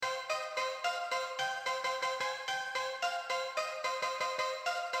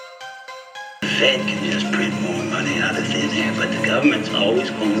Fed can just print more money out of thin air, but the government's always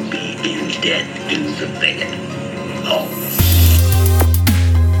going to be in debt to the Fed. Always.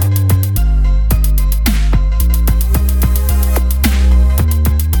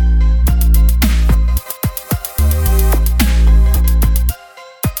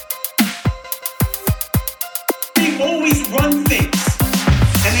 They always run things,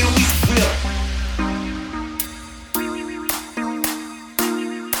 and they always will.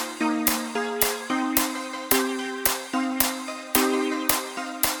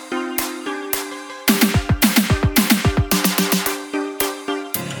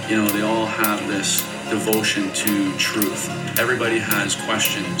 You know, they all have this devotion to truth. Everybody has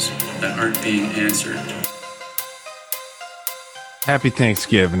questions that aren't being answered. Happy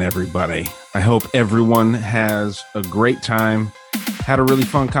Thanksgiving, everybody. I hope everyone has a great time. Had a really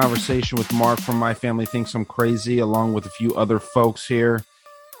fun conversation with Mark from My Family Thinks I'm Crazy, along with a few other folks here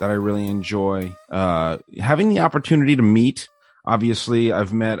that I really enjoy having the opportunity to meet. Obviously,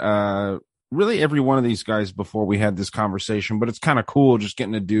 I've met really every one of these guys before we had this conversation, but it's kind of cool just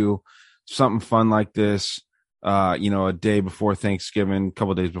getting to do something fun like this, a day before Thanksgiving, a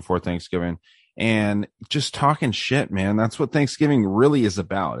couple of days before Thanksgiving, and just talking shit, man. That's what Thanksgiving really is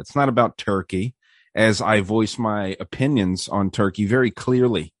about. It's not about turkey, as I voice my opinions on turkey very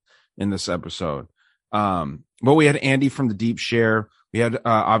clearly in this episode. But we had Andy from the Deep Share. We had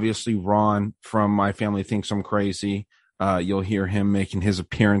obviously Ron from My Family Thinks I'm Crazy. You'll hear him making his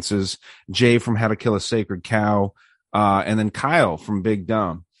appearances. Jay from How to Kill a Sacred Cow, and then Kyle from Big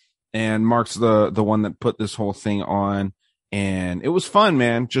Dumb. And Mark's the one that put this whole thing on. And it was fun,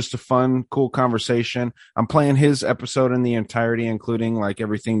 man. Just a fun, cool conversation. I'm playing his episode in the entirety, including like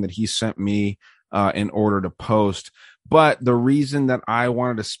everything that he sent me in order to post. But the reason that I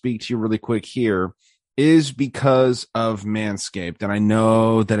wanted to speak to you really quick here is because of Manscaped. And I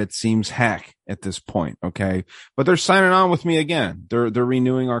know that it seems hack at this point, okay? But they're signing on with me again. They're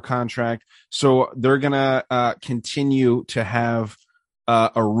renewing our contract. So they're going to continue to have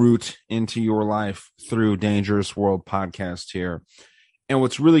a route into your life through Dangerous World Podcast here. And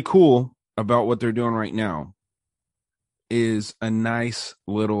what's really cool about what they're doing right now is a nice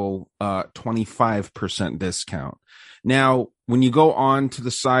little 25% discount. Now, when you go on to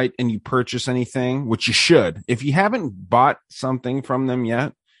the site and you purchase anything, which you should, if you haven't bought something from them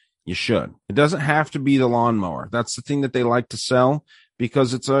yet, you should. It doesn't have to be the lawnmower. That's the thing that they like to sell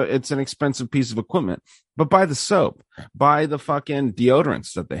because it's an expensive piece of equipment. But buy the soap, buy the fucking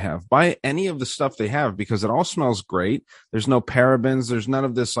deodorants that they have, buy any of the stuff they have because it all smells great. There's no parabens. There's none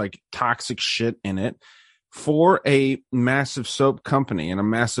of this like toxic shit in it. For a massive soap company and a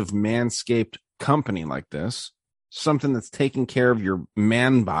massive Manscaped company like this, something that's taking care of your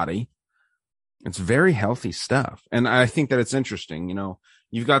man body, it's very healthy stuff. And I think that it's interesting. You know,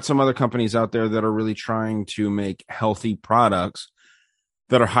 you've got some other companies out there that are really trying to make healthy products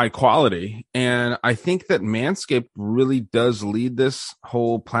that are high quality. And I think that Manscaped really does lead this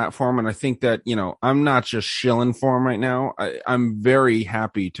whole platform. And I think that, you know, I'm not just shilling for them right now. I'm very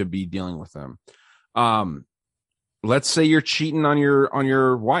happy to be dealing with them. Let's say you're cheating on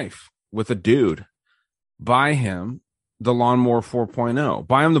your wife with a dude. Buy him the Lawnmower 4.0.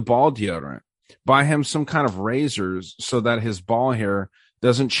 Buy him the ball deodorant. Buy him some kind of razors so that his ball hair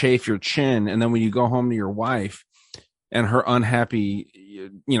doesn't chafe your chin. And then when you go home to your wife and her unhappy,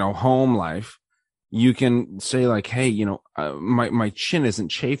 home life, you can say like, hey, my chin isn't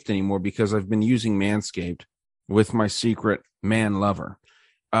chafed anymore because I've been using Manscaped with my secret man lover.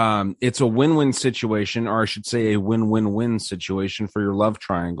 It's a win-win situation, or I should say a win-win-win situation for your love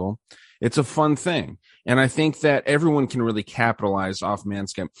triangle. It's a fun thing. And I think that everyone can really capitalize off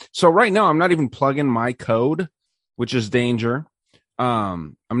Manscaped. So right now, I'm not even plugging my code, which is danger.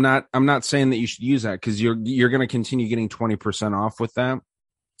 I'm not saying that you should use that because you're going to continue getting 20% off with that.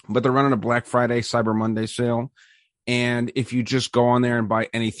 But they're running a Black Friday, Cyber Monday sale. And if you just go on there and buy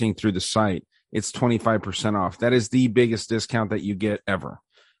anything through the site, it's 25% off. That is the biggest discount that you get ever.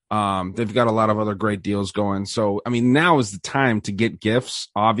 They've got a lot of other great deals going. So, I mean, now is the time to get gifts,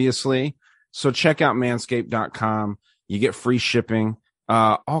 obviously. So check out manscaped.com. You get free shipping,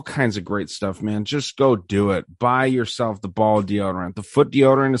 all kinds of great stuff, man. Just go do it. Buy yourself the ball deodorant. The foot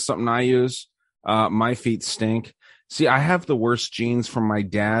deodorant is something I use. My feet stink. See, I have the worst genes from my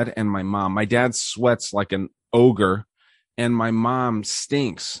dad and my mom. My dad sweats like an ogre and my mom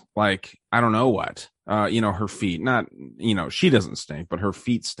stinks like, I don't know what. Her feet, not, she doesn't stink, but her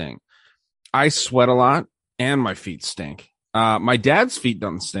feet stink. I sweat a lot and my feet stink. My dad's feet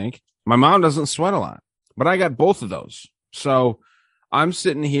don't stink. My mom doesn't sweat a lot, but I got both of those. So I'm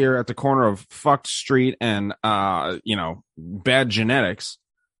sitting here at the corner of fucked street and, bad genetics.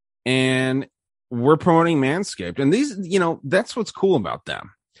 And we're promoting Manscaped. And these, that's what's cool about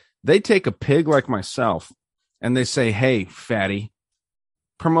them. They take a pig like myself and they say, hey, fatty,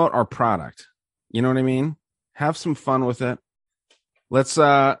 promote our product. You know what I mean? Have some fun with it. Let's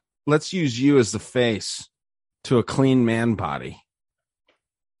use you as the face to a clean man body.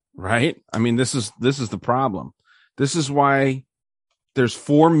 Right? I mean, this is the problem. This is why there's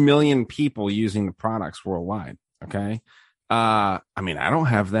 4 million people using the products worldwide. Okay. I mean, I don't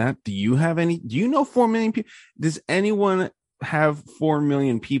have that. Do you have any? Do you know 4 million people? Does anyone have 4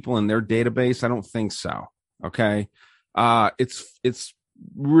 million people in their database? I don't think so. Okay. It's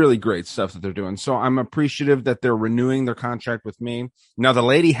really great stuff that they're doing. So I'm appreciative that they're renewing their contract with me. Now, the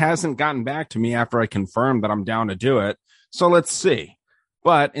lady hasn't gotten back to me after I confirmed that I'm down to do it. So let's see.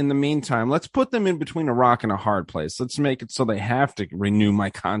 But in the meantime, let's put them in between a rock and a hard place. Let's make it so they have to renew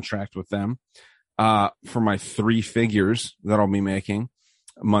my contract with them for my 3 figures that I'll be making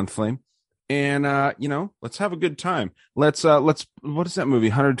monthly. And, let's have a good time. Let's, what is that movie?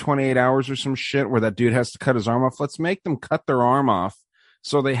 128 Hours or some shit where that dude has to cut his arm off. Let's make them cut their arm off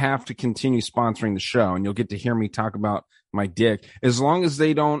so they have to continue sponsoring the show. And you'll get to hear me talk about my dick. As long as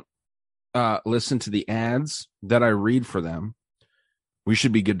they don't listen to the ads that I read for them, we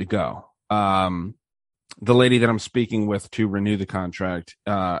should be good to go. The lady that I'm speaking with to renew the contract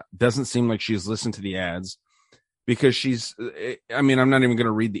doesn't seem like she's listened to the ads because I'm not even going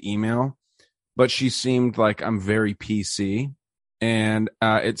to read the email, but she seemed like I'm very PC. And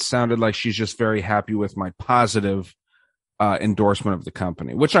it sounded like she's just very happy with my positive endorsement of the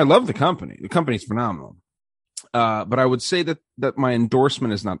company, which I love the company. The company's phenomenal. But I would say that my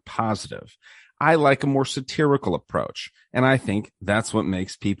endorsement is not positive. I like a more satirical approach. And I think that's what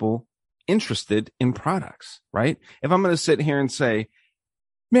makes people interested in products, right? If I'm going to sit here and say,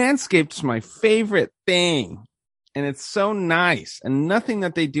 Manscaped's my favorite thing, and it's so nice, and nothing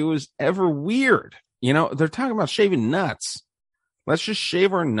that they do is ever weird. They're talking about shaving nuts. Let's just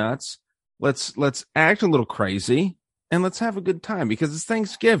shave our nuts. Let's act a little crazy, and let's have a good time because it's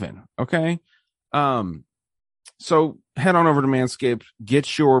Thanksgiving, okay? So head on over to Manscaped,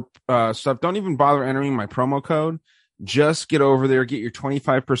 get your stuff. Don't even bother entering my promo code. Just get over there, get your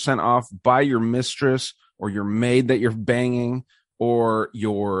 25% off, buy your mistress or your maid that you're banging or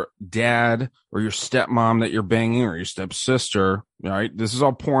your dad or your stepmom that you're banging or your stepsister, right? This is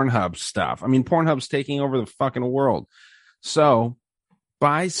all Pornhub stuff. I mean, Pornhub's taking over the fucking world. So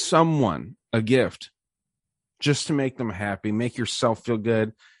buy someone a gift just to make them happy, make yourself feel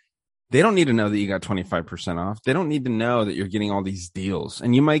good. They don't need to know that you got 25% off. They don't need to know that you're getting all these deals.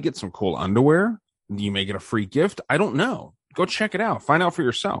 And you might get some cool underwear. You may get a free gift. I don't know. Go check it out. Find out for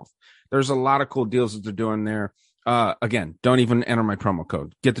yourself. There's a lot of cool deals that they're doing there. Again, don't even enter my promo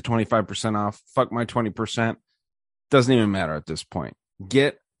code. Get the 25% off. Fuck my 20%. Doesn't even matter at this point.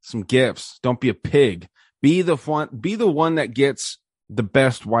 Get some gifts. Don't be a pig. Be the one that gets the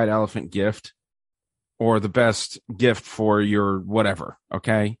best white elephant gift or the best gift for your whatever.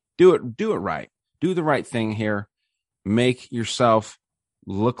 Okay? Do it right. Do the right thing here. Make yourself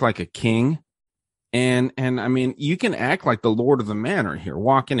look like a king. And I mean, you can act like the Lord of the Manor here,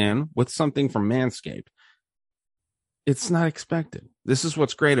 walking in with something from Manscaped. It's not expected. This is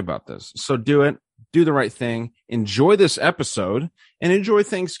what's great about this. So do it. Do the right thing. Enjoy this episode and enjoy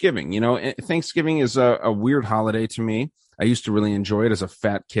Thanksgiving. Thanksgiving is a weird holiday to me. I used to really enjoy it as a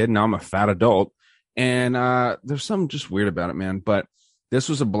fat kid. Now I'm a fat adult. And there's something just weird about it, man. But this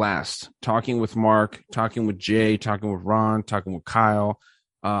was a blast. Talking with Mark, talking with Jay, talking with Ron, talking with Kyle.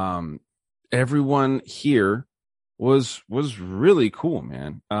 Everyone here was really cool,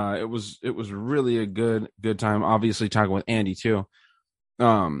 man. It was really a good time. Obviously talking with Andy too.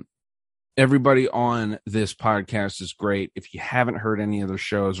 Everybody on this podcast is great. If you haven't heard any of their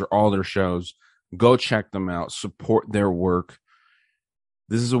shows or all their shows, go check them out. Support their work.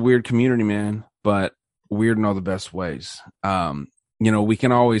 This is a weird community, man, but weird in all the best ways. We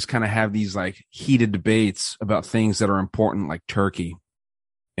can always kind of have these like heated debates about things that are important, like turkey.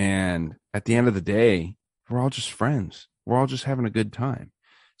 And at the end of the day, we're all just friends. We're all just having a good time.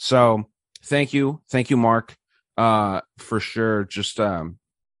 So thank you, Mark, for sure. Just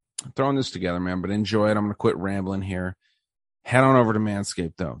throwing this together, man, but enjoy it. I'm going to quit rambling here. Head on over to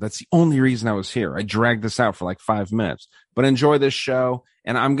Manscaped, though. That's the only reason I was here. I dragged this out for like 5 minutes, but enjoy this show.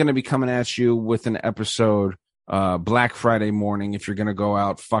 And I'm going to be coming at you with an episode Black Friday morning. If you're going to go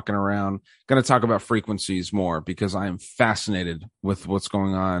out fucking around, going to talk about frequencies more because I am fascinated with what's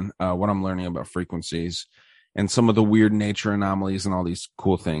going on, what I'm learning about frequencies and some of the weird nature anomalies and all these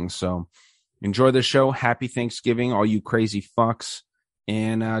cool things. So enjoy the show. Happy Thanksgiving, all you crazy fucks.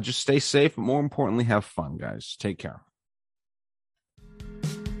 And just stay safe. But more importantly, have fun, guys. Take care.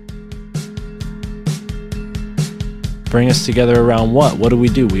 bring us together around what? What do?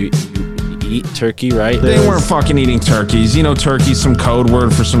 We eat turkey, right? They weren't fucking eating turkeys. You know, turkey's some code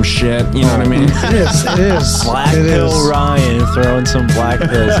word for some shit. You know what I mean? It is. Black pill Ryan throwing some black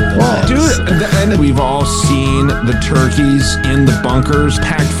pills in the Dude, and we've all seen the turkeys in the bunkers,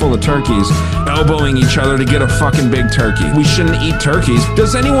 packed full of turkeys, elbowing each other to get a fucking big turkey. We shouldn't eat turkeys.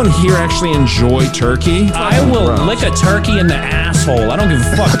 Does anyone here actually enjoy turkey? I will lick a turkey in the asshole. I don't give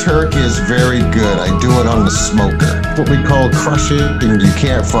a fuck. Turkey is very good. I do it on the smoker. What we call crushing. You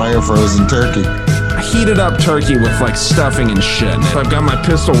can't fry a frozen turkey. Heated up turkey with like stuffing and shit. I've got my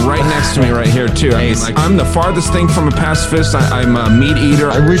pistol right next to me right here too. I mean, like, I'm the farthest thing from a pacifist. I'm a meat eater.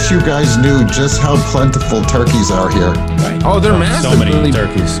 I wish you guys knew just how plentiful turkeys are here. Right. Oh, they're massive. So many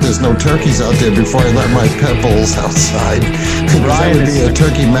turkeys. There's no turkeys out there before I let my pit bulls outside. That would be a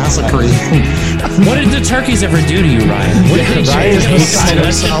turkey massacre. What did the turkeys ever do to you, Ryan? What did they do?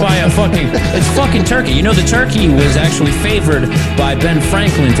 Let's buy a it's fucking turkey. You know, the turkey was actually favored by Ben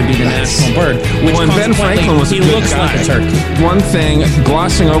Franklin to be the national bird, which Ben Franklin was a he good looks guy. like a turkey. One thing,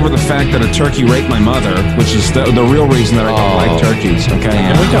 glossing over the fact that a turkey raped my mother, which is the real reason that I don't like turkeys. Okay,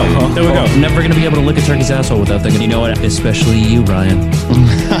 There we go. Never gonna be able to lick a turkey's asshole without thinking, you know what? Especially you, Ryan.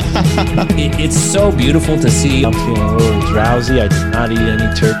 It's so beautiful to see. I'm feeling a little drowsy. I did not eat any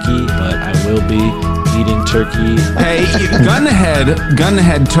turkey, but I will be eating turkey. Hey, gun to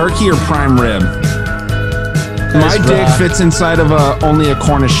head, turkey or prime rib? My dick fits inside of only a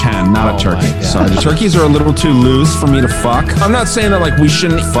Cornish hen, not a turkey. So the turkeys are a little too loose for me to fuck. I'm not saying that like we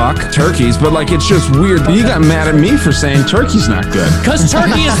shouldn't fuck turkeys, but like it's just weird. You got mad at me for saying turkey's not good. Because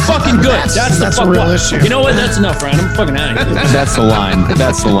turkey is fucking good. That's the fuck real issue. You know what? That's enough, Ryan. I'm fucking out of here. That's the line.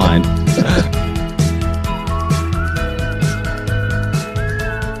 That's the line.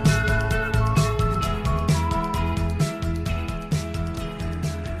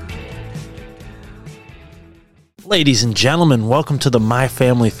 Ladies and gentlemen, welcome to the My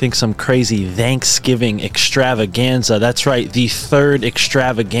Family Thinks I'm Crazy Thanksgiving extravaganza. That's right, the third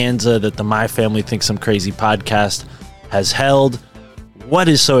extravaganza that the My Family Thinks I'm Crazy podcast has held. What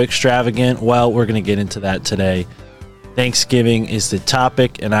is so extravagant? Well, we're going to get into that today. Thanksgiving is the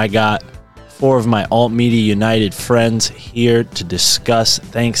topic, and I got 4 of my Alt Media United friends here to discuss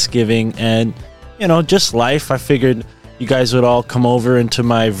Thanksgiving and, you know, just life. I figured you guys would all come over into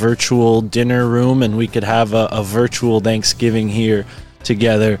my virtual dinner room and we could have a virtual Thanksgiving here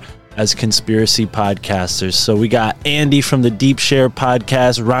together as conspiracy podcasters. So we got Andy from the Deep Share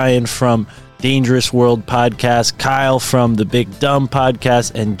podcast, Ryan from Dangerous World podcast, Kyle from the Big Dumb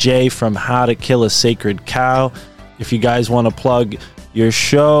podcast, and Jay from How to Kill a Sacred Cow. If you guys want to plug your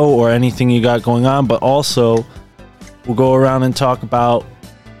show or anything you got going on, but also we'll go around and talk about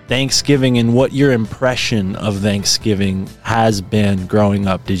Thanksgiving and what your impression of Thanksgiving has been growing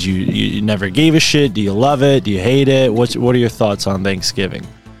up. Did you never gave a shit? Do you love it? Do you hate it? What are your thoughts on Thanksgiving?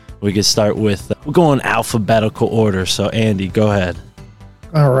 We could start with, we'll go in alphabetical order. So Andy, go ahead.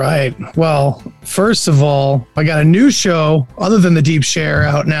 All right. Well, first of all, I got a new show other than the Deep Share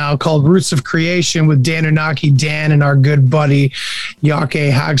out now called Roots of Creation with Dan Anunnaki Dan and our good buddy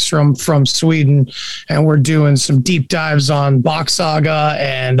Jake Hagstrom from Sweden. And we're doing some deep dives on Bach Saga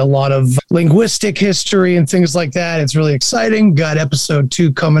and a lot of linguistic history and things like that. It's really exciting. Got episode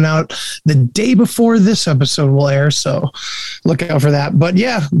 2 coming out the day before this episode will air. So look out for that. But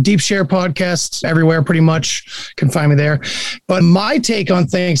yeah, Deep Share podcasts everywhere pretty much. Can find me there. But my take on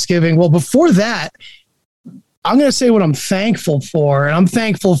Thanksgiving, well, before that, I'm going to say what I'm thankful for. And I'm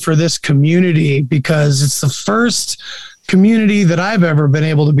thankful for this community because it's the first community that I've ever been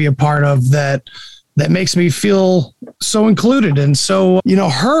able to be a part of that makes me feel so included and so,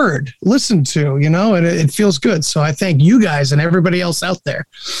 heard, listened to, and it feels good. So I thank you guys and everybody else out there.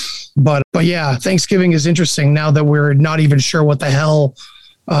 But yeah, Thanksgiving is interesting now that we're not even sure what the hell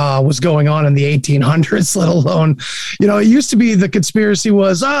was going on in the 1800s, let alone, it used to be the conspiracy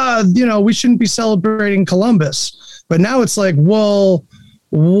was, we shouldn't be celebrating Columbus. But now it's like, well,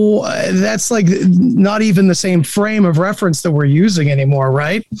 that's like not even the same frame of reference that we're using anymore,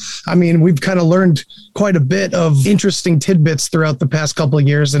 right? I mean, we've kind of learned quite a bit of interesting tidbits throughout the past couple of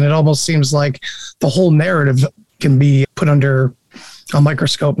years, and it almost seems like the whole narrative can be put under a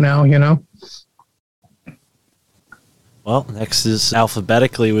microscope now, Well, next is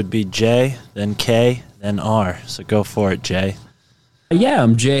alphabetically would be J, then K, then R. So go for it, Jay. Yeah,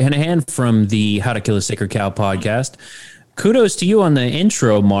 I'm Jay Hennahan from the How to Kill a Sacred Cow podcast. Kudos to you on the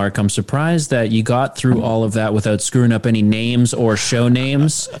intro, Mark. I'm surprised that you got through all of that without screwing up any names or show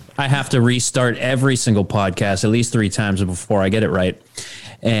names. I have to restart every single podcast at least 3 times before I get it right.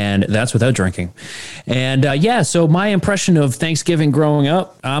 And that's without drinking. And so my impression of Thanksgiving growing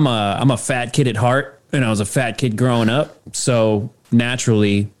up, I'm a fat kid at heart. and I was a fat kid growing up. So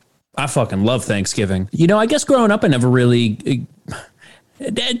naturally, I fucking love Thanksgiving. You know, I guess growing up, I never really, I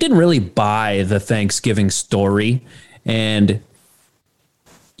didn't really buy the Thanksgiving story. And,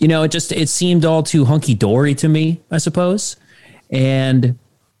 you know, it seemed all too hunky dory to me, I suppose. And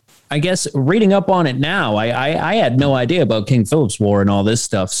I guess reading up on it now, I had no idea about King Philip's War and all this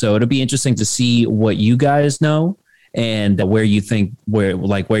stuff. So it'll be interesting to see what you guys know and where you think,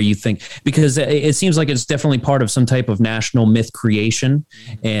 because it seems like it's definitely part of some type of national myth creation,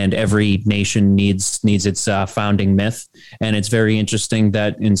 and every nation needs its founding myth. And it's very interesting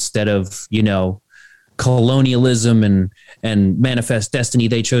that instead of, you know, colonialism and manifest destiny,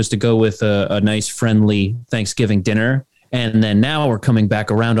 they chose to go with a nice friendly Thanksgiving dinner. And then now we're coming back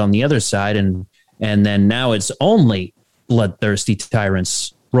around on the other side, and then now it's only bloodthirsty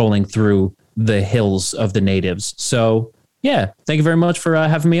tyrants rolling through the hills of the natives. So yeah, thank you very much for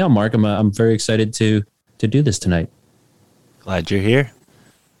having me on, Mark. I'm very excited to do this tonight. Glad you're here.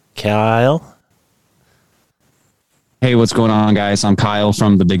 Kyle. Hey, what's going on, guys? I'm Kyle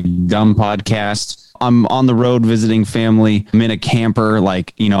from the Big Dumb Podcast. I'm on the road visiting family. I'm in a camper,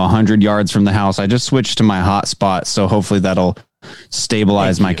 100 yards from the house. I just switched to my hotspot, so hopefully that'll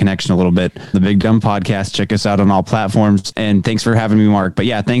stabilize my connection a little bit. The Big Dumb Podcast. Check us out on all platforms. And thanks for having me, Mark. But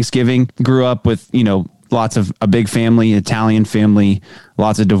yeah, Thanksgiving, grew up with, lots of a big family, Italian family,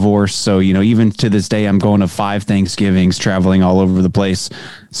 lots of divorce. So, even to this day, I'm going to 5 Thanksgivings, traveling all over the place.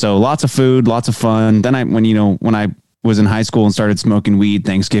 So lots of food, lots of fun. Then when I was in high school and started smoking weed,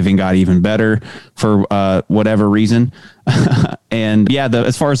 Thanksgiving got even better for whatever reason. And yeah,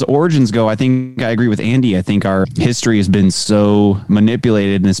 as far as the origins go, I think I agree with Andy. I think our history has been so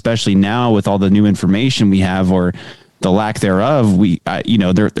manipulated, and especially now with all the new information we have, or the lack thereof,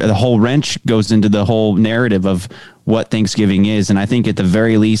 the whole wrench goes into the whole narrative of what Thanksgiving is. And I think at the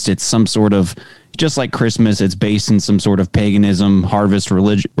very least, it's some sort of, just like Christmas, it's based in some sort of paganism, harvest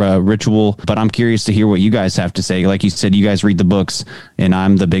ritual. But I'm curious to hear what you guys have to say. Like you said, you guys read the books, and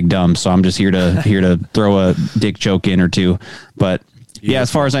I'm the big dumb, so I'm just here to throw a dick joke in or two. But yeah,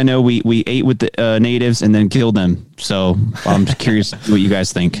 as far as I know, we ate with the natives and then killed them. So I'm curious what you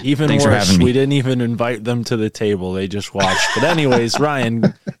guys think. Thanks for having me. We didn't even invite them to the table; they just watched. But anyways,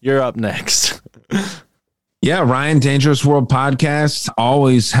 Ryan, you're up next. Yeah, Ryan, Dangerous World Podcast.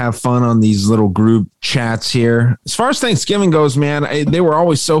 Always have fun on these little group chats here. As far as Thanksgiving goes, man, they were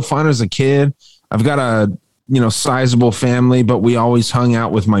always so fun as a kid. I've got a sizable family, but we always hung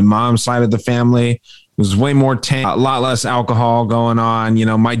out with my mom's side of the family. It was way more tame, a lot less alcohol going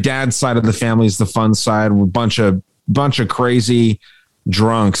on. My dad's side of the family is the fun side. We're a bunch of crazy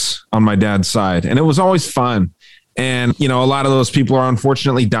drunks on my dad's side, and it was always fun. And a lot of those people are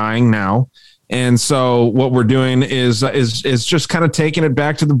unfortunately dying now. And so what we're doing is just kind of taking it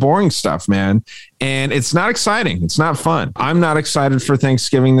back to the boring stuff, man. And it's not exciting. It's not fun. I'm not excited for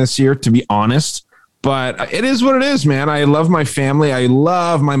Thanksgiving this year, to be honest. But it is what it is, man. I love my family. I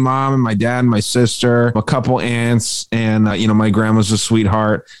love my mom and my dad and my sister, a couple aunts, and my grandma's a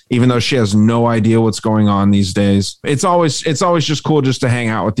sweetheart, even though she has no idea what's going on these days. It's always just cool just to hang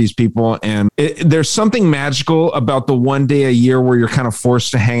out with these people. And there's something magical about the one day a year where you're kind of forced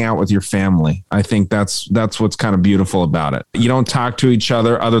to hang out with your family. I think that's what's kind of beautiful about it. You don't talk to each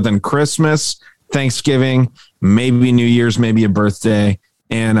other than Christmas, Thanksgiving, maybe New Year's, maybe a birthday.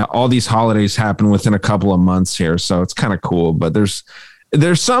 And all these holidays happen within a couple of months here. So it's kind of cool. But there's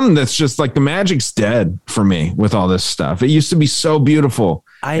some that's just like the magic's dead for me with all this stuff. It used to be so beautiful.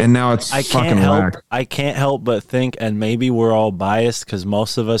 And now it's fucking whack. I can't help but think, and maybe we're all biased because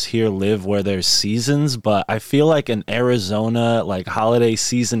most of us here live where there's seasons, but I feel like in Arizona, holiday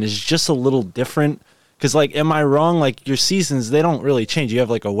season is just a little different. Because, am I wrong? Your seasons, they don't really change. You have,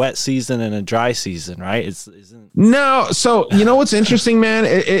 a wet season and a dry season, right? No. So, what's interesting, man?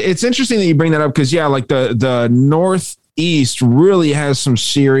 It's interesting that you bring that up because, yeah, the Northeast really has some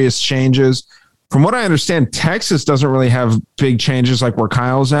serious changes. From what I understand, Texas doesn't really have big changes like where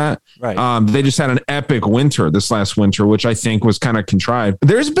Kyle's at. Right. They just had an epic winter this last winter, which I think was kind of contrived.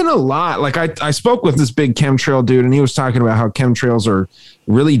 There's been a lot. I spoke with this big chemtrail dude, and he was talking about how chemtrails are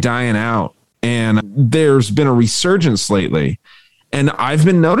really dying out. And there's been a resurgence lately. And I've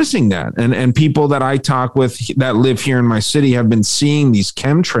been noticing that. And people that I talk with that live here in my city have been seeing these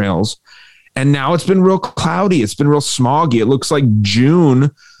chemtrails. And now it's been real cloudy. It's been real smoggy. It looks like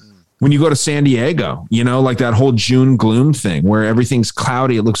June when you go to San Diego, you know, like that whole June gloom thing where everything's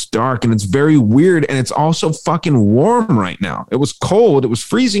cloudy, it looks dark, and it's very weird. And it's also fucking warm right now. It was cold. It was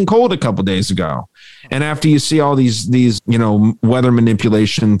freezing cold a couple days ago. And after you see all these, you know, weather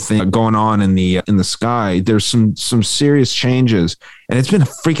manipulation thing going on in the sky, there's some serious changes, and it's been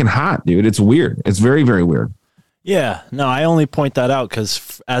freaking hot, dude. It's weird. It's very, very weird. Yeah, no, I only point that out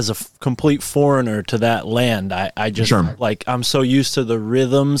because as a complete foreigner to that land, I just like, I'm so used to the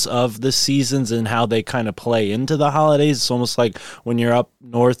rhythms of the seasons and how they kind of play into the holidays. It's almost like when you're up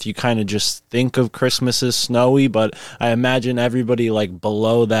north, you kind of just think of Christmas as snowy, but I imagine everybody like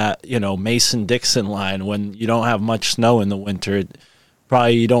below that, you know, Mason-Dixon line, when you don't have much snow in the winter,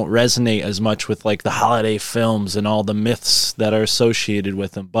 probably you don't resonate as much with like the holiday films and all the myths that are associated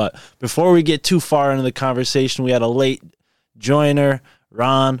with them. But before we get too far into the conversation, we had a late joiner,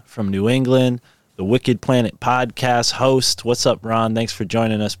 Ron from New England, the Wicked Planet podcast host. What's up, Ron? Thanks for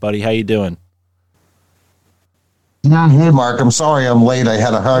joining us, buddy. How you doing? Yeah, hey, Mark. I'm sorry I'm late. I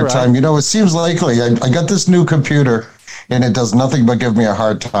had a hard time. You know, it seems likely. I got this new computer, and it does nothing but give me a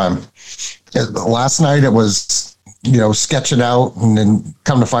hard time. Last night it was, you know, sketching out, and then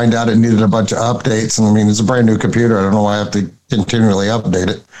come to find out it needed a bunch of updates. And I mean, it's a brand new computer. I don't know why I have to continually update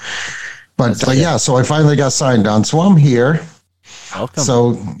it. But yeah, so I finally got signed on. So I'm here. Welcome.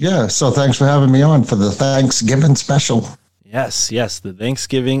 So yeah, so thanks for having me on for the Thanksgiving special. Yes, the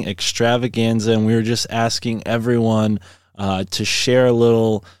Thanksgiving extravaganza. And we were just asking everyone to share a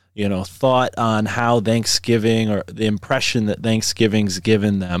little, you know, thought on how Thanksgiving, or the impression that Thanksgiving's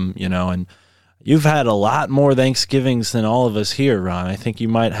given them, you know. And you've had a lot more Thanksgivings than all of us here, Ron. I think you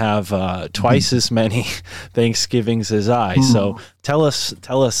might have twice as many Thanksgivings as I. So tell us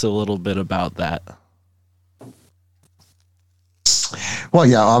a little bit about that. Well,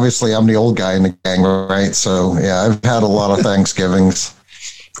 yeah, obviously I'm the old guy in the gang, right? So yeah, I've had a lot of Thanksgivings.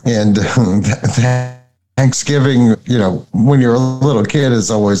 And Thanksgiving, you know, when you're a little kid, is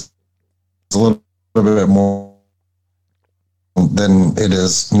always a little bit more than it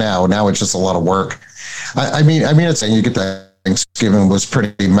is now. Now it's just a lot of work. I mean, it's saying you get that Thanksgiving was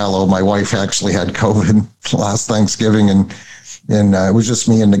pretty mellow. My wife actually had COVID last Thanksgiving, and it was just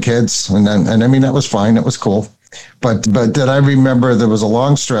me and the kids. And I mean, that was fine. It was cool. But did I remember there was a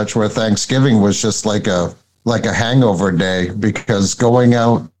long stretch where Thanksgiving was just like a hangover day, because going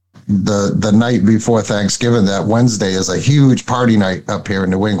out the night before Thanksgiving, that Wednesday, is a huge party night up here in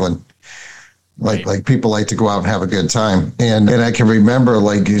New England. Like people like to go out and have a good time. And I can remember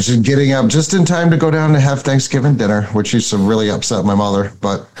like just getting up just in time to go down to have Thanksgiving dinner, which used to really upset my mother.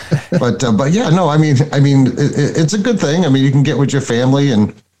 But yeah, no, I mean, it's a good thing. I mean, you can get with your family,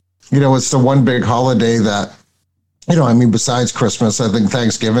 and, you know, it's the one big holiday that, you know, I mean, besides Christmas, I think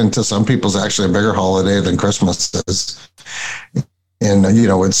Thanksgiving to some people is actually a bigger holiday than Christmas is. And, you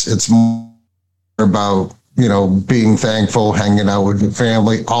know, it's more about, you know, being thankful, hanging out with your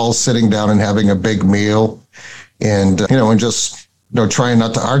family, all sitting down and having a big meal, and, you know, and just, you know, trying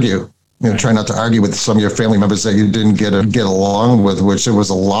not to argue, you know, trying not to argue with some of your family members that you didn't get along with, which there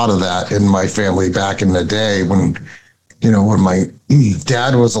was a lot of that in my family back in the day when, you know, when my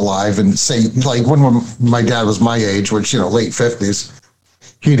dad was alive, and say like when my dad was my age, which, you know, late 50s,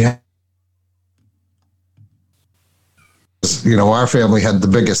 he'd have, you know, our family had the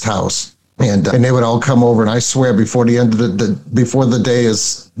biggest house. And they would all come over, and I swear before the end of before the day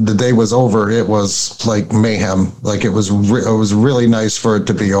was over, it was like mayhem. Like it was really nice for it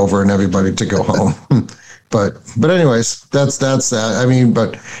to be over and everybody to go home. but anyways, that's that. I mean,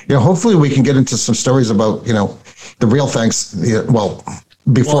 but, you know, hopefully we can get into some stories about, you know, the real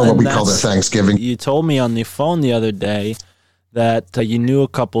before what we call the Thanksgiving. You told me on the phone the other day that you knew a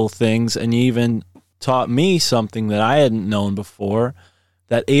couple of things, and you even taught me something that I hadn't known before,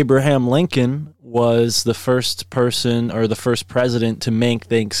 that Abraham Lincoln was the first person, or the first president, to make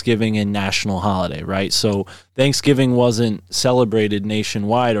Thanksgiving a national holiday, right? So Thanksgiving wasn't celebrated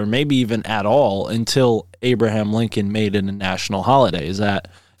nationwide, or maybe even at all, until Abraham Lincoln made it a national holiday. Is that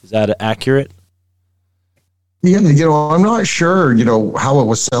accurate? Yeah, you know, I'm not sure, you know, how it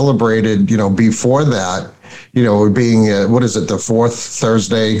was celebrated, you know, before that, you know, being, the fourth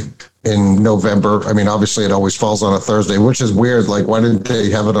Thursday in November. I mean, obviously it always falls on a Thursday, which is weird. Like, why didn't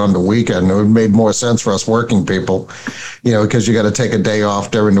they have it on the weekend? It made more sense for us working people, you know, because you got to take a day off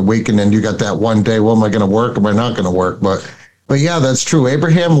during the week, and then you got that one day, well, am I going to work? Am I not going to work? But yeah, that's true.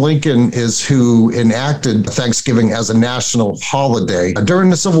 Abraham Lincoln is who enacted Thanksgiving as a national holiday during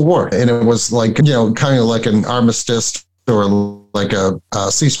the Civil War. And it was like, you know, kind of like an armistice, or like a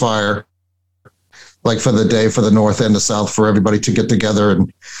ceasefire, like for the day for the North and the South, for everybody to get together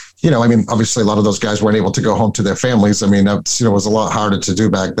and, I mean, obviously a lot of those guys weren't able to go home to their families. I mean, that's, it was a lot harder to do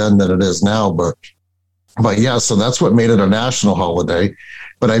back then than it is now, but yeah, so that's what made it a national holiday.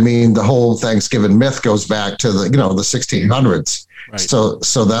 But I mean, the whole Thanksgiving myth goes back to the 1600s. Right.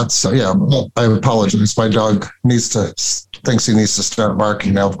 So that's, yeah, I apologize. My dog thinks he needs to start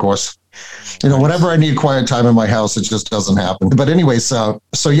barking now, of course. Whenever I need quiet time in my house, it just doesn't happen. But anyways, so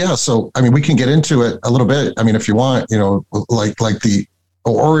I mean, we can get into it a little bit. I mean, if you want, like the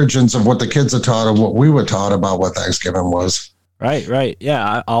origins of what the kids are taught and what we were taught about what Thanksgiving was. Right.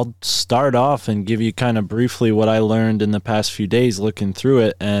 Yeah, I'll start off and give you kind of briefly what I learned in the past few days looking through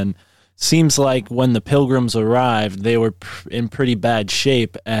it. And seems like when the Pilgrims arrived, they were in pretty bad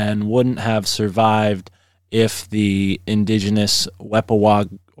shape and wouldn't have survived if the indigenous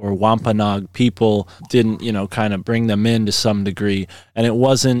Wepawag or Wampanoag people didn't, kind of bring them in to some degree. And it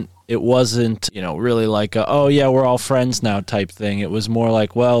wasn't, really like oh yeah, we're all friends now type thing. It was more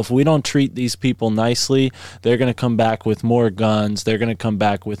like, well, if we don't treat these people nicely, they're going to come back with more guns. They're going to come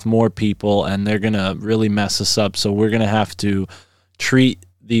back with more people, and they're going to really mess us up. So we're going to have to treat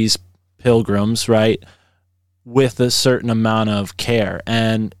these pilgrims, right, with a certain amount of care.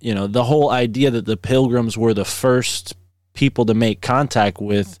 And, the whole idea that the Pilgrims were the first people to make contact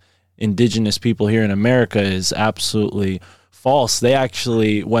with indigenous people here in America is absolutely false. They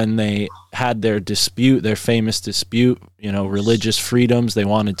actually, when they had their famous dispute, religious freedoms, they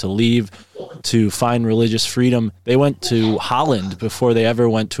wanted to leave to find religious freedom. They went to Holland before they ever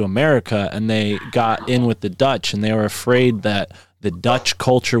went to America, and they got in with the Dutch, and they were afraid that the Dutch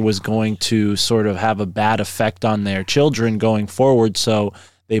culture was going to sort of have a bad effect on their children going forward. So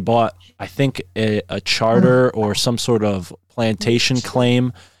they bought, I think, a charter or some sort of plantation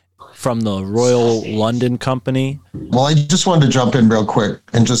claim from the Royal London Company. Well, I just wanted to jump in real quick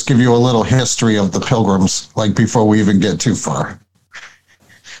and just give you a little history of the Pilgrims, like before we even get too far.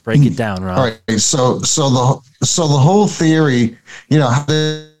 Break it down, Ron. All right. So the whole theory, how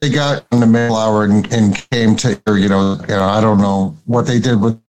they got in the Mayflower and came to, I don't know what they did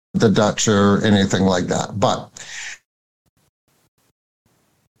with the Dutch or anything like that. But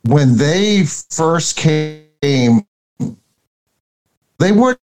when they first came, they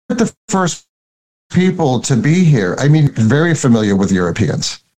weren't the first people to be here. I mean, very familiar with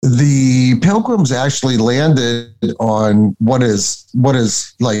Europeans. The Pilgrims actually landed on what is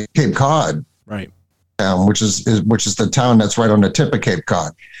like Cape Cod, right? Which is the town that's right on the tip of Cape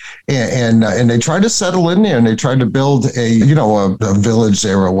Cod, and they tried to settle in there, and they tried to build a village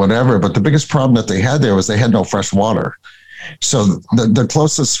there or whatever. But the biggest problem that they had there was they had no fresh water. So the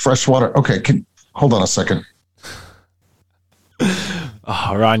closest fresh water. Okay, hold on a second.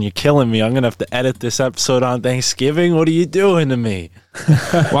 Oh, Ron, you're killing me. I'm going to have to edit this episode on Thanksgiving. What are you doing to me?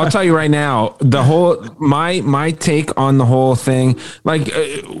 Well, I'll tell you right now, the whole, my take on the whole thing, like,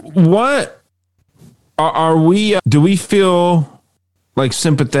 what are we, do we feel like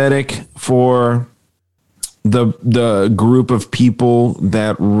sympathetic for the group of people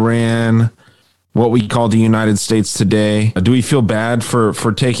that ran what we call the United States today? Do we feel bad for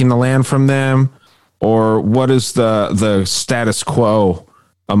taking the land from them? Or what is the status quo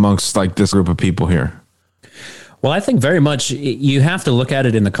amongst like this group of people here? Well, I think very much you have to look at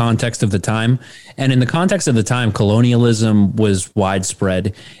it in the context of the time. And in the context of the time, colonialism was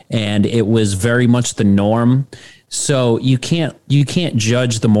widespread and it was very much the norm. So you can't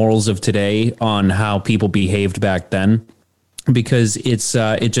judge the morals of today on how people behaved back then, because it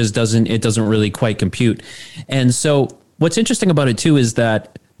doesn't really quite compute. And so what's interesting about it too is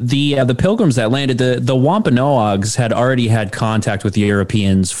that the Pilgrims that landed, the Wampanoags had already had contact with the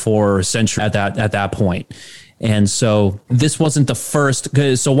Europeans for centuries at that point. And so this wasn't the first.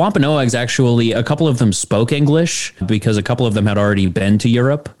 So Wampanoags, actually, a couple of them spoke English because a couple of them had already been to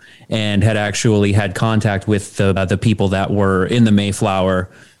Europe and had actually had contact with the people that were in the Mayflower,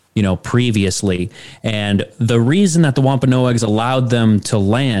 previously. And the reason that the Wampanoags allowed them to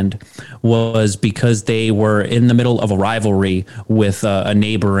land was because they were in the middle of a rivalry with a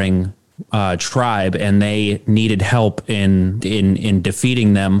neighboring tribe, and they needed help in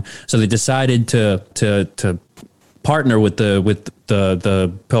defeating them. So they decided to partner with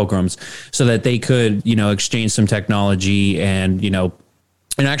the Pilgrims so that they could, exchange some technology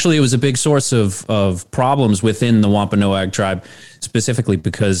and actually, it was a big source of problems within the Wampanoag tribe, specifically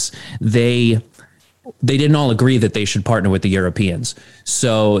because they didn't all agree that they should partner with the Europeans.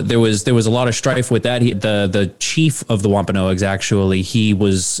 So there was a lot of strife with that. The chief of the Wampanoags, actually,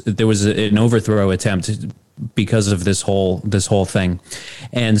 there was an overthrow attempt because of this whole thing,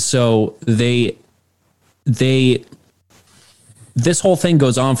 and so they this whole thing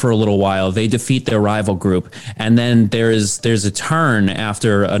goes on for a little while. They defeat their rival group, and then there's a turn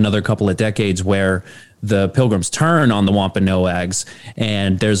after another couple of decades where the Pilgrims turn on the Wampanoags,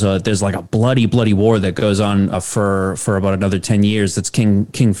 and there's like a bloody war that goes on for about another 10 years. That's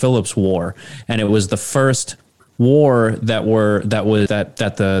King Philip's War, and it was the first war that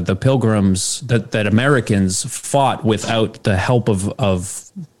the Pilgrims, that Americans fought without the help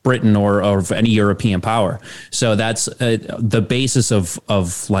of Britain or of any European power. So that's the basis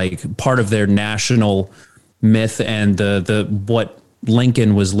of like part of their national myth, and the what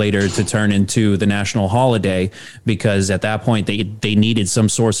Lincoln was later to turn into the national holiday, because at that point they needed some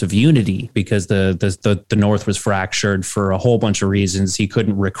source of unity, because the North was fractured for a whole bunch of reasons. He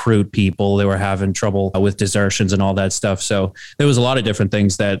couldn't recruit people. They were having trouble with desertions and all that stuff. So there was a lot of different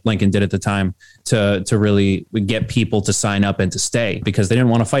things that Lincoln did at the time to really get people to sign up and to stay, because they didn't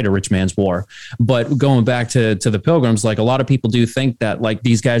want to fight a rich man's war. But going back to the Pilgrims, like a lot of people do think that like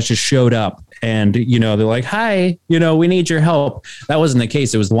these guys just showed up and, you know, they're like, hi, you know, we need your help. That wasn't the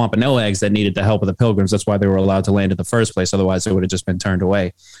case. It was the Wampanoags that needed the help of the Pilgrims. That's why they were allowed to land in the first place. Otherwise, they would have just been turned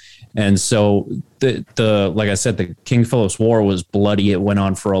away. And so the like I said, the King Philip's War was bloody. It went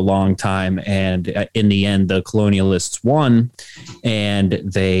on for a long time. And in the end, the colonialists won. And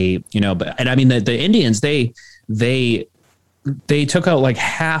they, you know, and I mean, the Indians, they took out like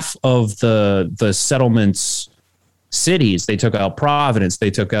half of the settlements cities. They took out Providence.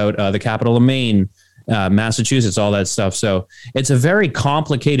 They took out the capital of Maine, Massachusetts, all that stuff. So it's a very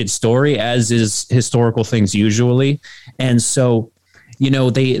complicated story, as is historical things usually. And so, you know,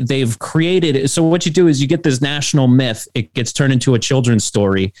 they've created. So what you do is you get this national myth. It gets turned into a children's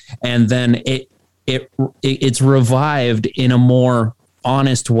story, and then it's revived in a more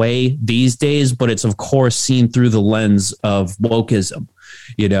honest way these days. But it's of course seen through the lens of wokeism,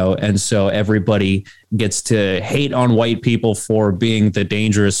 you know, and so everybody gets to hate on white people for being the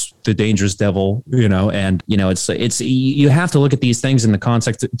dangerous devil, you know, and you know, it's you have to look at these things in the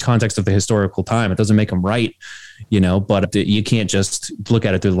context of the historical time. It doesn't make them right, you know, but you can't just look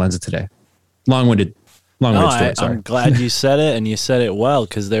at it through the lens of today. Long-winded story. Sorry. I'm glad you said it, and you said it well,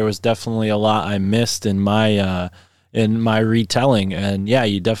 because there was definitely a lot I missed in my retelling, and yeah,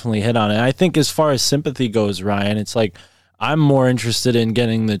 you definitely hit on it. And I think as far as sympathy goes, Ryan, it's like, I'm more interested in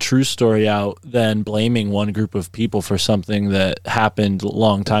getting the true story out than blaming one group of people for something that happened a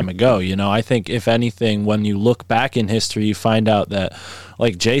long time ago. You know, I think if anything, when you look back in history, you find out that,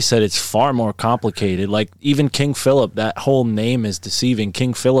 like Jay said, it's far more complicated. Like even King Philip, that whole name is deceiving.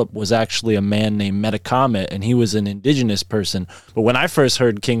 King Philip was actually a man named Metacomet, and he was an indigenous person. But when I first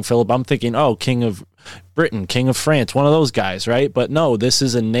heard King Philip, I'm thinking, oh, King of Britain, King of France, one of those guys, right? But no, this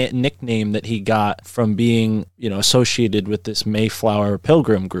is a nickname that he got from being, you know, associated with this Mayflower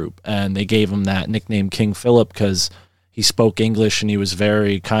Pilgrim group, and they gave him that nickname King Philip because he spoke English and he was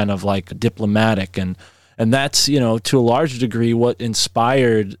very kind of like diplomatic, and that's, you know, to a large degree what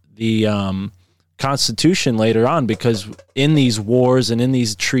inspired the Constitution later on, because in these wars and in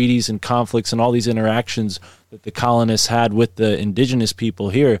these treaties and conflicts and all these interactions that the colonists had with the indigenous people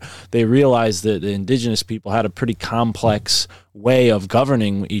here, they realized that the indigenous people had a pretty complex way of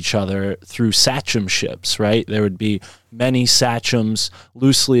governing each other through sachomships, right? There would be many sachems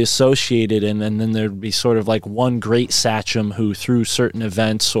loosely associated, and then there'd be sort of like one great sachem who, through certain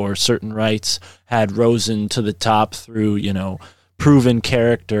events or certain rights, had risen to the top through, you know, proven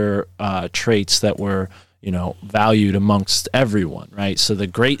character traits that were, you know, valued amongst everyone, right? So the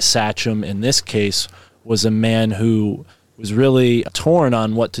great sachem in this case was a man who was really torn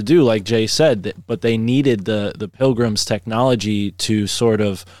on what to do, like Jay said, but they needed the Pilgrims' technology to sort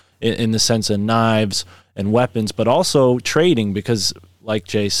of, in the sense of knives and weapons, but also trading, because like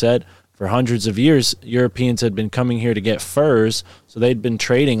Jay said, for hundreds of years, Europeans had been coming here to get furs, so they'd been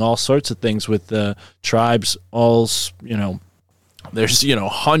trading all sorts of things with the tribes, all, you know, there's, you know,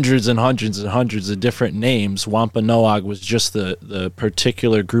 hundreds and hundreds and hundreds of different names. Wampanoag was just the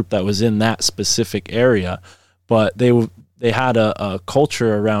particular group that was in that specific area, but they had a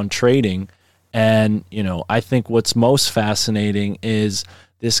culture around trading. And, you know, I think what's most fascinating is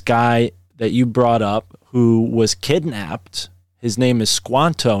this guy that you brought up who was kidnapped. His name is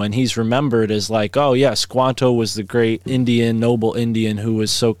Squanto, and he's remembered as like, oh yeah, Squanto was the great Indian, noble Indian who was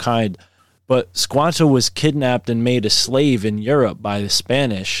so kind. But Squanto was kidnapped and made a slave in Europe by the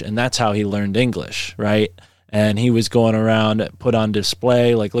Spanish, and that's how he learned English, right? And he was going around, put on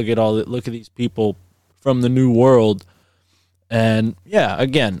display, like, look at these people from the New World. And yeah,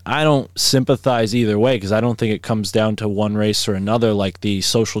 again, I don't sympathize either way, because I don't think it comes down to one race or another like the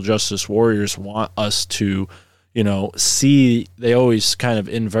social justice warriors want us to, they always kind of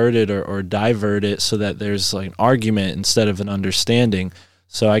invert it or divert it so that there's like an argument instead of an understanding.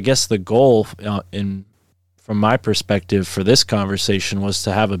 So I guess the goal from my perspective for this conversation was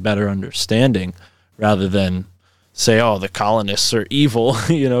to have a better understanding rather than say, oh, the colonists are evil,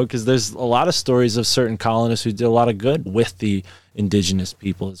 because there's a lot of stories of certain colonists who did a lot of good with the indigenous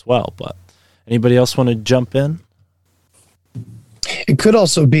people as well. But anybody else want to jump in? It could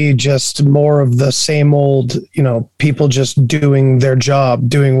also be just more of the same old, people just doing their job,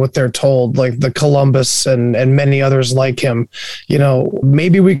 doing what they're told, like the Columbus and many others like him.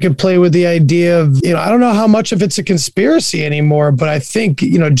 Maybe we could play with the idea of, I don't know how much of it's a conspiracy anymore, but I think,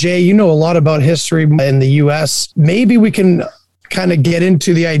 Jay, a lot about history in the US. Maybe we can kind of get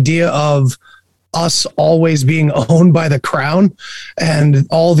into the idea of us always being owned by the crown, and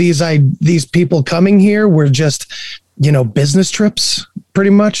all these people coming here were just business trips pretty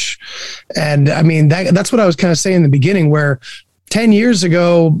much. And I mean, that's what I was kind of saying in the beginning, where 10 years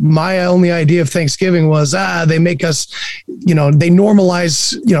ago, my only idea of Thanksgiving was, they make us, they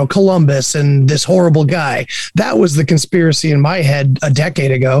normalize, Columbus and this horrible guy. That was the conspiracy in my head a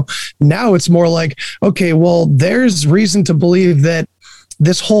decade ago. Now it's more like, okay, well, there's reason to believe that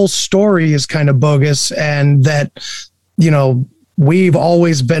this whole story is kind of bogus, and that, we've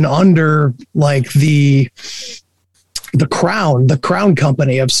always been under like the crown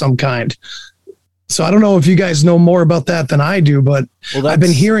company of some kind. So I don't know if you guys know more about that than I do, but I've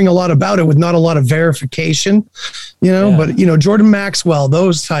been hearing a lot about it with not a lot of verification, but Jordan Maxwell,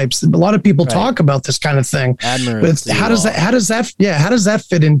 those types, a lot of people talk about this kind of thing. But how does that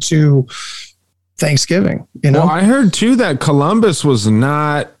fit into Thanksgiving? Well, I heard too that Columbus was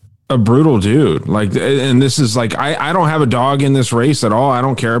not a brutal dude. Like, and this is like, I don't have a dog in this race at all. I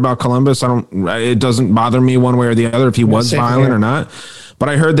don't care about Columbus. It doesn't bother me one way or the other if he was violent or not. But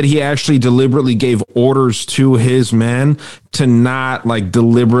I heard that he actually deliberately gave orders to his men to not like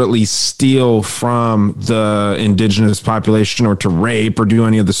deliberately steal from the indigenous population or to rape or do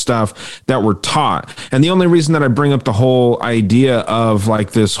any of the stuff that were taught. And the only reason that I bring up the whole idea of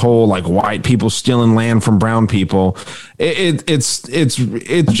like this whole like white people stealing land from brown people, it's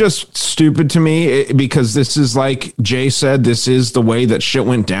just stupid to me, because this is, like Jay said, this is the way that shit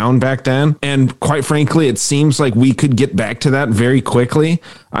went down back then. And quite frankly, it seems like we could get back to that very quickly.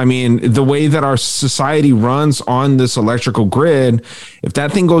 I mean, the way that our society runs on this electrical grid, if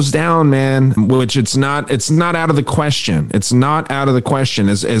that thing goes down, man, which it's not out of the question. It's not out of the question.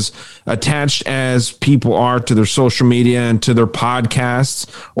 As attached as people are to their social media and to their podcasts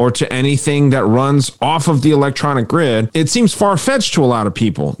or to anything that runs off of the electronic grid, it seems far-fetched to a lot of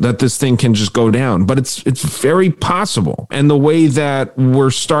people that this thing can just go down, but it's very possible. And the way that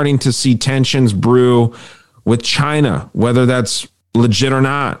we're starting to see tensions brew with China, whether that's legit or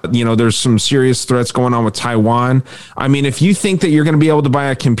not, there's some serious threats going on with Taiwan. I mean, if you think that you're going to be able to buy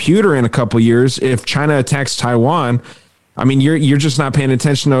a computer in a couple of years, if China attacks Taiwan, I mean, you're just not paying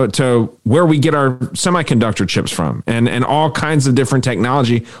attention to where we get our semiconductor chips from and all kinds of different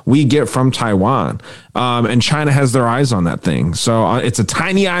technology we get from Taiwan. And China has their eyes on that thing. So it's a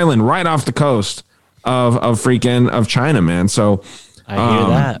tiny island right off the coast of China, man. So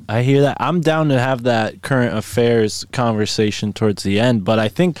I hear that. I'm down to have that current affairs conversation towards the end, but I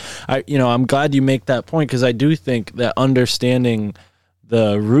think I'm glad you make that point, because I do think that understanding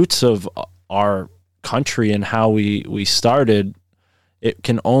the roots of our country and how we started, it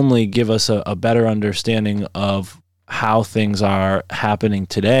can only give us a better understanding of how things are happening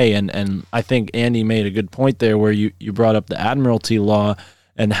today. And I think Andy made a good point there where you brought up the Admiralty Law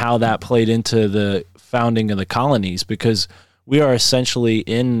and how that played into the founding of the colonies, because we are essentially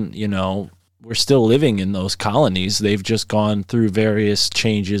we're still living in those colonies. They've just gone through various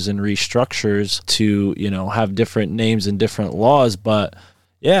changes and restructures to, have different names and different laws. But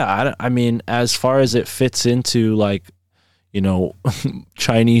yeah, I mean, as far as it fits into like,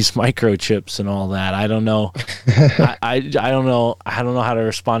 Chinese microchips and all that, I don't know. I don't know how to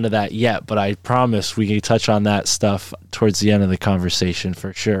respond to that yet, but I promise we can touch on that stuff towards the end of the conversation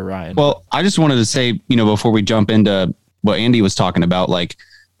for sure, Ryan. Well, I just wanted to say, before we jump into what Andy was talking about, like,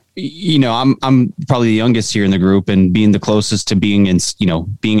 I'm probably the youngest here in the group, and being the closest to being in,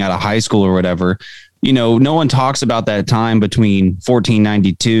 being out of high school or whatever, no one talks about that time between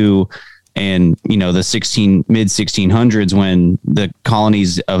 1492 and, the mid 1600s when the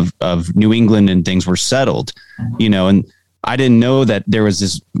colonies of New England and things were settled, and I didn't know that there was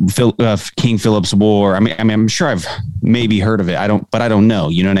this King Philip's War. I mean, I'm sure I've maybe heard of it. But I don't know.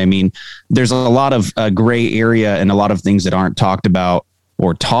 You know what I mean? There's a lot of gray area and a lot of things that aren't talked about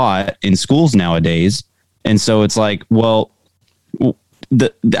or taught in schools nowadays. And so it's like, well,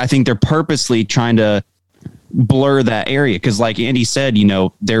 I think they're purposely trying to blur that area. Because like Andy said,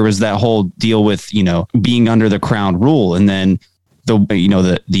 there was that whole deal with, being under the crown rule, and then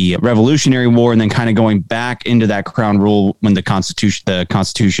the Revolutionary War, and then kind of going back into that crown rule when the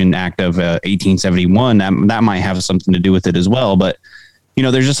Constitution Act of 1871, that might have something to do with it as well. But,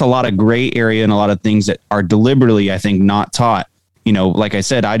 there's just a lot of gray area and a lot of things that are deliberately, I think, not taught. Like I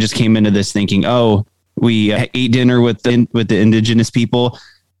said, I just came into this thinking, we ate dinner with the indigenous people,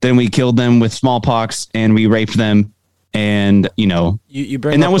 then we killed them with smallpox and we raped them. And, you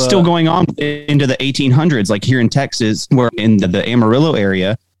bring and that was still going on into the 1800s, like here in Texas, where in the Amarillo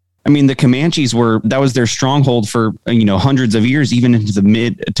area. I mean, the Comanches that was their stronghold for, hundreds of years, even into the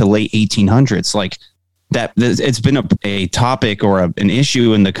mid to late 1800s. Like that, it's been a topic or an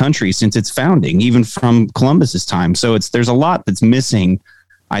issue in the country since its founding, even from Columbus's time. So there's a lot that's missing.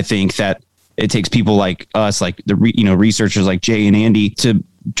 I think that it takes people like us, like the researchers like Jay and Andy, to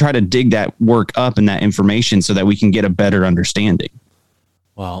try to dig that work up and that information so that we can get a better understanding.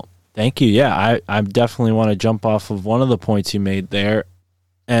 Well, thank you. Yeah, I definitely want to jump off of one of the points you made there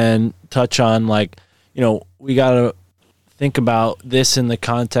and touch on, we got to think about this in the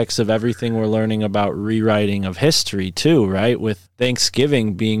context of everything we're learning about rewriting of history too, right? With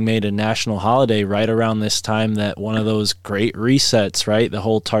Thanksgiving being made a national holiday right around this time that one of those great resets, right? The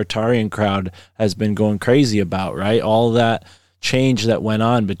whole Tartarian crowd has been going crazy about, right? All that change that went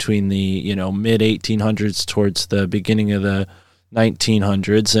on between the, mid 1800s towards the beginning of the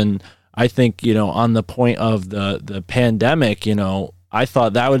 1900s. And I think, on the point of the pandemic, I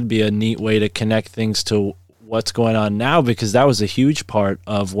thought that would be a neat way to connect things to what's going on now, because that was a huge part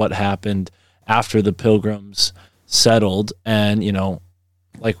of what happened after the Pilgrims settled. And,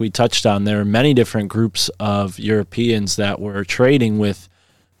 like we touched on, there are many different groups of Europeans that were trading with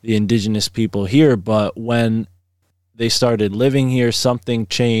the indigenous people here. But when they started living here, something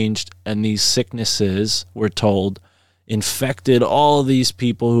changed, and these sicknesses, we're told, infected all these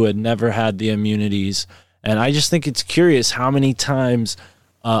people who had never had the immunities. And I just think it's curious how many times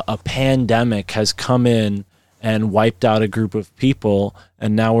a pandemic has come in and wiped out a group of people,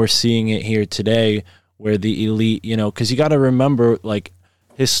 and now we're seeing it here today where the elite, because you got to remember, like,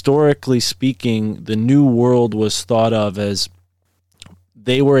 historically speaking, the New World was thought of as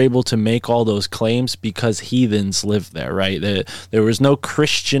they were able to make all those claims because heathens lived there, right? There was no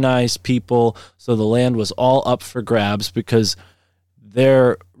Christianized people, so the land was all up for grabs, because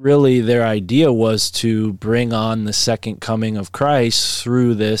their idea was to bring on the second coming of Christ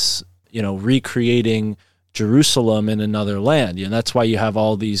through this, recreating Jerusalem in another land. And that's why you have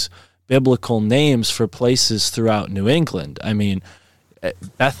all these biblical names for places throughout New England. I mean,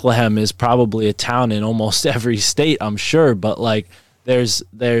 Bethlehem is probably a town in almost every state, I'm sure, but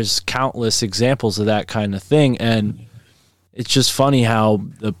there's countless examples of that kind of thing. And it's just funny how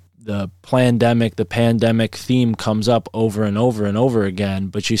the pandemic theme comes up over and over and over again.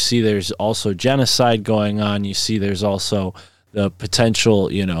 But you see there's also genocide going on. You see there's also the potential,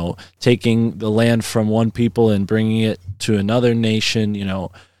 taking the land from one people and bringing it to another nation.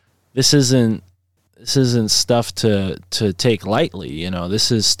 This isn't stuff to take lightly.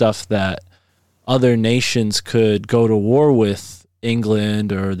 This is stuff that other nations could go to war with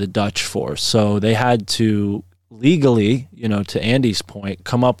England or the Dutch for. So they had to legally, to Andy's point,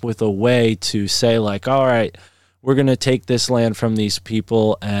 come up with a way to say, like, all right, we're going to take this land from these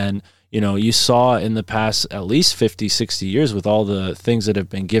people. And you saw in the past at least 50, 60 years with all the things that have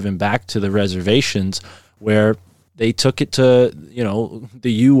been given back to the reservations, where they took it to,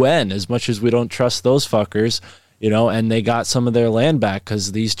 the UN, as much as we don't trust those fuckers, and they got some of their land back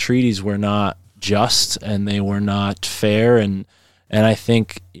because these treaties were not just and they were not fair. And I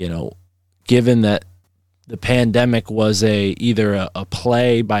think, given that the pandemic was either a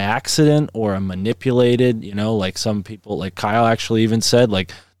play by accident or a manipulated, like some people, like Kyle actually even said,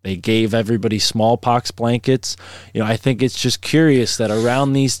 like, they gave everybody smallpox blankets. I think it's just curious that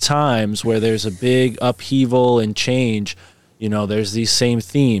around these times where there's a big upheaval and change, there's these same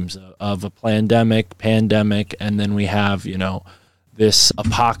themes of a pandemic, and then we have, this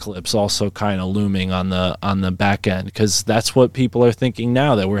apocalypse also kind of looming on the back end, because that's what people are thinking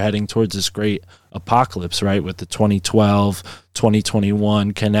now, that we're heading towards this great apocalypse, right? With the 2012,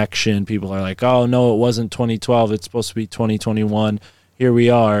 2021 connection. People are like, oh, no, it wasn't 2012. It's supposed to be 2021. Here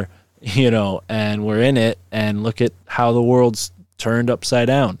we are, and we're in it, and look at how the world's turned upside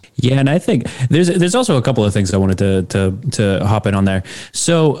down. Yeah, and I think there's also a couple of things I wanted to hop in on there.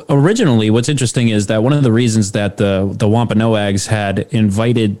 So originally, what's interesting is that one of the reasons that the Wampanoags had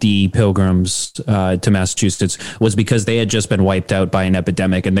invited the Pilgrims to Massachusetts was because they had just been wiped out by an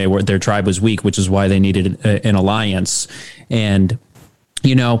epidemic, and their tribe was weak, which is why they needed an alliance. And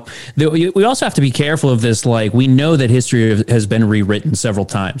you know, we also have to be careful of this. Like, we know that history has been rewritten several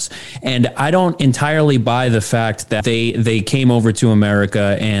times, and I don't entirely buy the fact that they came over to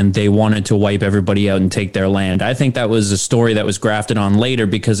America and they wanted to wipe everybody out and take their land. I think that was a story that was grafted on later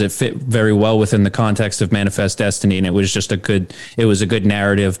because it fit very well within the context of Manifest Destiny, and it was just a good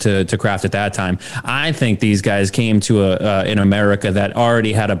narrative to craft at that time. I think these guys came to in America that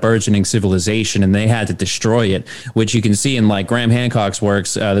already had a burgeoning civilization, and they had to destroy it, which you can see in like Graham Hancock's work.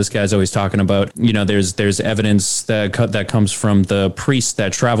 This guy's always talking about, you know, there's evidence that comes from the priests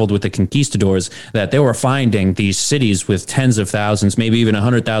that traveled with the conquistadors that they were finding these cities with tens of thousands, maybe even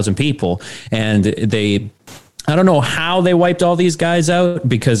 100,000 people, and I don't know how they wiped all these guys out,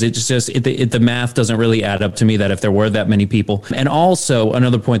 because it's just the math doesn't really add up to me that if there were that many people. And also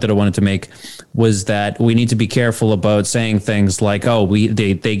another point that I wanted to make was that we need to be careful about saying things like, oh,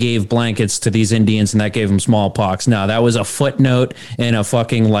 they gave blankets to these Indians and that gave them smallpox. No, that was a footnote in a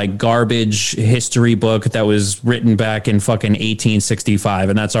fucking like garbage history book that was written back in fucking 1865,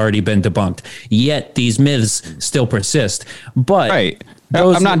 and that's already been debunked. Yet these myths still persist. But right.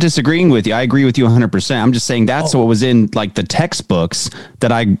 I'm not disagreeing with you. I agree with you 100%. I'm just saying that's what was in like the textbooks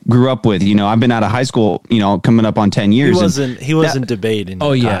that I grew up with. You know, I've been out of high school, you know, coming up on 10 years. He wasn't debating.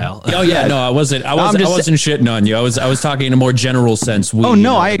 Oh yeah. Kyle. Oh yeah. No, I wasn't shitting on you. I was talking in a more general sense.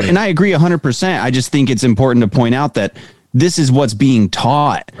 I agree 100%. I just think it's important to point out that this is what's being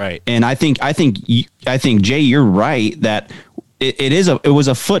taught. Right. And I think Jay, you're right that it was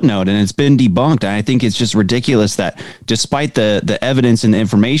a footnote and it's been debunked. And I think it's just ridiculous that despite the evidence and the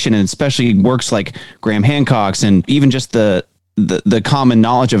information, and especially works like Graham Hancock's and even just the common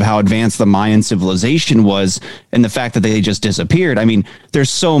knowledge of how advanced the Mayan civilization was and the fact that they just disappeared. I mean,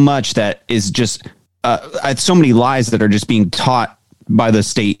 there's so much that is just so many lies that are just being taught by the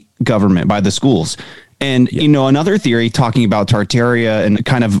state government, by the schools. And, you know, another theory talking about Tartaria and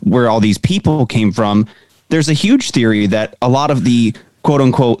kind of where all these people came from, there's a huge theory that a lot of the quote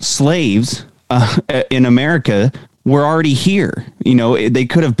unquote slaves in America were already here. You know, they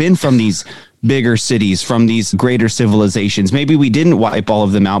could have been from these bigger cities, from these greater civilizations. Maybe we didn't wipe all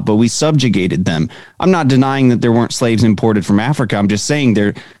of them out, but we subjugated them. I'm not denying that there weren't slaves imported from Africa. I'm just saying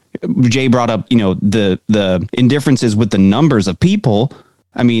Jay brought up, you know, the indifferences with the numbers of people.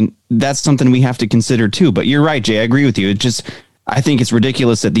 I mean, that's something we have to consider too. But you're right, Jay. I agree with you. I think it's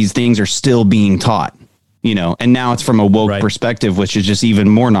ridiculous that these things are still being taught. You know, and now it's from a woke perspective, which is just even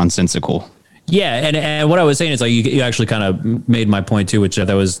more nonsensical. Yeah, and what I was saying is like you actually kind of made my point too, which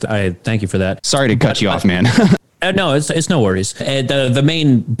I thank you for that. Sorry to cut you off, man. No, it's no worries. The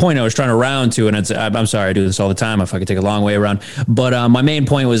main point I was trying to round to, and I'm sorry, I do this all the time if I could take a long way around, but my main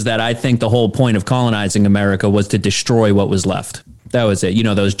point was that I think the whole point of colonizing America was to destroy what was left. That was it. You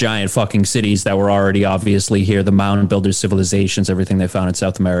know, those giant fucking cities that were already obviously here, the mound builders, civilizations, everything they found in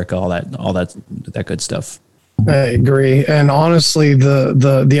South America, all that good stuff. I agree. And honestly,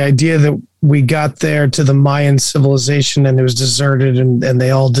 the idea that we got there to the Mayan civilization and it was deserted and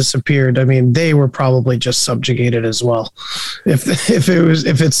they all disappeared. I mean, they were probably just subjugated as well. If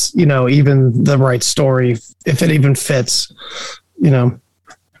it's, you know, even the right story, if it even fits, you know,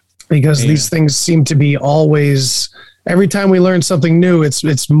 because these things seem to be always, every time we learn something new,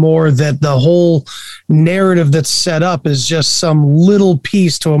 it's more that the whole narrative that's set up is just some little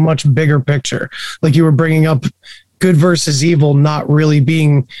piece to a much bigger picture. Like you were bringing up good versus evil not really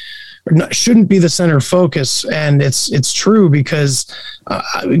being, shouldn't be the center focus. And it's true because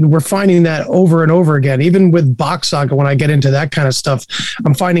we're finding that over and over again. Even with Bach Saga, when I get into that kind of stuff,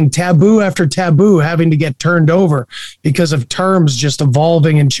 I'm finding taboo after taboo having to get turned over because of terms just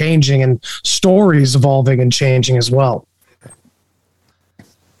evolving and changing and stories evolving and changing as well.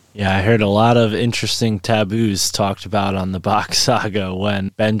 Yeah, I heard a lot of interesting taboos talked about on the Bach Saga when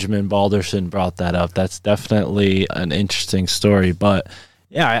Benjamin Balderson brought that up. That's definitely an interesting story, but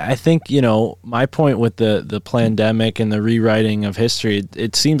yeah, I think, you know, my point with the pandemic and the rewriting of history,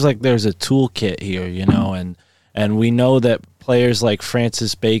 it seems like there's a toolkit here, you know, and we know that players like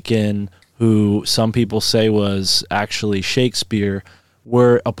Francis Bacon, who some people say was actually Shakespeare,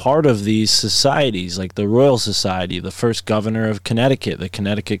 were a part of these societies, like the Royal Society. The first governor of Connecticut, the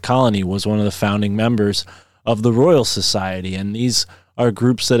Connecticut colony, was one of the founding members of the Royal Society, and these are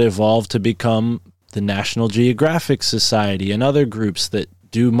groups that evolved to become the National Geographic Society and other groups that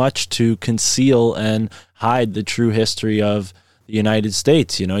do much to conceal and hide the true history of the United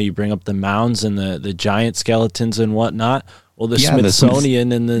States. You know, you bring up the mounds and the giant skeletons and whatnot. Well, the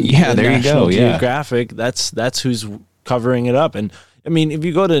Smithsonian and the National Geographic, that's who's covering it up. And I mean, if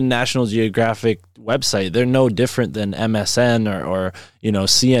you go to the National Geographic website, they're no different than MSN or you know,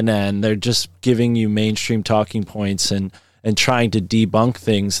 CNN. They're just giving you mainstream talking points and and trying to debunk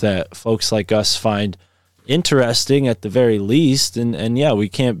things that folks like us find interesting at the very least. And yeah, we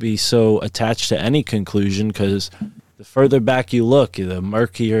can't be so attached to any conclusion, because the further back you look, the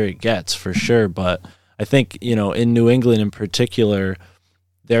murkier it gets, for sure. But I think, in New England in particular,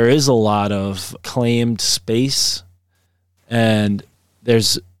 there is a lot of claimed space, and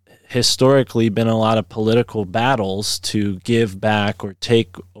there's historically been a lot of political battles to give back or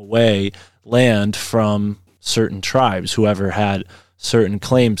take away land from certain tribes, whoever had certain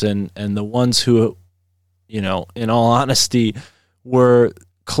claims, and the ones who, in all honesty, were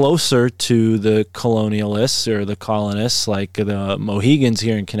closer to the colonialists or the colonists, like the Mohegans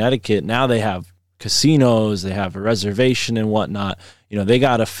here in Connecticut. Now they have casinos, they have a reservation and whatnot. They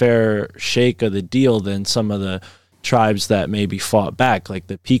got a fair shake of the deal than some of the tribes that maybe fought back, like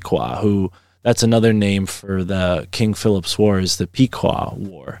the Pequot, who, that's another name for the King Philip's War, is the Pequot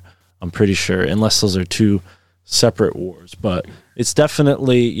War, I'm pretty sure, unless those are two separate wars. But it's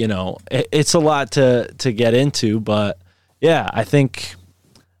definitely, it's a lot to get into. But yeah, I think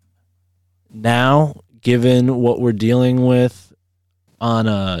now, given what we're dealing with on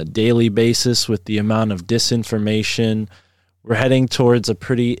a daily basis with the amount of disinformation, we're heading towards a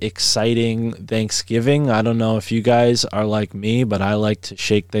pretty exciting Thanksgiving. I don't know if you guys are like me, but I like to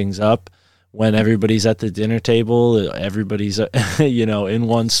shake things up when everybody's at the dinner table. Everybody's, in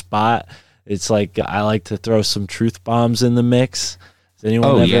one spot. It's like I like to throw some truth bombs in the mix. Has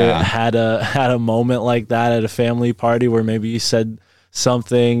anyone had a moment like that at a family party where maybe you said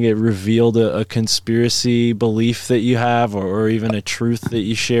something, it revealed a conspiracy belief that you have, or even a truth that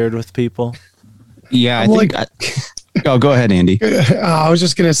you shared with people? Yeah, Oh, go ahead, Andy. I was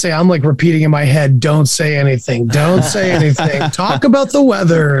just going to say, I'm like repeating in my head, don't say anything. Don't say anything. Talk about the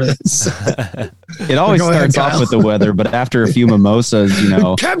weather. It always starts off with the weather, but after a few mimosas,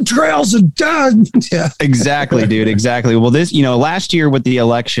 chemtrails are done. Yeah, exactly, dude. Exactly. Well, last year with the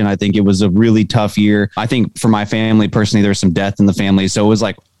election, I think it was a really tough year. I think for my family personally, there was some death in the family. So it was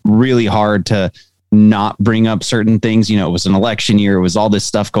like really hard to not bring up certain things. It was an election year. It was all this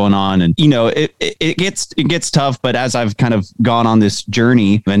stuff going on, and it gets tough. But as I've kind of gone on this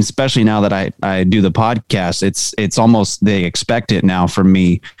journey, and especially now that I do the podcast, it's almost, they expect it now from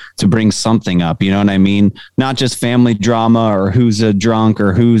me to bring something up. You know what I mean? Not just family drama or who's a drunk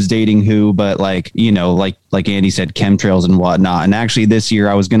or who's dating who, but like Andy said, chemtrails and whatnot. And actually this year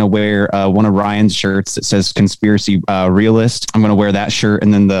I was going to wear one of Ryan's shirts that says conspiracy realist. I'm going to wear that shirt,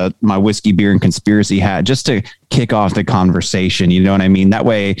 and then my whiskey, beer, and conspiracy hat, just to kick off the conversation. You know what I mean? That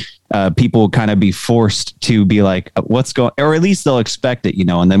way people will kind of be forced to be like, what's going, or at least they'll expect it,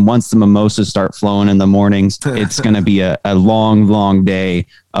 and then once the mimosas start flowing in the mornings, it's going to be a long day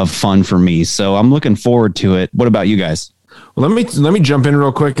of fun for me. So I'm looking forward to it. What about you guys? Well, let me jump in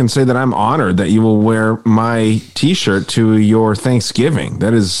real quick and say that I'm honored that you will wear my T-shirt to your Thanksgiving.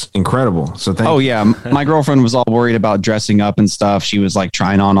 That is incredible. So thank you. Yeah, my girlfriend was all worried about dressing up and stuff. She was like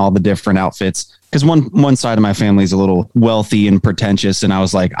trying on all the different outfits, because one side of my family is a little wealthy and pretentious, and I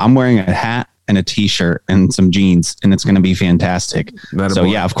was like, I'm wearing a hat and a T-shirt and some jeans, and it's going to be fantastic. So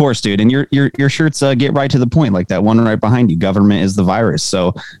yeah, of course, dude. And your shirts get right to the point, like that one right behind you. Government is the virus.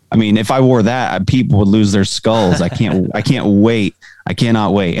 So I mean, if I wore that, people would lose their skulls. I can't wait. I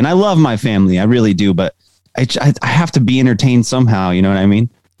cannot wait. And I love my family, I really do. But I have to be entertained somehow. You know what I mean?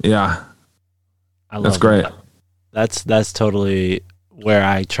 Yeah, that's great. That's totally where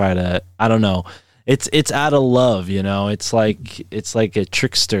I try to. I don't know. It's out of love, it's like a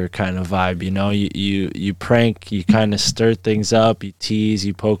trickster kind of vibe, you prank, you kind of stir things up, you tease,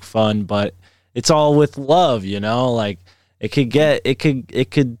 you poke fun, but it's all with love, like it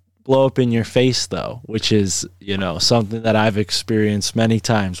could blow up in your face though, which is, something that I've experienced many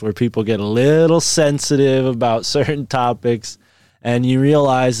times, where people get a little sensitive about certain topics, and you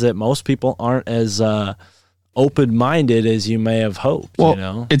realize that most people aren't as open-minded as you may have hoped.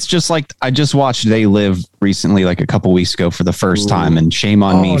 Well, it's just like I just watched They Live recently, like a couple weeks ago for the first time, and shame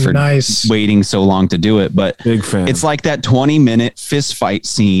on me for waiting so long to do it. But big fan. It's like that 20-minute fist fight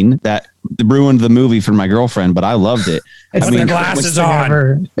scene that ruined the movie for my girlfriend, but I loved it. It's the glasses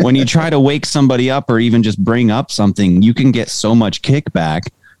on. When you try to wake somebody up or even just bring up something, you can get so much kickback.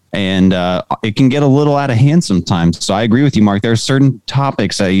 And it can get a little out of hand sometimes. So I agree with you, Mark. There are certain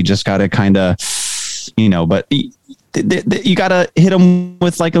topics that you just got to kind of, but you got to hit them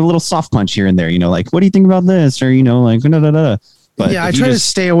with like a little soft punch here and there, like, what do you think about this? Or, like, da, da, da. But yeah, I try to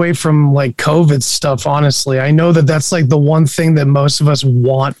stay away from like COVID stuff. Honestly, I know that that's like the one thing that most of us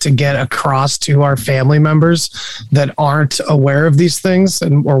want to get across to our family members that aren't aware of these things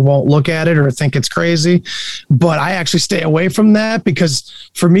and or won't look at it or think it's crazy. But I actually stay away from that because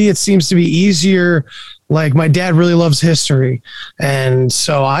for me, it seems to be easier. Like my dad really loves history. And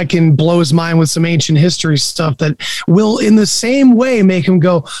so I can blow his mind with some ancient history stuff that will in the same way make him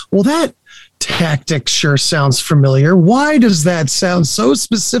go, well, that tactic sure sounds familiar. Why does that sound so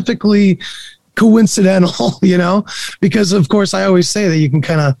specifically coincidental? You know, because of course I always say that you can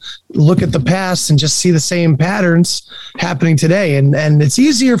kind of look at the past and just see the same patterns happening today. And it's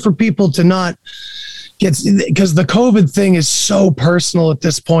easier for people to not get, because the COVID thing is so personal at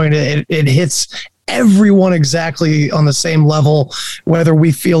this point. It hits everyone exactly on the same level, whether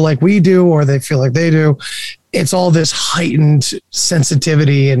we feel like we do or they feel like they do. It's all this heightened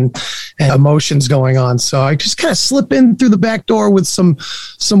sensitivity and emotions going on. So I just kind of slip in through the back door with some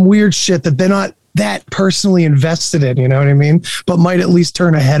weird shit that they're not that personally invested in, you know what I mean? But might at least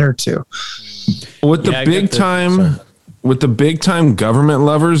turn a head or two. With the big time government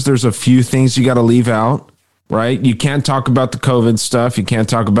lovers, there's a few things you got to leave out. Right? You can't talk about the COVID stuff. You can't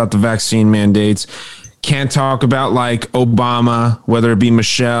talk about the vaccine mandates. Can't talk about like Obama, whether it be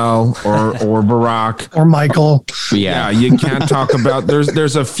Michelle or Barack or Michael. Yeah, you can't talk about.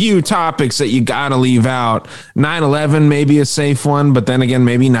 There's a few topics that you got to leave out. 9/11 may be a safe one, but then again,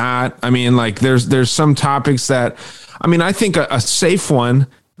 maybe not. I mean, like there's some topics that, I mean, I think a safe one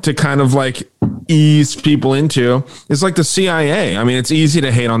to kind of like ease people into is like the CIA. I mean, it's easy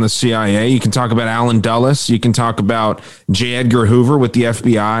to hate on the CIA. You can talk about Allen Dulles. You can talk about J. Edgar Hoover with the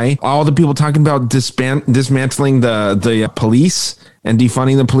FBI. All the people talking about dismantling the police and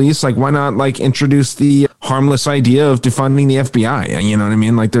defunding the police. Like, why not like introduce the harmless idea of defunding the FBI? You know what I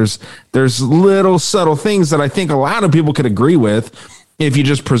mean? Like there's little subtle things that I think a lot of people could agree with if you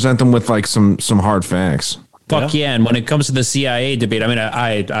just present them with like some hard facts. Fuck yeah. And when it comes to the CIA debate, I mean,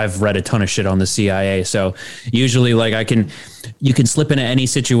 I've read a ton of shit on the CIA. So usually like you can slip into any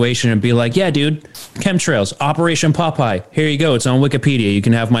situation and be like, yeah, dude, chemtrails, Operation Popeye. Here you go. It's on Wikipedia. You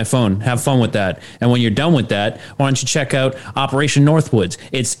can have my phone. Have fun with that. And when you're done with that, why don't you check out Operation Northwoods?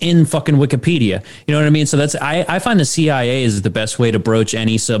 It's in fucking Wikipedia. You know what I mean? So I find the CIA is the best way to broach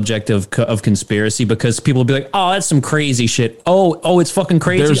any subject of conspiracy, because people will be like, oh, that's some crazy shit. Oh, it's fucking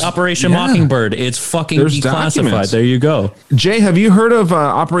crazy. Operation Mockingbird. It's fucking declassified. There you go. Jay, have you heard of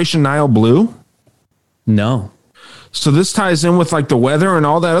Operation Nile Blue? No. So this ties in with like the weather and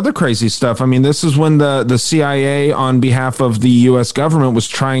all that other crazy stuff. I mean, this is when the CIA on behalf of the U.S. government was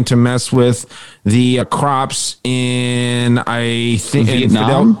trying to mess with the crops in, I think,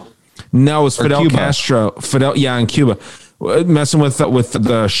 Vietnam? No, it was Fidel Cuba. Castro. In Cuba. Messing with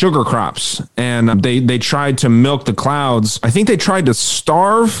the sugar crops. And they tried to milk the clouds. I think they tried to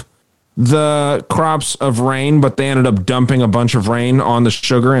starve the crops of rain, but they ended up dumping a bunch of rain on the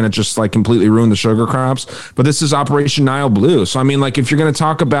sugar, and it just like completely ruined the sugar crops. But this is Operation Nile Blue. So I mean, like, if you're going to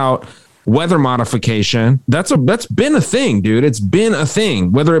talk about weather modification, that's been a thing, dude. It's been a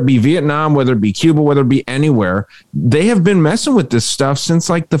thing, whether it be Vietnam, whether it be Cuba, whether it be anywhere. They have been messing with this stuff since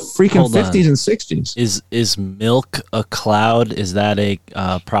like the freaking 50s and 60s. Is milk a cloud? Is that a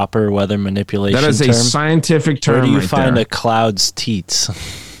proper weather manipulation That is term? a scientific term. Where do you right find there. a cloud's teats?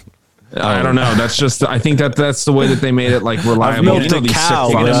 I don't know. That's just, I think that's the way that they made it like reliable. milked a cow.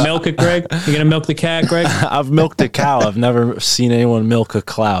 You gonna milk it, Greg? You gonna milk the cat, Greg? I've milked a cow. I've never seen anyone milk a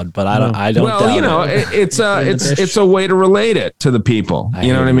cloud, but I don't. Well, doubt you know, it. it's a way to relate it to the people.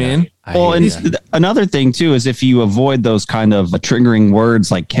 You know what I mean? Well, and another thing too is if you avoid those kind of triggering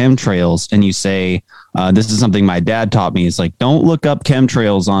words like chemtrails, and you say, this is something my dad taught me. It's like, don't look up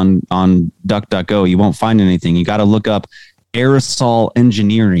chemtrails on DuckDuckGo. You won't find anything. You got to look up aerosol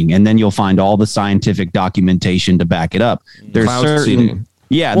engineering, and then you'll find all the scientific documentation to back it up. There's certain,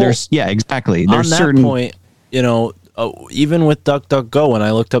 exactly. There's on certain that point, you know, even with DuckDuckGo, when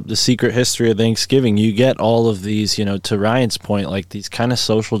I looked up the secret history of Thanksgiving, you get all of these, you know, to Ryan's point, like these kind of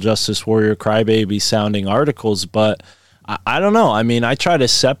social justice warrior crybaby sounding articles. But I don't know. I mean, I try to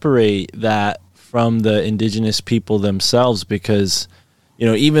separate that from the indigenous people themselves, because, you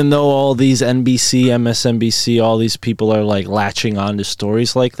know, even though all these NBC, MSNBC, all these people are like latching on to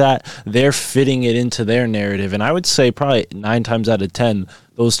stories like that, they're fitting it into their narrative. And I would say probably 9 times out of 10,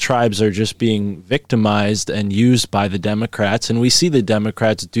 those tribes are just being victimized and used by the Democrats. And we see the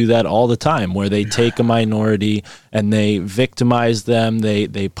Democrats do that all the time, where they take a minority and they victimize them.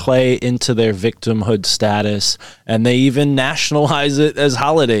 They play into their victimhood status, and they even nationalize it as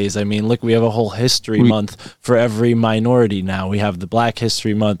holidays. I mean, look, we have a whole history month for every minority now. We have the Black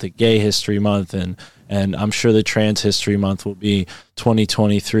History Month, the Gay History Month, and And I'm sure the Trans History Month will be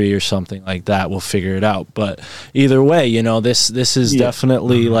 2023 or something like that. We'll figure it out. But either way, you know, this is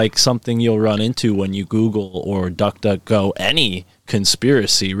definitely like something you'll run into when you Google or DuckDuckGo any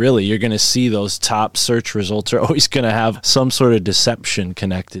conspiracy. Really, you're going to see those top search results are always going to have some sort of deception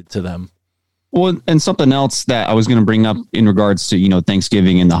connected to them. Well, and something else that I was going to bring up in regards to, you know,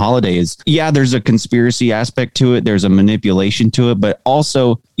 Thanksgiving and the holiday is, yeah, there's a conspiracy aspect to it. There's a manipulation to it, but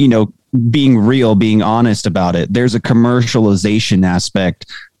also, you know, being real, being honest about it. There's a commercialization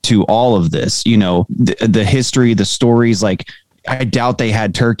aspect to all of this, you know, the history, the stories. Like, I doubt they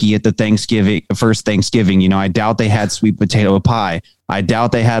had turkey at the first Thanksgiving, you know, I doubt they had sweet potato pie. I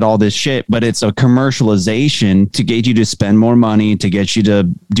doubt they had all this shit, but it's a commercialization to get you to spend more money, to get you to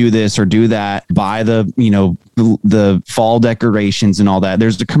do this or do that, buy the, you know, the fall decorations and all that.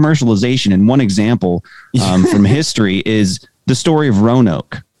 There's the commercialization. And one example from history is the story of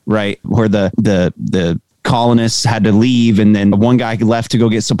Roanoke, right? Where the colonists had to leave, and then one guy left to go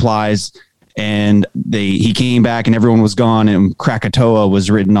get supplies, and he came back and everyone was gone, and Krakatoa was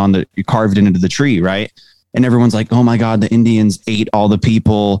carved into the tree, right? And everyone's like, oh my God, the Indians ate all the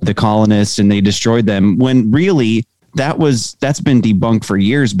people, the colonists, and they destroyed them. When really that's been debunked for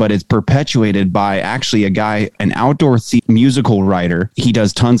years, but it's perpetuated by actually a guy, an outdoor musical writer. He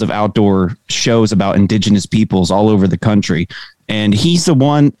does tons of outdoor shows about indigenous peoples all over the country. And he's the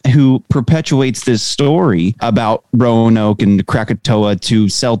one who perpetuates this story about Roanoke and Krakatoa to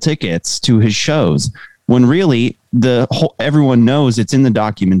sell tickets to his shows. When really everyone knows, it's in the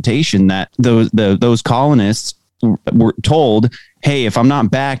documentation, that those colonists were told, hey, if I'm not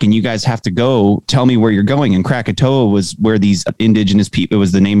back and you guys have to go, tell me where you're going. And Krakatoa was where these indigenous people, it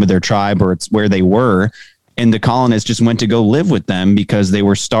was the name of their tribe, or it's where they were. And the colonists just went to go live with them because they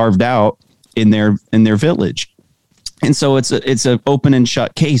were starved out in their village. And so it's an open and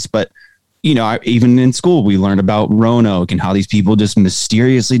shut case. But, you know, even in school, we learned about Roanoke and how these people just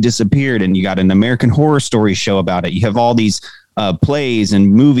mysteriously disappeared. And you got an American Horror Story show about it. You have all these plays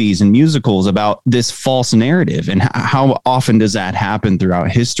and movies and musicals about this false narrative. And how often does that happen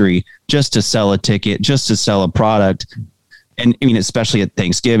throughout history, just to sell a ticket, just to sell a product? And I mean, especially at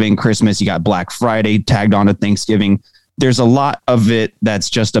Thanksgiving, Christmas, you got Black Friday tagged on to Thanksgiving. There's a lot of it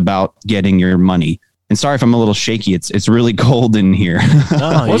that's just about getting your money. And sorry if I'm a little shaky. It's really cold in here.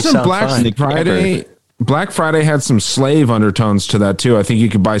 No, wasn't Black Friday had some slave undertones to that too. I think you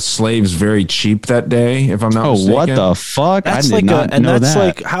could buy slaves very cheap that day, if I'm not mistaken. What the fuck? That's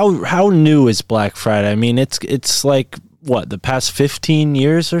like how new is Black Friday? I mean, it's like what, the past 15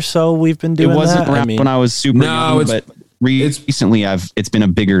 years or so we've been doing that? It wasn't around when I was super young, but recently it's been a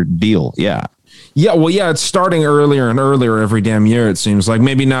bigger deal. Yeah. Yeah, well, yeah, it's starting earlier and earlier every damn year, it seems like.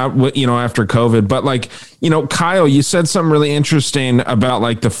 Maybe not, you know, after COVID, but like, you know, Kyle, you said something really interesting about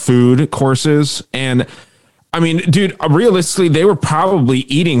like the food courses. And I mean, dude, realistically, they were probably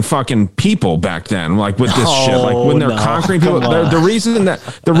eating fucking people back then, like with this shit. Like when they're conquering people, the reason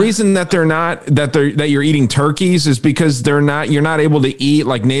that they're not, that you're eating turkeys is because you're not able to eat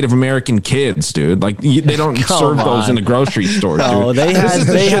like Native American kids, dude. Like they don't serve those in the grocery stores, dude. No,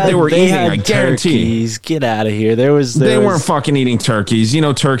 they were eating. I guarantee. Turkeys. Get out of here. They weren't fucking eating turkeys. You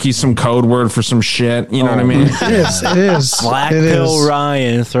know, turkey's some code word for some shit. You know what I mean? It is. Black pill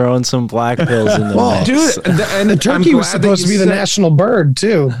Ryan throwing some black pills in the mix. Dude. And the turkey was supposed to be the national bird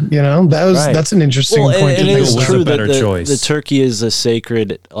too. You know, that's an interesting point. It is true that the turkey is a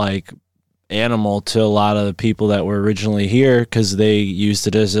sacred animal to a lot of the people that were originally here, because they used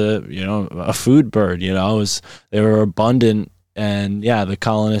it as a food bird. You know, they were abundant, and yeah, the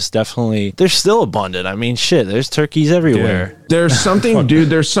colonists they're still abundant. I mean, shit, there's turkeys everywhere. Dude. There's something, dude.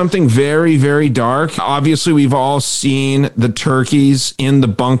 There's something very, very dark. Obviously, we've all seen the turkeys in the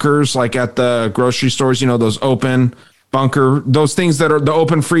bunkers, like at the grocery stores. You know, those open bunker, those things that are the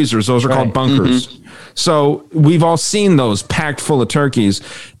open freezers. Those are called bunkers. Mm-hmm. So we've all seen those packed full of turkeys.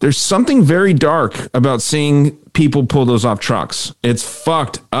 There's something very dark about seeing people pull those off trucks. It's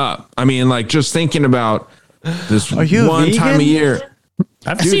fucked up. I mean, like just thinking about this one time a year.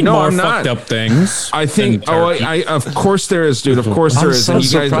 I've seen more fucked up things. I think. I of course there is, dude. Of course there is. I'm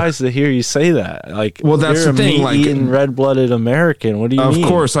so surprised to hear you say that. Like, well, that's the thing. Like, eating red-blooded American. What do you mean? Of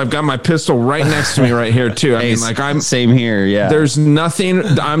course, I've got my pistol right next to me right here too. I mean, like I'm same here. Yeah. There's nothing.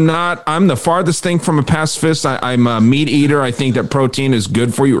 I'm the farthest thing from a pacifist. I'm a meat eater. I think that protein is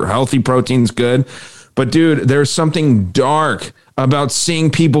good for you, or healthy protein's good. But dude, there's something dark about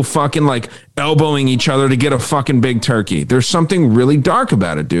seeing people fucking like elbowing each other to get a fucking big turkey. There's something really dark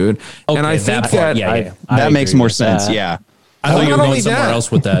about it, dude. Okay, and I think that that makes more sense. Yeah. I thought you were going somewhere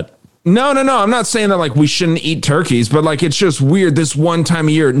else with that. No. I'm not saying that like we shouldn't eat turkeys, but like it's just weird this one time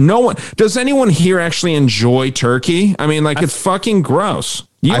of year. Does anyone here actually enjoy turkey? I mean, like it's fucking gross.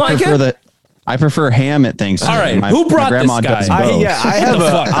 You like it? I prefer ham at Thanksgiving. All right, who brought this guy?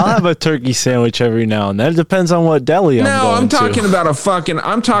 I'll have a turkey sandwich every now and then. It depends on what deli I'm going I'm talking to.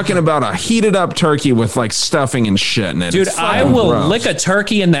 I'm talking about a heated up turkey with like stuffing and shit in it. Dude, I will lick a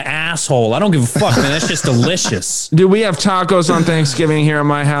turkey in the asshole. I don't give a fuck, man. That's just delicious. Dude, we have tacos on Thanksgiving here at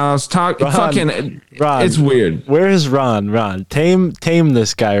my house. Ron, it's weird. Where is Ron? Ron, tame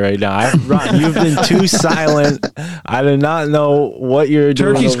this guy right now. Ron, you've been too silent. I do not know what you're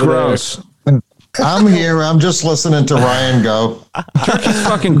doing. Turkey's gross. There. I'm here. I'm just listening to Ryan go. Turkey's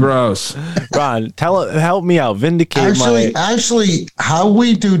fucking gross. Ron, help me out. Vindicate Actually, how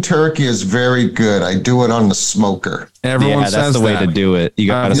we do turkey is very good. I do it on the smoker. Everyone says that's the way to do it. You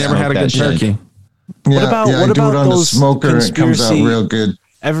got. I've never had a good turkey. What about I do it on the smoker and it comes out real good.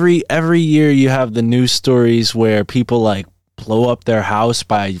 Every year you have the news stories where people like blow up their house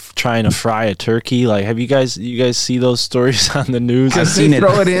by trying to fry a turkey. Like, have you guys see those stories on the news? I've seen it.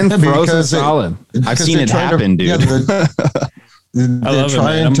 Throw it in frozen solid. I've seen it happen, dude. They're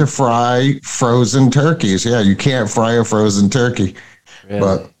trying to fry frozen turkeys. Yeah, you can't fry a frozen turkey. Really?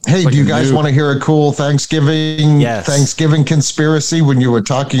 But hey, do you guys want to hear a cool Thanksgiving conspiracy when you were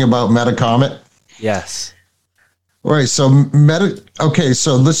talking about Metacomet? Yes. All right, so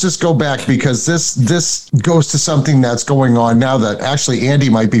so let's just go back because this goes to something that's going on now that actually Andy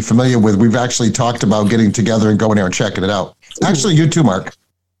might be familiar with. We've actually talked about getting together and going there and checking it out. Actually, you too, Mark.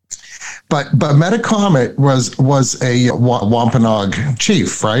 But Metacomet was a Wampanoag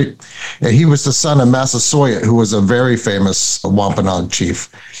chief, right? And he was the son of Massasoit, who was a very famous Wampanoag chief.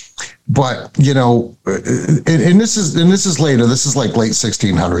 But and this is later. This is like late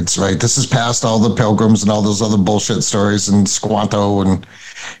 1600s, right? This is past all the Pilgrims and all those other bullshit stories and Squanto and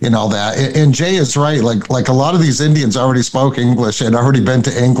all that. And Jay is right. Like a lot of these Indians already spoke English, had already been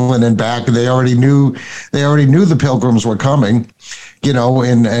to England and back. They already knew the Pilgrims were coming.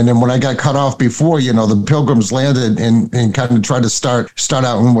 And then when I got cut off before, the Pilgrims landed and kind of tried to start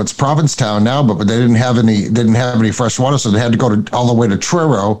out in what's Provincetown now, but they didn't have any fresh water, so they had to go all the way to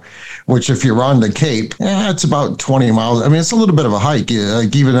Truro, which if you're on the Cape, it's about 20 miles. I mean, it's a little bit of a hike,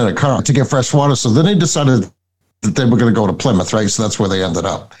 like even in a car to get fresh water. So then they decided that they were going to go to Plymouth, right? So that's where they ended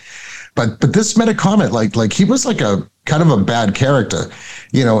up. But this Metacomet, like he was like a kind of a bad character,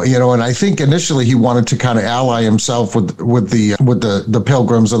 and I think initially he wanted to kind of ally himself with the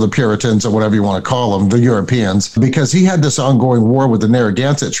Pilgrims or the Puritans or whatever you want to call them, the Europeans, because he had this ongoing war with the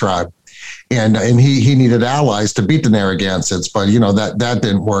Narragansett tribe, and he needed allies to beat the Narragansetts, but that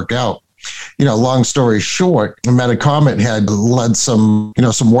didn't work out. Long story short, Metacomet had led some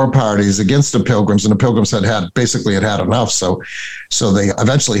war parties against the Pilgrims, and the Pilgrims had had enough. So they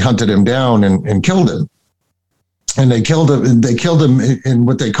eventually hunted him down and killed him. And they killed him in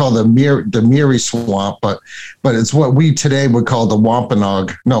what they call the Miri Swamp, but it's what we today would call the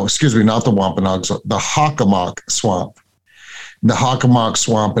Wampanoag. No, excuse me, not the Wampanoag, the Hockomock Swamp. The Hockomock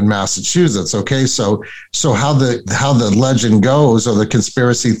Swamp in Massachusetts. Okay, so how the legend goes, or the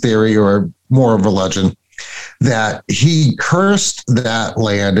conspiracy theory, or more of a legend, that he cursed that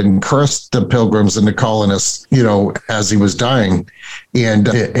land and cursed the Pilgrims and the colonists, as he was dying, and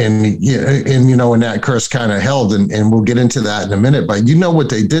that curse kind of held, and we'll get into that in a minute. But what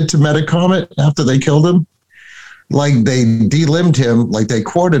they did to Metacomet after they killed him? Like they delimbed him, like they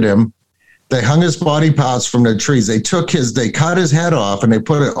quartered him. They hung his body parts from the trees. They cut his head off and they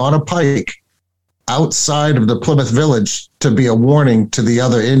put it on a pike outside of the Plymouth village to be a warning to the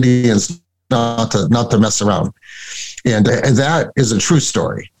other Indians not to mess around. And that is a true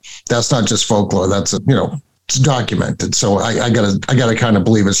story. That's not just folklore. That's it's documented. So I gotta kind of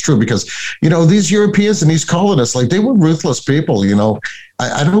believe it's true because, these Europeans and these colonists, like they were ruthless people,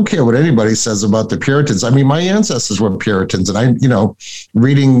 I don't care what anybody says about the Puritans. I mean, my ancestors were Puritans, and I,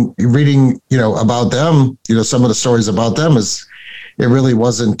 reading, about them, some of the stories about them it really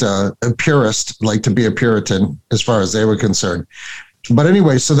wasn't a purist, like to be a Puritan as far as they were concerned. But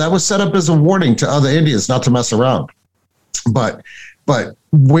anyway, so that was set up as a warning to other Indians not to mess around. But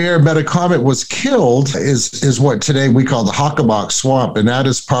where Metacomet was killed is what today we call the Hockomock Swamp, and that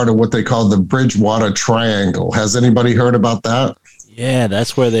is part of what they call the Bridgewater Triangle. Has anybody heard about that? Yeah,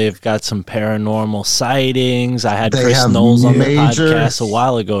 that's where they've got some paranormal sightings. I had Chris Knowles on the podcast a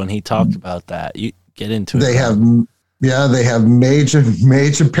while ago, and he talked about that. You get into it. They have major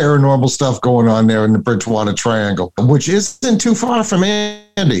paranormal stuff going on there in the Bridgewater Triangle, which isn't too far from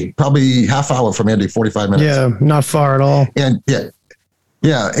Andy. Probably half hour from Andy, 45 minutes. Yeah, not far at all. And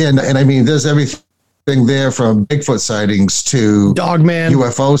and I mean, there's everything thing there from Bigfoot sightings to Dogman,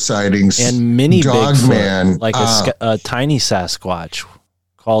 UFO sightings, and mini Dogman, Bigfoot, like a tiny Sasquatch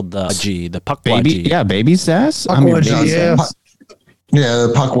called the Pukwudgie. Baby sass. Pukwudgie, Yeah,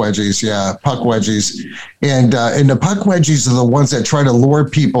 the Pukwudgies. Yeah, Pukwudgies. And the Pukwudgies are the ones that try to lure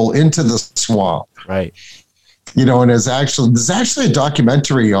people into the swamp. Right. You know, and there's actually a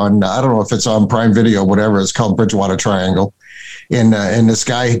documentary on, I don't know if it's on Prime Video, whatever, it's called Bridgewater Triangle. And this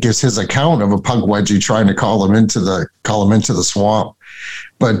guy gives his account of a Pukwudgie trying to call him into the swamp.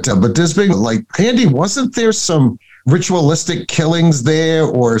 But this big, like, Andy, wasn't there some ritualistic killings there,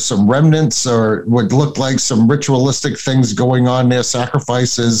 or some remnants, or what looked like some ritualistic things going on there,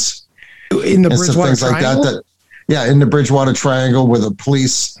 sacrifices in the Bridgewater Triangle? In the Bridgewater Triangle, where the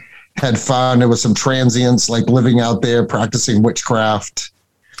police had found there was some transients like living out there practicing witchcraft.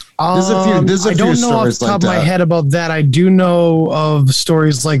 There's a few I don't know off the top of my head about that. I do know of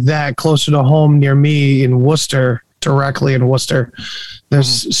stories like that closer to home near me in Worcester, directly in Worcester.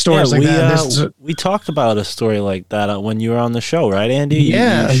 There's stories like that. We talked about a story like that when you were on the show, right, Andy? You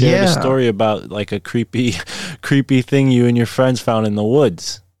shared a story about like a creepy thing you and your friends found in the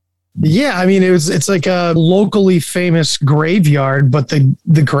woods. Yeah, I mean, it's like a locally famous graveyard, but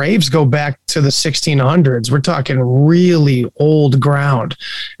the graves go back to the 1600s. We're talking really old ground.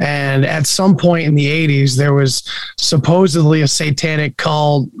 And at some point in the 80s, there was supposedly a satanic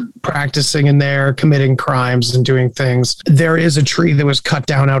cult practicing in there, committing crimes and doing things. There is a tree that was cut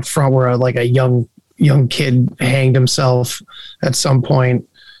down out front where like a young kid hanged himself at some point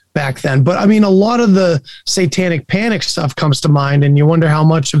back then. But I mean, a lot of the satanic panic stuff comes to mind, and you wonder how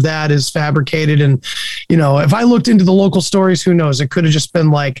much of that is fabricated. And, you know, if I looked into the local stories, who knows? It could have just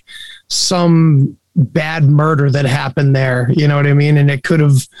been like some bad murder that happened there. You know what I mean? And it could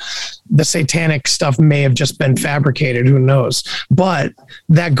have, the satanic stuff may have just been fabricated. Who knows? But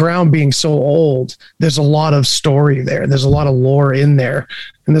that ground being so old, there's a lot of story there. There's a lot of lore in there.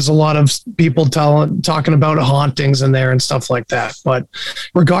 And there's a lot of people talking about hauntings in there and stuff like that. But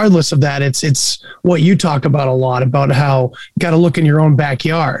regardless of that, it's what you talk about a lot, about how you got to look in your own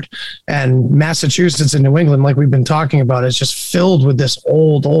backyard. And Massachusetts and New England, like we've been talking about, is just filled with this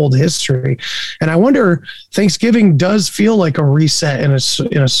old history. And I wonder, Thanksgiving does feel like a reset in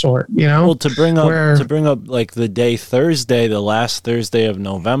a sort, you know? Well, to bring up like the day Thursday, the last Thursday of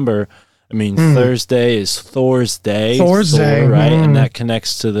November, I mean, Thursday is Thor's Day. Thor, right? And that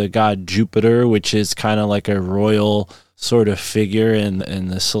connects to the god Jupiter, which is kind of like a royal sort of figure in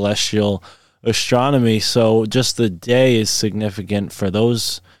the celestial astronomy. So just the day is significant for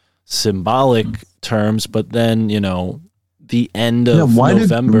those symbolic terms. But then, you know, the end of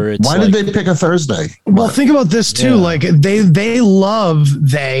November. Why did they pick a Thursday? Well, think about this too. Yeah. Like I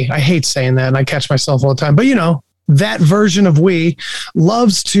hate saying that, and I catch myself all the time, but you know, that version of we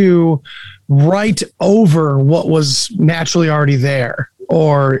loves to write over what was naturally already there,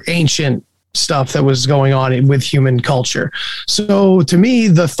 or ancient stuff that was going on with human culture. So to me,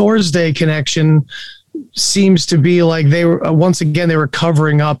 the Thursday connection seems to be like they were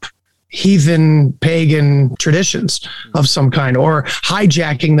covering up heathen pagan traditions of some kind, or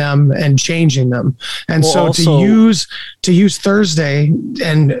hijacking them and changing them. And to use Thursday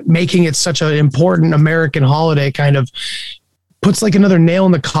and making it such an important American holiday kind of puts like another nail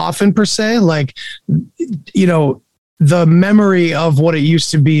in the coffin per se. Like, you know, the memory of what it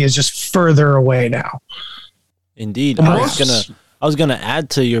used to be is just further away now. Indeed. I was gonna add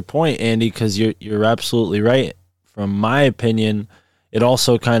to your point, Andy, because you're absolutely right. From my opinion, it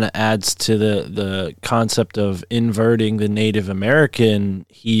also kind of adds to the concept of inverting the Native American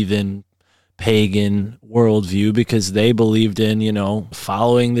heathen pagan worldview, because they believed in, you know,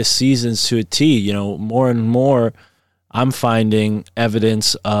 following the seasons to a T. You know, more and more I'm finding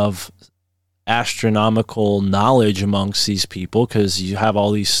evidence of astronomical knowledge amongst these people, because you have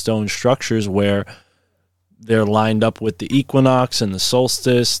all these stone structures where they're lined up with the equinox and the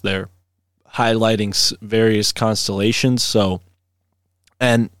solstice. They're highlighting various constellations. So,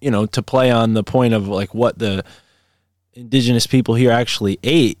 and, you know, to play on the point of like what the indigenous people here actually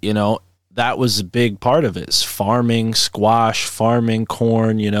ate, you know, that was a big part of it, is farming squash, farming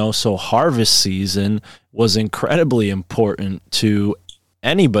corn, you know. So harvest season was incredibly important to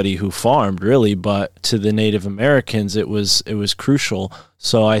anybody who farmed, really, but to the Native Americans, it was crucial.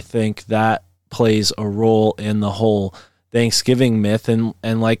 So I think that plays a role in the whole Thanksgiving myth. And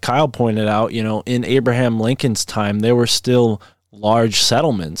like Kyle pointed out, you know, in Abraham Lincoln's time, there were still large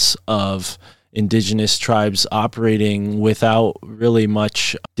settlements of indigenous tribes operating without really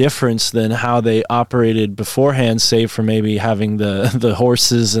much difference than how they operated beforehand, save for maybe having the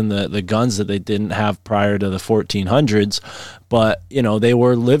horses and the guns that they didn't have prior to the 1400s. But, you know, they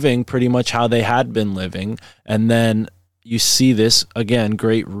were living pretty much how they had been living. And then you see this, again,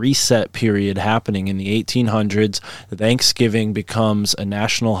 great reset period happening in the 1800s. Thanksgiving becomes a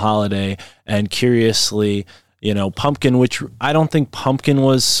national holiday, and curiously, you know, pumpkin, which I don't think pumpkin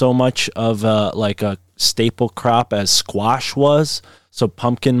was so much of a staple crop as squash was. So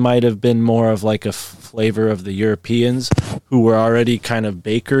pumpkin might have been more of like a flavor of the Europeans who were already kind of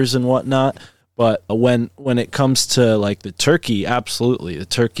bakers and whatnot. But when it comes to like the turkey, absolutely, the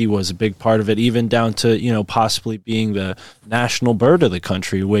turkey was a big part of it, even down to, you know, possibly being the national bird of the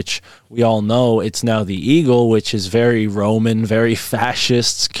country, which we all know it's now the eagle, which is very Roman, very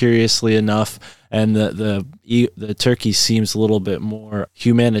fascist, curiously enough. And the turkey seems a little bit more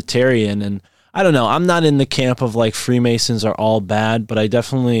humanitarian. And I don't know, I'm not in the camp of like Freemasons are all bad, but I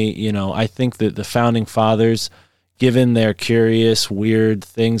definitely, you know, I think that the founding fathers, given their curious, weird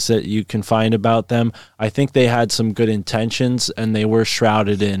things that you can find about them, I think they had some good intentions, and they were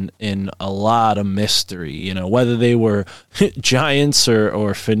shrouded in a lot of mystery. You know, whether they were giants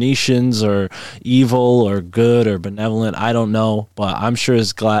or Phoenicians or evil or good or benevolent, I don't know. But I'm sure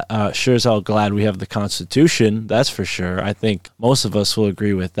as hell glad we have the Constitution. That's for sure. I think most of us will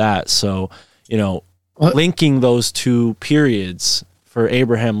agree with that. So, you know, linking those two periods for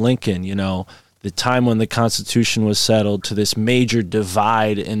Abraham Lincoln, you know, the time when the Constitution was settled to this major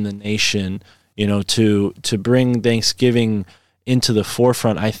divide in the nation, you know, to bring Thanksgiving into the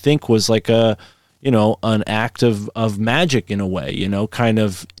forefront, I think was like an act of magic in a way, you know, kind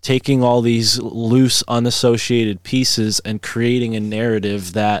of taking all these loose, unassociated pieces and creating a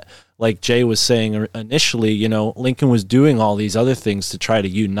narrative that, like Jay was saying initially, you know, Lincoln was doing all these other things to try to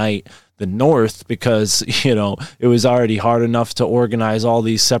unite the North because, you know, it was already hard enough to organize all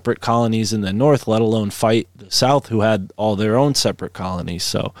these separate colonies in the North, let alone fight the South, who had all their own separate colonies.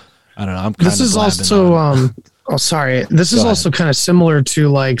 So I don't know. I'm kind of. This is also This is also kind of similar to,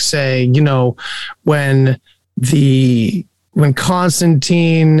 like, say, you know, when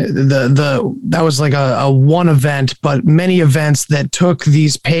Constantine, that was like a one event, but many events that took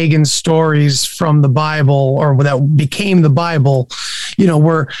these pagan stories from the Bible, or that became the Bible, you know,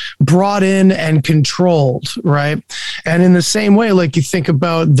 were brought in and controlled, right? And in the same way, like you think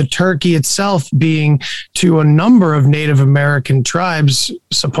about the turkey itself being, to a number of Native American tribes,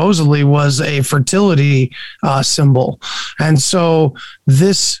 supposedly was a fertility symbol. And so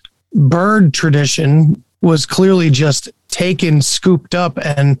this bird tradition was clearly just taken, scooped up,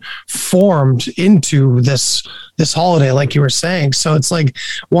 and formed into this holiday, like you were saying. So it's like,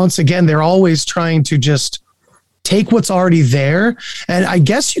 once again, they're always trying to just take what's already there. And I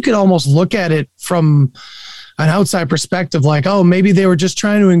guess you could almost look at it from an outside perspective, like, oh, maybe they were just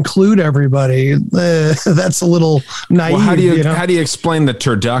trying to include everybody. That's a little naive. Well, how do you explain the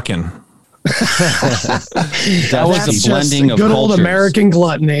turducken? That was a blending of good old cultures. American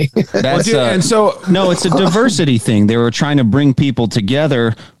gluttony. That's it's a diversity thing. They were trying to bring people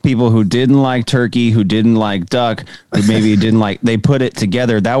together, people who didn't like turkey, who didn't like duck, who maybe didn't like, they put it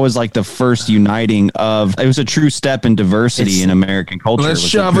together. That was like the first uniting of, it was a true step in diversity in American culture. Let's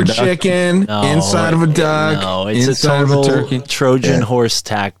shove a chicken inside of a duck. No, it's a total Trojan horse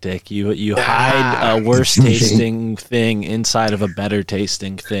tactic. You hide a worse tasting thing inside of a better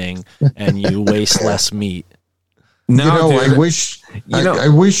tasting thing, and you waste less meat. No, you know, dude. I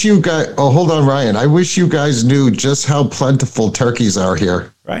wish you guys. Oh, hold on, Ryan. I wish you guys knew just how plentiful turkeys are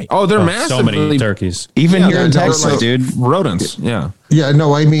here. Right. Oh, they're massive. So many turkeys. Even here in Texas, dude. Rodents. Yeah. Yeah.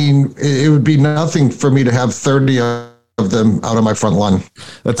 No, I mean, it would be nothing for me to have 30 of them out on my front lawn.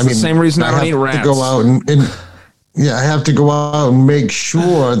 That's the same reason I don't eat rats. To go out and I have to go out and make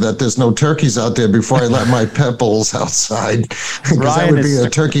sure that there's no turkeys out there before I let my pet bulls outside, because that would be a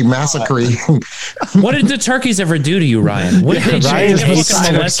turkey massacre. What did the turkeys ever do to you, Ryan? What did they do?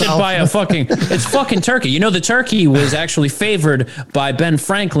 Get molested by a fucking? It's fucking turkey. You know, the turkey was actually favored by Ben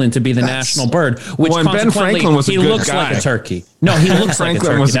Franklin to be the national bird, which Ben Franklin was a good looks guy. like a turkey. No, he looks like a turkey.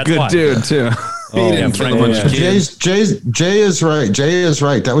 Franklin was a good dude too. Jay is right. Jay is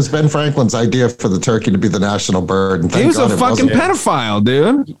right. That was Ben Franklin's idea for the turkey to be the national bird. And he was a fucking pedophile,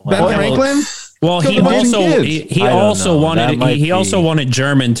 dude. Ben Franklin. Well, he Kill a bunch of also kids. he I don't also know. wanted That might he be- also wanted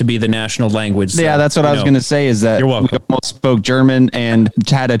German to be the national language. So, Yeah, that's what I was you know. going to say is that You're we welcome. almost spoke German and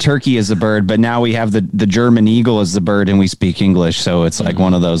had a turkey as a bird, but now we have the German eagle as the bird and we speak English. So it's like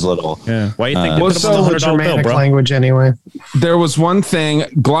one of those little. Yeah. Why do you think Well, they put him so on the The $100 bill, Germanic bro? language, anyway. There was one thing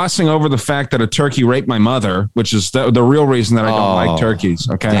glossing over the fact that a turkey raped my mother, which is the real reason that I don't Oh, like turkeys.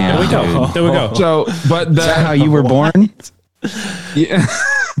 Okay. damn. There we go. There we go. So, but Is that how you were born? yeah.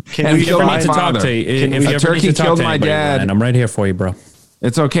 Can And we If you ever my need to talk father. to, if A you ever need turkey to talk killed to my anybody, dad. Ryan, I'm right here for you, bro.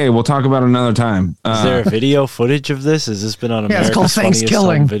 It's okay. We'll talk about it another time. Is there a video footage of this? Has this been on Yeah, it's America's called Funniest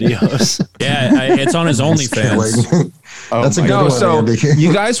Thanksgiving. Home Videos? Yeah, it's on his OnlyFans. Killing. That's a good No, one, so Andy.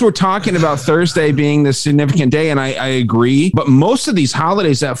 you guys were talking about Thursday being the significant day, and I agree. But most of these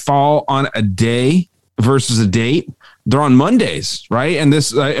holidays that fall on a day versus a date, they're on Mondays, right? And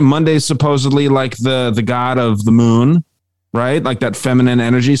this Monday is supposedly like the god of the moon, right? Like that feminine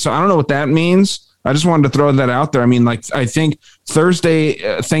energy. So I don't know what that means. I just wanted to throw that out there. I mean, like, I think Thursday,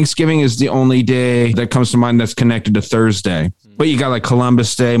 Thanksgiving is the only day that comes to mind that's connected to Thursday. But you got like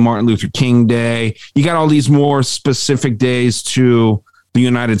Columbus Day, Martin Luther King Day. You got all these more specific days to the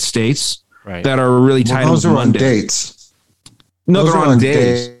United States Right. that are really tied Well, those to are on Monday. dates. No, Those they're are on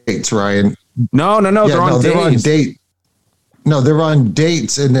days. dates, Ryan. No, they're on they're on days. date. No, they're on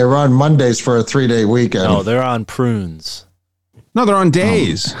dates and they're on Mondays for a 3-day weekend. No, they're on prunes. No, they're on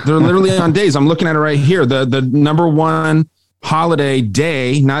days. They're literally on days. I'm looking at it right here. The number one holiday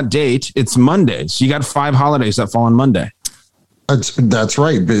day, not date, it's Mondays. You got 5 holidays that fall on Monday. That's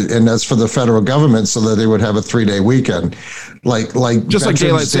right, and that's for the federal government, so that they would have a 3-day weekend, like Just like Veterans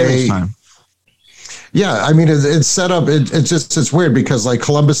daylight savings Day. time. Yeah, I mean it's set up. It's weird because like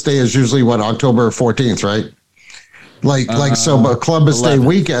Columbus Day is usually what, October 14th, right? But Columbus Day 11th.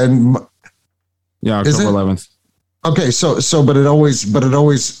 weekend. Yeah, Is October it? 11th. Okay,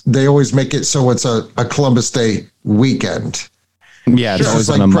 they always make it so it's a Columbus Day weekend. Yeah, it's Sure. always It's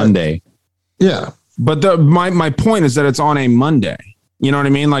on like a pre- Monday. Yeah. But my point is that it's on a Monday. You know what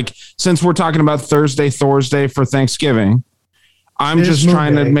I mean? Like, since we're talking about Thursday for Thanksgiving, I'm It is just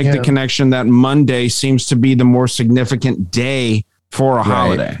trying to Monday, make the yeah. connection that Monday seems to be the more significant day for a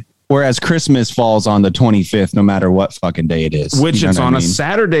holiday, Whereas Christmas falls on the 25th, no matter what fucking day it is. which You know it's what I on a mean?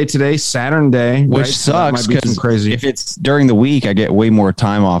 Saturday today, Saturn Day, Which right? So that sucks might be some because crazy. if it's during the week, I get way more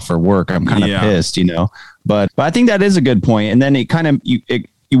time off for work. I'm kind of Yeah. pissed, you know. But I think that is a good point. And then it kind of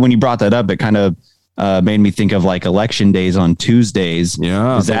when you brought that up, it kind of made me think of like election days on Tuesdays.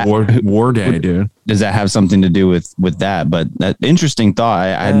 Yeah, Is the that- war day, dude. Does that have something to do with that? But that interesting thought. I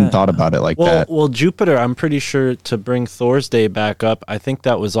hadn't thought about it like that. Well, Jupiter, I'm pretty sure, to bring Thor's Day back up, I think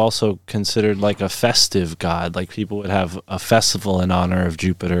that was also considered like a festive god. Like people would have a festival in honor of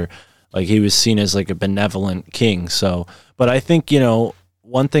Jupiter. Like he was seen as like a benevolent king. So, but I think,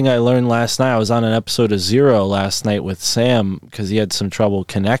 one thing I learned last night, I was on an episode of Zero last night with Sam because he had some trouble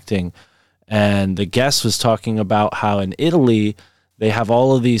connecting. And the guest was talking about how in Italy, they have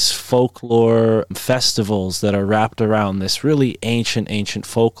all of these folklore festivals that are wrapped around this really ancient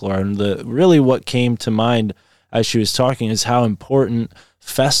folklore. And really what came to mind as she was talking is how important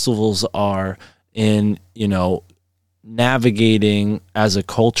festivals are in, navigating as a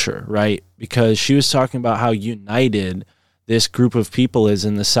culture, right? Because she was talking about how united this group of people is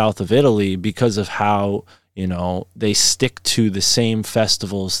in the south of Italy because of how, they stick to the same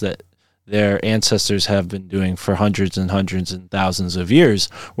festivals that their ancestors have been doing for hundreds and hundreds and thousands of years,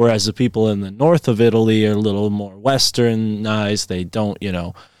 whereas the people in the north of Italy are a little more westernized. They don't,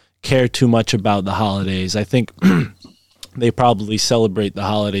 care too much about the holidays. I think they probably celebrate the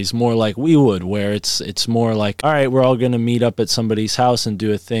holidays more like we would, where it's more like, all right, we're all going to meet up at somebody's house and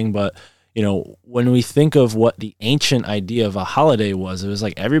do a thing. But, when we think of what the ancient idea of a holiday was, it was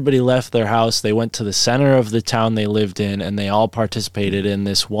like everybody left their house, they went to the center of the town they lived in, and they all participated in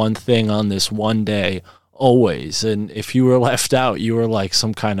this one thing on this one day, always. And if you were left out, you were like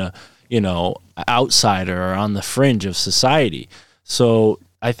some kind of, outsider or on the fringe of society. So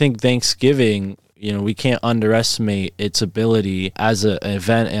I think Thanksgiving, we can't underestimate its ability as an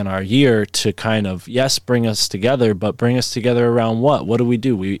event in our year to kind of, yes, bring us together, but bring us together around what? What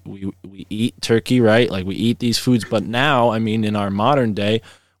do? We eat turkey, right? Like we eat these foods, but now, in our modern day,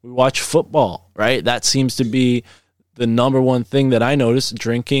 we watch football, right? That seems to be the number one thing that I notice.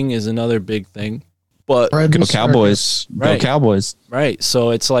 Drinking is another big thing. But Bread Go and Cowboys. Right. Go Cowboys. right, so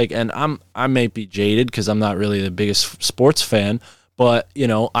it's like, and I may be jaded because I'm not really the biggest sports fan, but,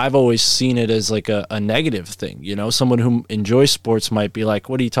 I've always seen it as like a negative thing. Someone who enjoys sports might be like,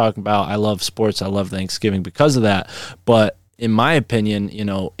 what are you talking about? I love sports. I love Thanksgiving because of that. But in my opinion,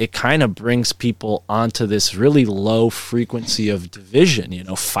 it kind of brings people onto this really low frequency of division,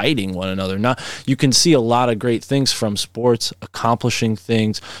 fighting one another. Now, you can see a lot of great things from sports, accomplishing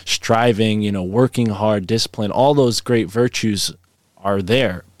things, striving, working hard, discipline, all those great virtues are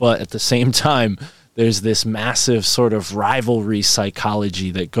there. But at the same time, there's this massive sort of rivalry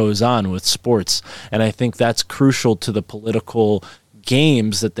psychology that goes on with sports. And I think that's crucial to the political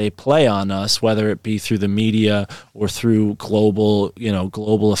games that they play on us, whether it be through the media or through global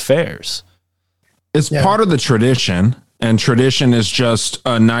affairs. It's part of the tradition, and tradition is just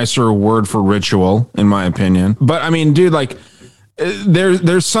a nicer word for ritual, in my opinion. But I mean, dude, like,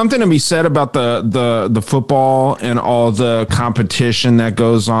 there's something to be said about the football and all the competition that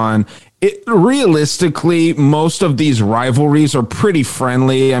goes on. Realistically, most of these rivalries are pretty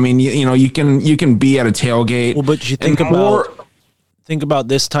friendly. I mean, you can be at a tailgate. Well, but you think about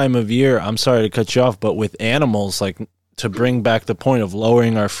this time of year. I'm sorry to cut you off, but with animals, like, to bring back the point of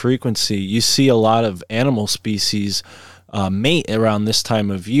lowering our frequency, you see a lot of animal species mate around this time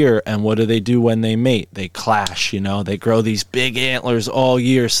of year, and what do when they mate? They clash. They grow these big antlers all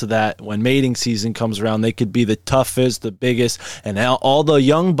year so that when mating season comes around, they could be the toughest, the biggest, and now all the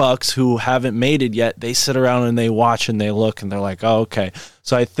young bucks who haven't mated yet, they sit around and they watch and they look and they're like, oh, okay.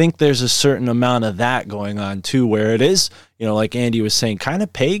 So I think there's a certain amount of that going on too, where it is, like Andy was saying, kind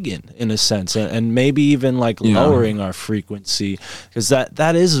of pagan in a sense, and maybe even like lowering our frequency, because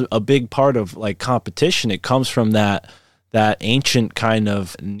that is a big part of like competition. It comes from that ancient kind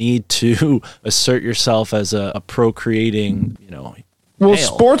of need to assert yourself as a procreating, Well, male.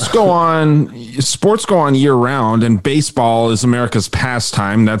 sports go on year round, and baseball is America's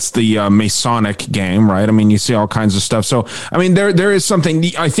pastime. That's the Masonic game, right? I mean, you see all kinds of stuff. So, I mean, there is something.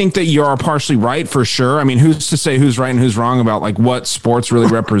 I think that you are partially right for sure. I mean, who's to say who's right and who's wrong about like what sports really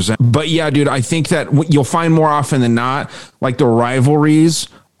represent? But yeah, dude, I think that you'll find more often than not, like the rivalries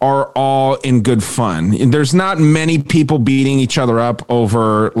are all in good fun. And there's not many people beating each other up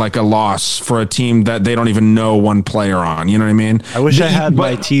over like a loss for a team that they don't even know one player on. You know what I mean? I wish I had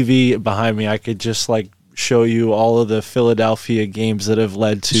my TV behind me. I could just like show you all of the Philadelphia games that have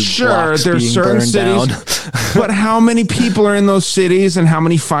led to blocks there's being certain burned cities, down. but how many people are in those cities and how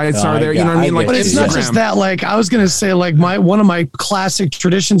many fights are there? You know what I mean? Like, but it's not just that. Like, I was going to say, like, one of my classic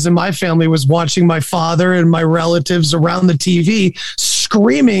traditions in my family was watching my father and my relatives around the TV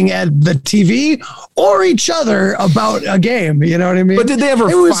screaming at the TV or each other about a game. You know what I mean? But did they ever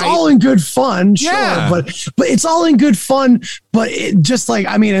It was fight? all in good fun. Sure. Yeah. But it's all in good fun. But it just like,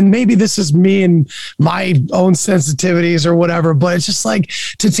 I mean, and maybe this is me and my own sensitivities or whatever, but it's just like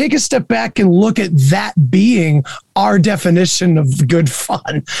to take a step back and look at that being our definition of good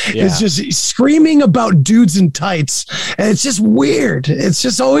fun. Yeah. It's just screaming about dudes in tights. And it's just weird. It's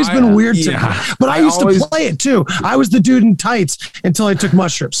just always been weird to me. But I used to play it too. I was the dude in tights until I took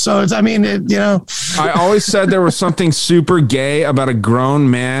mushrooms. So it's, I mean, I always said there was something super gay about a grown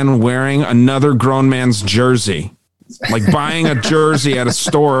man wearing another grown man's jersey, like buying a jersey at a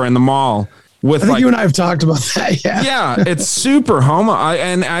store in the mall. With I think like, you and I have talked about that. Yeah, it's super homo.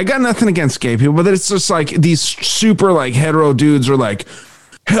 And I got nothing against gay people, but it's just like these super like hetero dudes are like,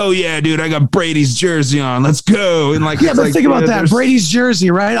 hell yeah, dude, I got Brady's jersey on. Let's go. And like, yeah, but like, think about that. Brady's jersey,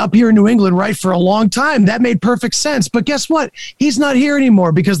 right? Up here in New England, right? For a long time, that made perfect sense. But guess what? He's not here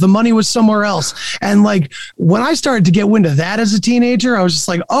anymore because the money was somewhere else. And like, when I started to get wind of that as a teenager, I was just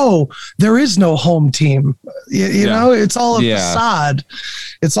like, oh, there is no home team. You know, it's all a facade.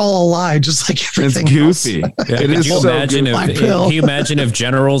 It's all a lie, just like everything. It's goofy. It is so Can you imagine if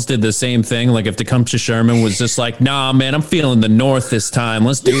Generals did the same thing? Like if Tecumseh Sherman was just like, nah, man, I'm feeling the North this time.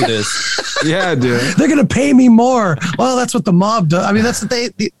 Let's do this. Yeah, dude. They're gonna pay me more. Well, that's what the mob does. I mean,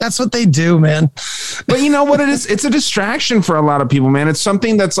 that's what they do, man. But you know what it is? It's a distraction for a lot of people, man. It's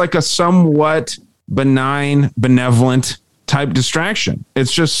something that's like a somewhat benign, benevolent type distraction.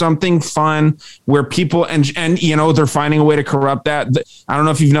 It's just something fun where people and you know, they're finding a way to corrupt that. I don't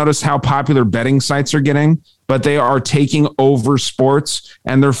know if you've noticed how popular betting sites are getting, but they are taking over sports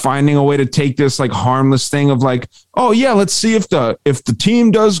and they're finding a way to take this like harmless thing of like, oh yeah, let's see if the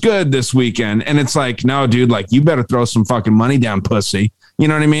team does good this weekend. And it's like, no, dude, like you better throw some fucking money down, pussy. You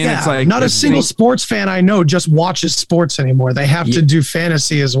know what I mean? Yeah, it's like not a single sports fan I know just watches sports anymore. They have to do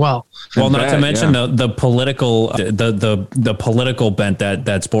fantasy as well. Well, not to mention the political the political bent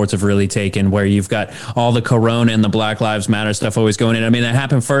that sports have really taken, where you've got all the Corona and the Black Lives Matter stuff always going in. I mean, that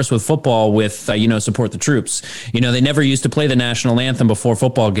happened first with football with support the troops. They never used to play the national anthem before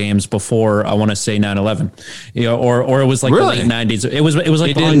football games before I want to say 9/11. Or it was like really? the late 90s. It was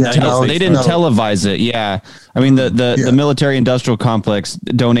like they didn't televise it. Yeah, I mean the military industrial complex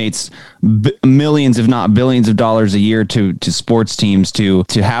donates millions, if not billions, of dollars a year to sports teams to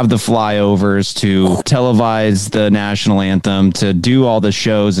have the flyovers, to televise the national anthem, to do all the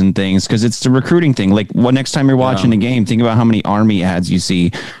shows and things, because it's the recruiting thing. Like, next time you're watching a game, think about how many Army ads you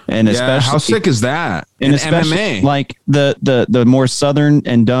see, and especially how sick is that? And especially MMA, like the more southern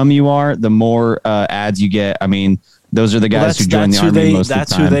and dumb you are, the more ads you get. I mean, those are the guys who join the Army most of the time.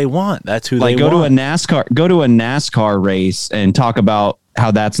 That's who they want. That's who they want. Go to a NASCAR race and talk about how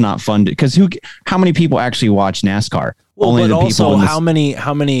that's not funded, because how many people actually watch NASCAR? Well, but also how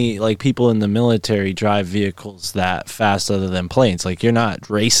many like people in the military drive vehicles that fast other than planes? Like, you're not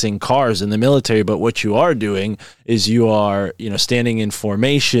racing cars in the military, but what you are doing is you are, standing in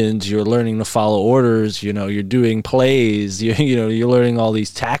formations, you're learning to follow orders, you're doing plays, you're learning all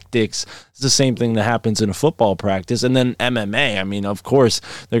these tactics. It's the same thing that happens in a football practice. And then MMA, I mean, of course,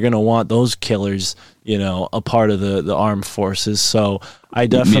 they're going to want those killers, a part of the armed forces. So I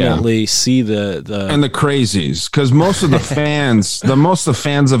definitely see the and the crazies, because most of the fans, most of the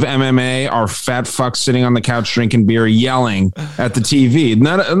fans of MMA are fat fucks sitting on the couch drinking beer, yelling at the TV.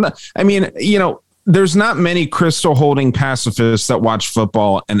 There's not many crystal holding pacifists that watch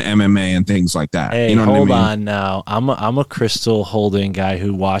football and MMA and things like that. Hey, hold on now. I'm a crystal holding guy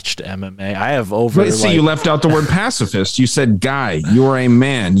who watched MMA. I have over. You left out the word pacifist. You said guy. You're a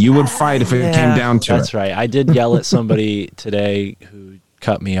man. You would fight if it came down to it. That's right. I did yell at somebody today who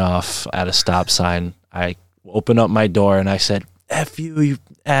cut me off at a stop sign. I opened up my door and I said, "F you, you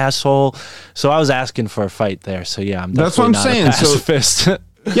asshole." So I was asking for a fight there. So yeah, that's what I'm saying. A pacifist.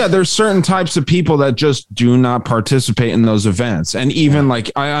 Yeah, there's certain types of people that just do not participate in those events. And even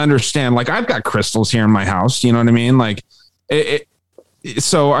I understand, I've got crystals here in my house. You know what I mean?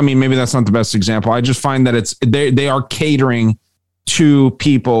 So, I mean, maybe that's not the best example. I just find that they are catering to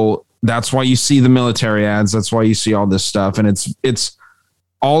people. That's why you see the military ads. That's why you see all this stuff. And it's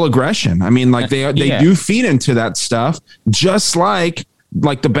all aggression. I mean, they do feed into that stuff, just like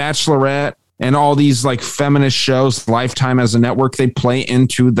The Bachelorette and all these feminist shows, Lifetime as a network, they play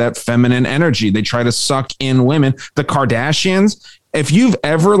into that feminine energy. They try to suck in women. The Kardashians, if you've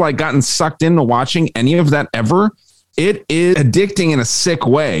ever gotten sucked into watching any of that ever, it is addicting in a sick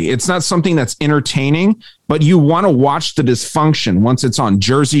way. It's not something that's entertaining, but you want to watch the dysfunction once it's on.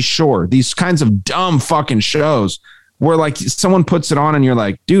 Jersey Shore, these kinds of dumb fucking shows where someone puts it on and you're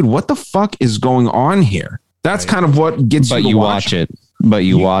like, dude, what the fuck is going on here? That's kind of what gets you to watch it. But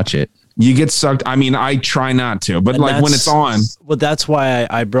you watch it. You get sucked. I mean, I try not to, but when it's on. Well, that's why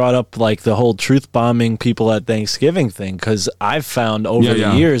I brought up the whole truth bombing people at Thanksgiving thing, because I've found over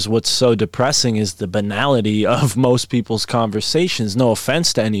the years what's so depressing is the banality of most people's conversations. No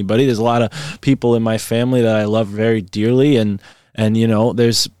offense to anybody. There's a lot of people in my family that I love very dearly, and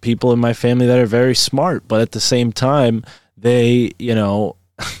there's people in my family that are very smart, but at the same time, they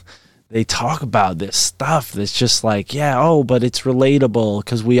they talk about this stuff that's just but it's relatable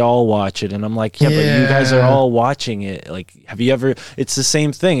because we all watch it. And I'm like, but you guys are all watching it. Have you ever, it's the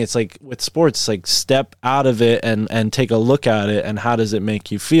same thing. It's with sports, step out of it and take a look at it. And how does it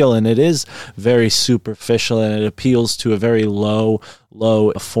make you feel? And it is very superficial, and it appeals to a very low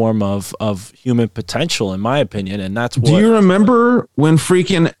form of human potential, in my opinion. And that's what. Do you remember when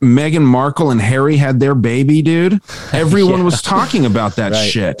freaking Meghan Markle and Harry had their baby, dude? Everyone was talking about that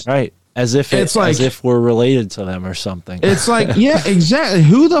shit. Right. As if as if we're related to them or something. It's yeah, exactly.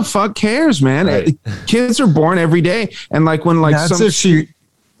 Who the fuck cares, man? Right. Kids are born every day. And when that's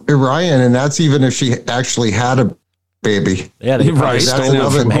Ryan, that's even if she actually had a baby. Yeah, they right.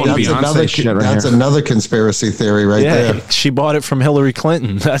 That's another conspiracy theory there. She bought it from Hillary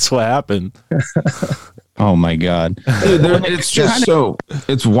Clinton. That's what happened. Oh my God. Dude, it's just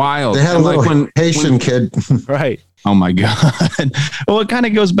it's wild. They had a little Haitian kid. Right. Oh my God. Well, it kind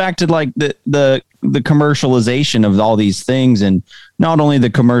of goes back to the commercialization of all these things, and not only the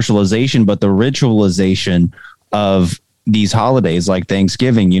commercialization, but the ritualization of these holidays like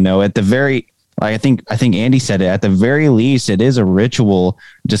Thanksgiving. At the very, I think Andy said it, at the very least, it is a ritual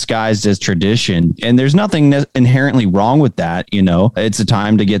disguised as tradition. And there's nothing inherently wrong with that. It's a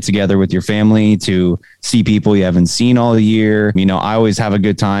time to get together with your family, to see people you haven't seen all year. I always have a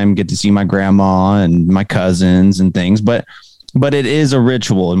good time, get to see my grandma and my cousins and things, but it is a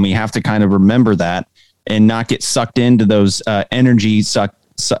ritual, and we have to kind of remember that and not get sucked into those energy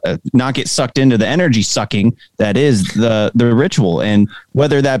not get sucked into the energy sucking that is the ritual. And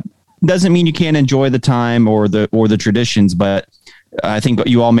whether that doesn't mean you can't enjoy the time or the traditions, but I think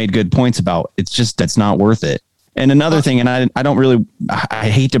you all made good points about it's just that's not worth it. And another thing, and I don't really, I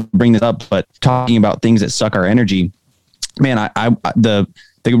hate to bring this up, but talking about things that suck our energy, man, the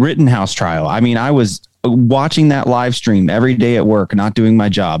Rittenhouse trial. I mean, I was watching that live stream every day at work, not doing my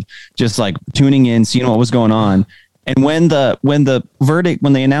job, just like tuning in, seeing what was going on. And when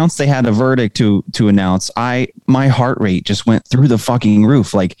they announced they had a verdict to announce, my heart rate just went through the fucking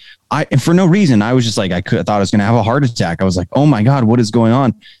roof. Like and for no reason, I was just like, I thought I was going to have a heart attack. I was like, oh my God, what is going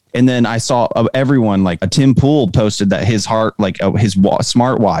on? And then I saw everyone, like Tim Pool posted that his heart, like his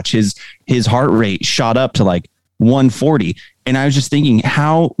smartwatch, his heart rate shot up to like 140. And I was just thinking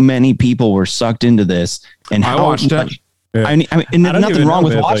how many people were sucked into this and how watched it. Yeah. I mean, and there's nothing wrong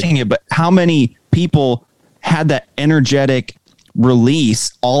with watching it, but how many people had that energetic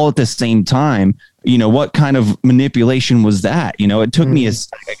release all at the same time? You know, what kind of manipulation was that? You know, it took me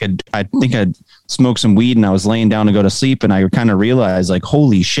I think I'd smoked some weed and I was laying down to go to sleep, and I kind of realized like,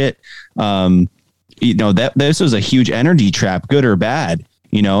 holy shit, you know, that this was a huge energy trap, good or bad,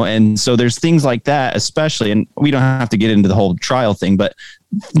 you know? And so there's things like that, especially, and we don't have to get into the whole trial thing, but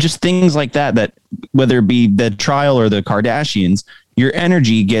just things like that whether it be the trial or the Kardashians, your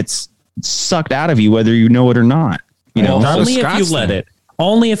energy gets sucked out of you, whether you know it or not, you know? Only if you let it.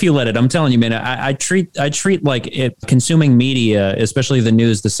 Only if you let it. I'm telling you, man. I treat like it, consuming media, especially the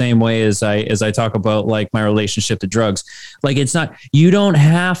news, the same way as I talk about like my relationship to drugs. Like it's not. You don't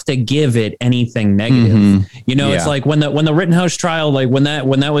have to give it anything negative. Mm-hmm. You know, It's like when the Rittenhouse trial, like when that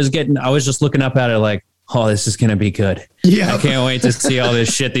was getting, I was just looking up at it like, oh, this is going to be good. Yeah. I can't wait to see all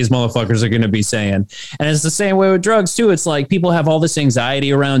this shit these motherfuckers are going to be saying. And it's the same way with drugs too. It's like people have all this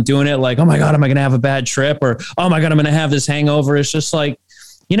anxiety around doing it. Like, oh my God, am I going to have a bad trip? Or, oh my God, I'm going to have this hangover. It's just like,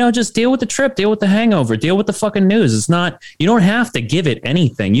 you know, just deal with the trip, deal with the hangover, deal with the fucking news. It's not, you don't have to give it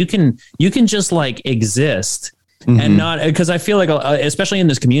anything. You can just like exist. And not, because I feel like, especially in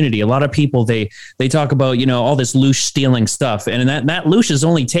this community, a lot of people, they talk about, you know, all this loose stealing stuff, and that loose is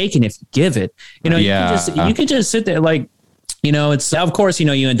only taken if you give it. You know, you can just sit there like, you know, it's, of course, you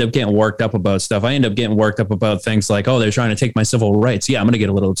know, you end up getting worked up about stuff. I end up getting worked up about things like, oh, they're trying to take my civil rights. Yeah, I'm going to get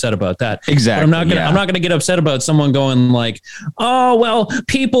a little upset about that. Exactly. But I'm not going to get upset about someone going like, oh, well,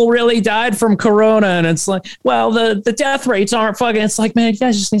 people really died from corona. And it's like, well, the death rates aren't fucking, it's like, man, you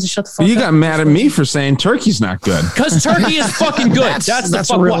guys just need to shut the fuck up. You got mad at me for saying turkey's not good. Because turkey is fucking good.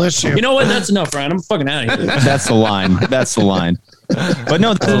 That's a real issue. You know what? That's enough, Ryan. I'm fucking out of here. That's the line. That's the line. But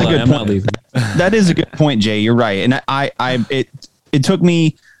no, that's a good point. That is a good point, Jay. You're right. And it took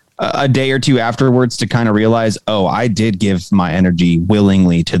me a day or two afterwards to kind of realize, oh, I did give my energy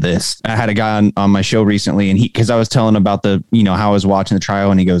willingly to this. I had a guy on my show recently, and because I was telling about how I was watching the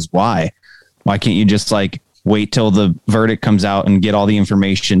trial, and he goes, why can't you just like wait till the verdict comes out and get all the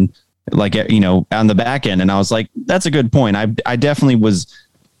information, like, you know, on the back end? And I was like, that's a good point. I definitely was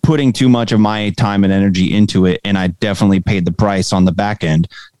putting too much of my time and energy into it, and I definitely paid the price on the back end,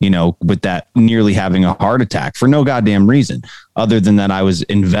 you know, with that nearly having a heart attack for no goddamn reason other than that I was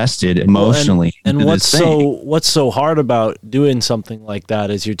invested emotionally. And what's so hard about doing something like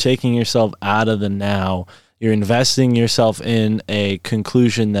that is you're taking yourself out of the now, you're investing yourself in a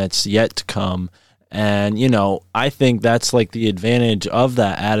conclusion that's yet to come. And, you know, I think that's like the advantage of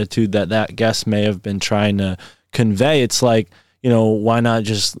that attitude that guest may have been trying to convey. It's like, you know, why not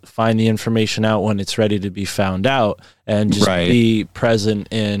just find the information out when it's ready to be found out and just be present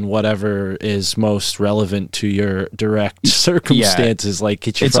in whatever is most relevant to your direct circumstances, like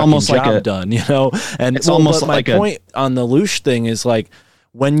get your fucking job done, you know? And it's almost my point on the Loosh thing is like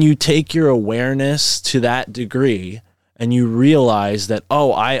when you take your awareness to that degree and you realize that,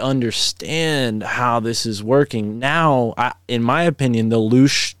 oh, I understand how this is working. Now, in my opinion, the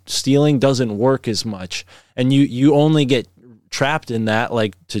Loosh stealing doesn't work as much. And you only get trapped in that,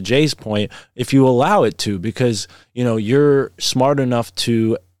 like to Jay's point, if you allow it to, because, you know, you're smart enough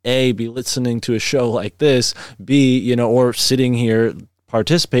to A, be listening to a show like this, B, you know, or sitting here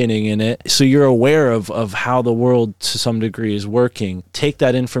participating in it. So you're aware of how the world to some degree is working. Take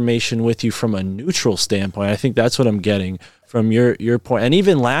that information with you from a neutral standpoint. I think that's what I'm getting from your point, and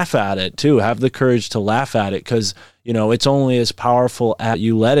even laugh at it too. Have the courage to laugh at it, because you know, it's only as powerful as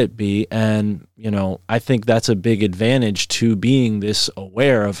you let it be. And, you know, I think that's a big advantage to being this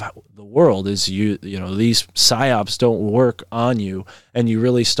aware of the world is you know, these psyops don't work on you. And you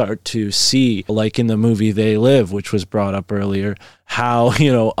really start to see, like in the movie They Live, which was brought up earlier, how,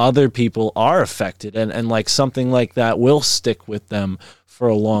 you know, other people are affected and like something like that will stick with them for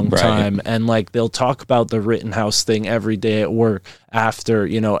a long time. And like they'll talk about the Rittenhouse thing every day at work after,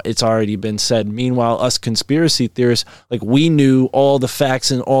 you know, it's already been said. Meanwhile, us conspiracy theorists, like we knew all the facts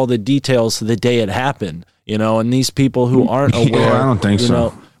and all the details the day it happened, you know, and these people who aren't aware, I don't think so.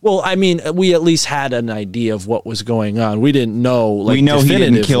 know, well, I mean, we at least had an idea of what was going on. We didn't know, like, we know he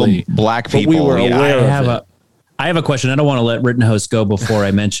didn't kill black people. But we were aware of it. I have a question. I don't want to let Rittenhouse go before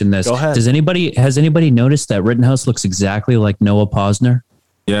I mention this. Go ahead. Has anybody noticed that Rittenhouse looks exactly like Noah Posner?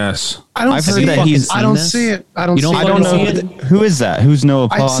 Yes. I've heard that I don't see it. I don't know. Who is that? Who's Noah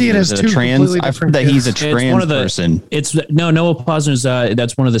Posner? I see it as is two trans. I've heard that he's a It's trans one of the, person. Noah Posner's.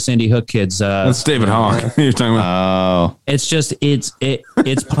 That's one of the Sandy Hook kids. That's David Hawk. You're talking about. Oh, It's just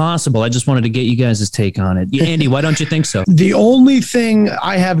it's possible. I just wanted to get you guys' take on it. Andy, why don't you think so? The only thing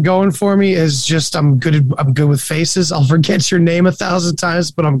I have going for me is just I'm good with faces. I'll forget your name 1,000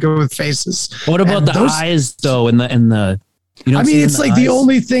 times, but I'm good with faces. What about And the eyes though? And the you don't I mean, see it's like the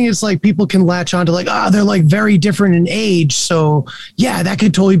only thing is like people can latch on to like, they're like very different in age. So yeah, that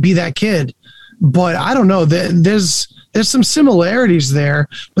could totally be that kid. But I don't know. There's some similarities there,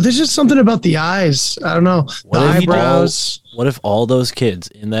 but there's just something about the eyes. I don't know. The eyebrows. What if all those kids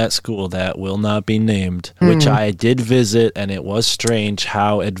in that school that will not be named, which I did visit, and it was strange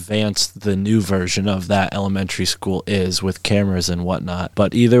how advanced the new version of that elementary school is with cameras and whatnot.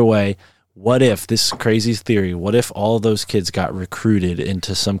 But either way, what if, this crazy theory, what if all those kids got recruited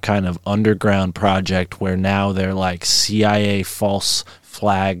into some kind of underground project where now they're like CIA false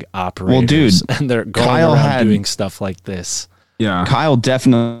flag operators? Well, dude, and they're going Kyle around doing stuff like this. Yeah. Kyle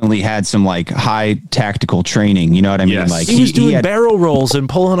definitely had some like high tactical training. You know what I mean? Yes. Like He was doing had, barrel rolls and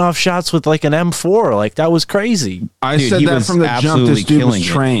pulling off shots with like an M4. Like that was crazy. I Dude, said he that was from the jump. absolutely This dude was killing it.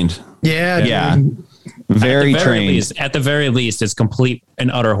 trained. Yeah. Yeah. dude. very trained. At the very least, it's complete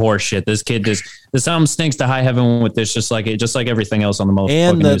and utter horse shit. This kid this album stinks to high heaven with this, just like everything else on the most.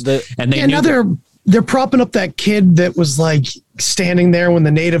 And they're propping up that kid that was like standing there when the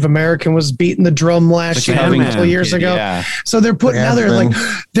Native American was beating the drum last year, a couple years ago. Yeah. So they're putting now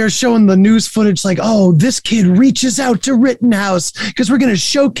they're showing the news footage like, oh, this kid reaches out to Rittenhouse because we're going to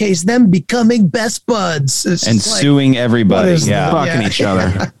showcase them becoming best buds. It's and just like, suing everybody. what is Yeah. that? Fucking each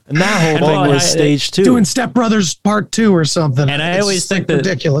other. And that whole thing was stage 2. doing Step Brothers Part 2 or something. And I It's always just, think like, that-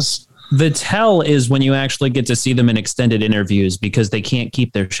 ridiculous. The tell is when you actually get to see them in extended interviews because they can't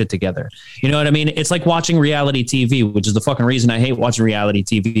keep their shit together. You know what I mean? It's like watching reality TV, which is the fucking reason I hate watching reality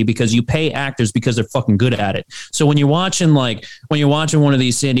TV, because you pay actors because they're fucking good at it. So when you're watching one of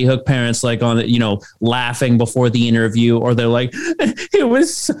these Sandy Hook parents, like on, laughing before the interview, or they're like, it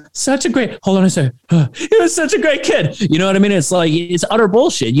was such a great, hold on a second. It was such a great kid. You know what I mean? It's like, it's utter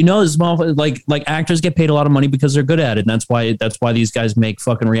bullshit. You know, this like actors get paid a lot of money because they're good at it. And that's why these guys make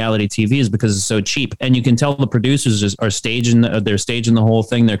fucking reality TV, is because it's so cheap. And you can tell the producers are staging the whole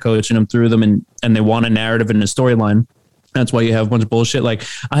thing. They're coaching them through them, and they want a narrative and a storyline. That's why you have a bunch of bullshit. Like,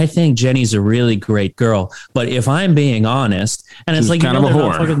 I think Jenny's a really great girl, but if I'm being honest, and it's She's like, kind of a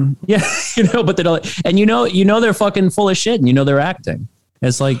whore. But they're like, and they're fucking full of shit, and they're acting.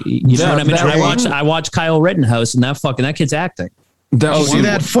 It's like, know what I mean? I watch Kyle Rittenhouse, and that kid's acting. See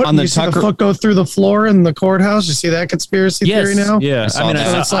that foot? on the You see the Tucker- foot go through the floor in the courthouse? You see that conspiracy theory now? Yeah.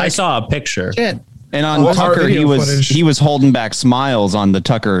 I I saw a picture. Shit. And on Well, Tucker, video footage. he was holding back smiles on the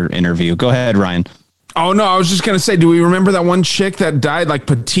Tucker interview. Go ahead, Ryan. Oh no, I was just gonna say, do we remember that one chick that died, like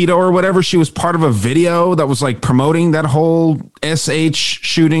Petito or whatever? She was part of a video that was like promoting that whole SH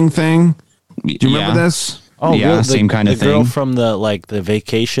shooting thing. Do you remember this? Oh, Yeah, really? same kind of the girl thing. from the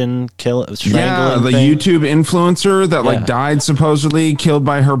vacation kill Yeah, strangling the thing? YouTube influencer that Yeah. like died supposedly, killed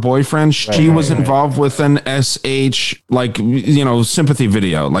by her boyfriend. She was involved with an SH sympathy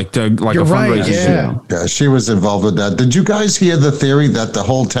video, like a You're right. fundraising Yeah. video. Yeah, she was involved with that. Did you guys hear the theory that the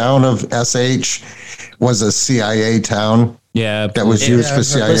whole town of SH was a CIA town Yeah. that was used for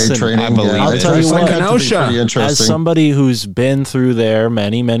CIA listen, training? I believe Yeah, it. I'll tell you find what, that to be Kenosha. pretty As interesting. somebody who's been through there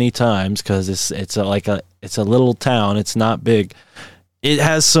many times, because it's a little town, it's not big. It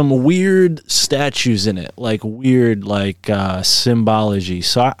has some weird statues in it, like weird symbology.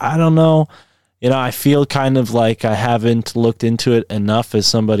 So I don't know. I feel kind of like I haven't looked into it enough as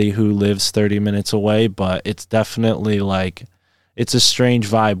somebody who lives 30 minutes away, but it's definitely like, it's a strange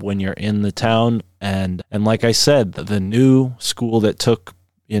vibe when you're in the town. And like I said, the new school that took,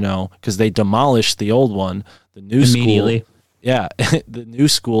 because they demolished the old one, The new Immediately. school, yeah, the new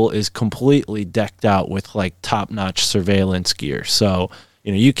school is completely decked out with like top-notch surveillance gear. So,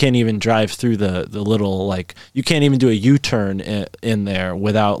 you know, you can't even drive through the little, like, you can't even do a U-turn in there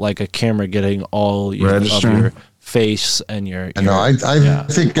without like a camera getting all of your face and your. No, I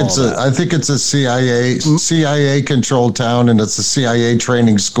think it's a CIA controlled town, and it's a CIA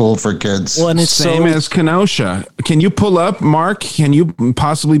training school for kids. Well, and it's Same as Kenosha. Can you pull up, Mark? Can you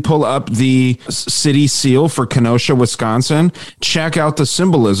possibly pull up the city seal for Kenosha, Wisconsin? Check out the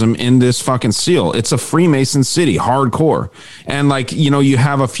symbolism in this fucking seal. It's a Freemason city, hardcore. And like, you know, you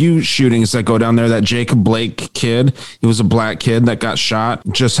have a few shootings that go down there. That Jacob Blake kid, he was a black kid that got shot,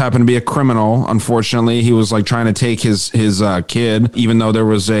 just happened to be a criminal. Unfortunately, he was like trying to take his kid, even though there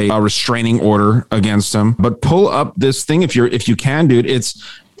was a restraining order against him. But pull up this thing if you can, dude. It's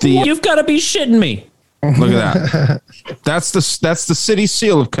the You've got to be shitting me. look at that. That's the city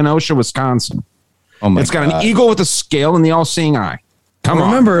seal of Kenosha, Wisconsin. Oh my! It's got an eagle with a scale and the all-seeing eye.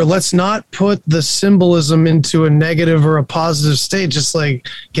 Remember, let's not put the symbolism into a negative or a positive state. Just like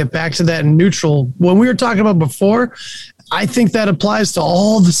get back to that neutral. When we were talking about before, I think that applies to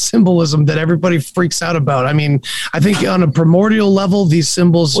all the symbolism that everybody freaks out about. I mean, I think on a primordial level, these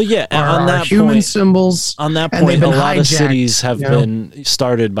symbols are human symbols. On that point, a lot of cities have been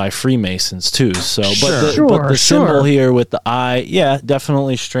started by Freemasons too. So, but the symbol here with the eye, yeah,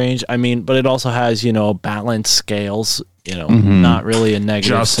 definitely strange. I mean, but it also has, you know, balanced scales, you know, not really a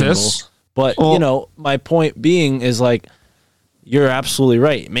negative symbol. But, you know, my point being is like, you're absolutely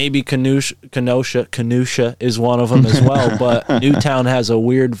right. Maybe Kenosha is one of them as well, but Newtown has a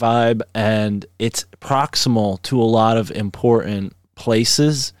weird vibe, and it's proximal to a lot of important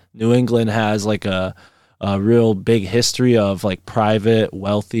places. New England has like a real big history of like private,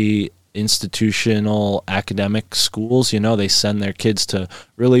 wealthy, institutional academic schools. You know, they send their kids to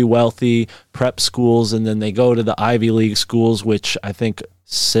really wealthy prep schools, and then they go to the Ivy League schools, which I think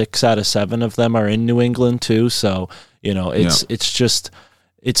 6 out of 7 of them are in New England too. So, you know,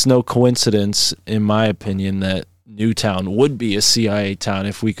 it's no coincidence, in my opinion, that Newtown would be a CIA town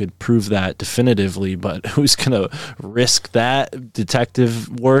if we could prove that definitively. But who's going to risk that detective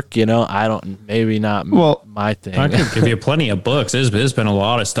work? You know, maybe not my thing. I could give you plenty of books. There's been a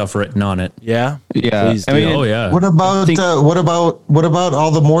lot of stuff written on it. Yeah. Yeah. I mean, oh yeah. What about all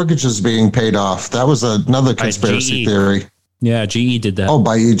the mortgages being paid off? That was another conspiracy theory. Yeah, GE did that. Oh,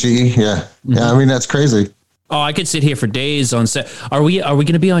 by GE, yeah. Yeah, I mean, that's crazy. Oh, I could sit here for days on set. Are we going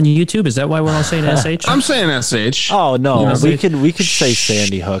to be on YouTube? Is that why we're all saying SH? I'm saying SH. Oh no, we could say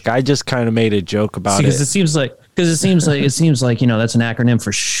Sandy Hook. I just kind of made a joke about it. Because it seems like, you know, that's an acronym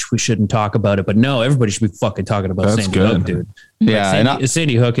for we shouldn't talk about it. But no, everybody should be fucking talking about Sandy Hook, dude. Yeah, like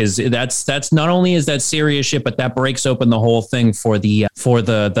Sandy Hook is that's not only is that serious shit, but that breaks open the whole thing for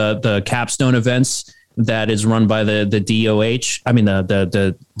the capstone events that is run by the DOH. I mean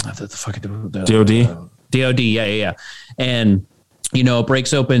the fucking DOD. DOD, yeah. And, you know, it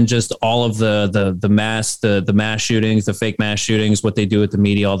breaks open just all of the mass shootings, the fake mass shootings, what they do with the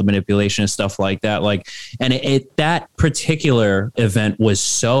media, all the manipulation and stuff like that. Like, and that particular event was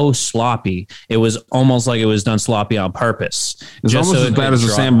so sloppy. It was almost like it was done sloppy on purpose. It's almost as bad as the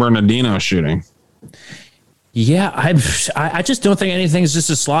San Bernardino shooting. Yeah, I just don't think anything's just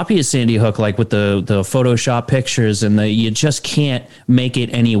as sloppy as Sandy Hook, like with the Photoshop pictures, and you just can't make it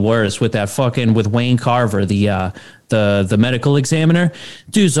any worse with that with Wayne Carver, the medical examiner.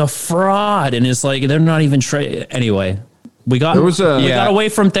 Dude's a fraud, and it's like they're not even anyway. We got away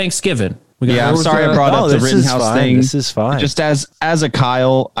from Thanksgiving. I'm sorry I brought up the Rittenhouse thing. This is fine. Just as a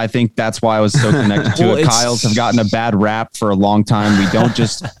Kyle, I think that's why I was so connected to it. Kyles have gotten a bad rap for a long time. We don't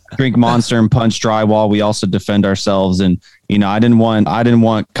just drink Monster and punch drywall. We also defend ourselves. And, you know, I didn't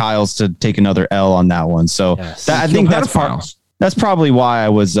want Kyles to take another L on that one. So I think that's probably why I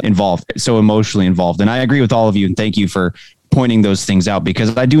was so emotionally involved. And I agree with all of you. And thank you for pointing those things out,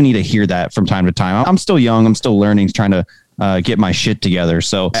 because I do need to hear that from time to time. I'm still young. I'm still learning, trying to get my shit together.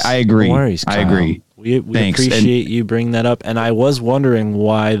 So I agree. No worries, Kyle. I agree. We appreciate you bringing that up. And I was wondering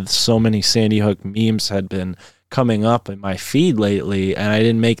why so many Sandy Hook memes had been coming up in my feed lately, and I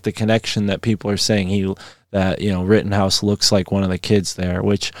didn't make the connection that people are saying that Rittenhouse looks like one of the kids there,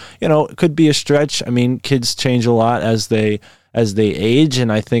 which, you know, could be a stretch. I mean, kids change a lot as they age,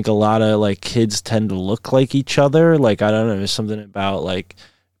 and I think a lot of like kids tend to look like each other. Like, I don't know, there's something about like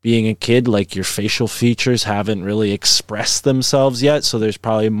being a kid, like your facial features haven't really expressed themselves yet, so there's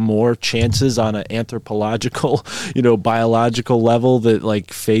probably more chances on an anthropological, biological level that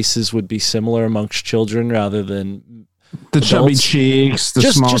like faces would be similar amongst children rather than the adults. Chubby cheeks, the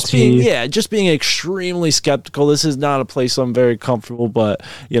small teeth. Just being extremely skeptical. This is not a place I'm very comfortable, but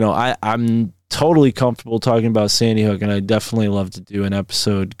I'm totally comfortable talking about Sandy Hook, and I definitely love to do an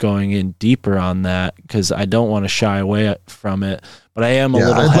episode going in deeper on that because I don't want to shy away from it. But I am a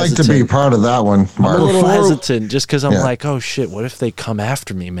little I'd hesitant. like to be part of that one, Mark. I'm a little hesitant just because I'm like, oh shit, what if they come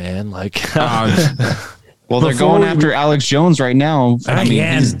after me, man? Like, well, they're going after Alex Jones right now. I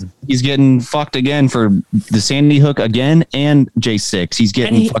mean, he's getting fucked again for the Sandy Hook again and J6. He's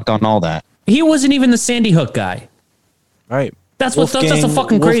getting fucked on all that. He wasn't even the Sandy Hook guy. Right. That's the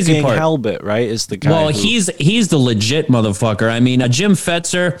fucking crazy part. Halbert, right, is the guy. Well, he's the legit motherfucker. I mean, Jim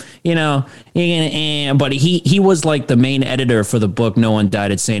Fetzer, you know, but he was like the main editor for the book No One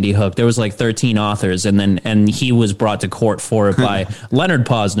Died at Sandy Hook. There was like 13 authors, and he was brought to court for it by Leonard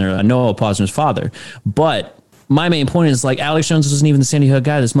Posner, Noah Posner's father. But my main point is like Alex Jones wasn't even the Sandy Hook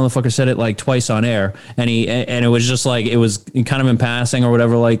guy. This motherfucker said it like twice on air, and it was just like it was kind of in passing or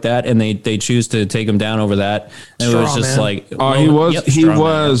whatever like that, and they choose to take him down over that. And it was just like,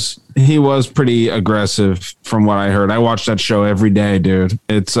 he was pretty aggressive from what I heard. I watched that show every day, dude.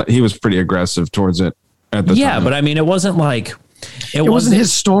 He was pretty aggressive towards it at the time. Yeah, but I mean, it wasn't like. It wasn't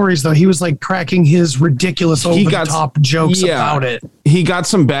his stories though. He was like cracking his ridiculous over the top jokes about it. He got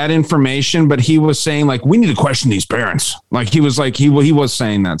some bad information, but he was saying like, we need to question these parents. Like he was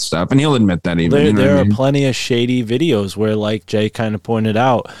saying that stuff, and he'll admit that even. There are plenty of shady videos where, like Jay kind of pointed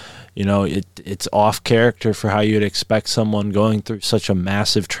out, you know, it's off character for how you'd expect someone going through such a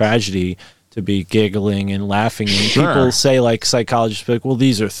massive tragedy to be giggling and laughing. And people say, like psychologists, like, well,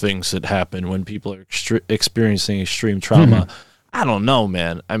 these are things that happen when people are experiencing extreme trauma. I don't know,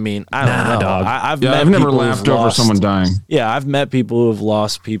 man. I mean, I don't know. Dog. I've never laughed over someone dying. Yeah, I've met people who have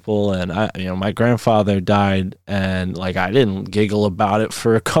lost people, and my grandfather died, and like I didn't giggle about it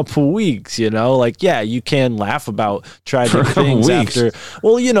for a couple weeks. You know, like you can laugh about tragic things after.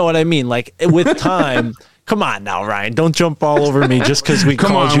 Well, you know what I mean. Like with time. Come on now, Ryan. Don't jump all over me just because we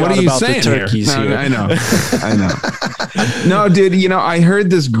called you out about the turkeys here. I know. No, dude, you know, I heard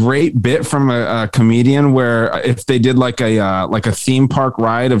this great bit from a comedian where if they did like a theme park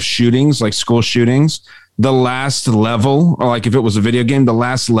ride of shootings, like school shootings, the last level, or like if it was a video game, the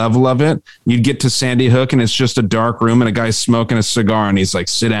last level of it, you'd get to Sandy Hook and it's just a dark room and a guy's smoking a cigar and he's like,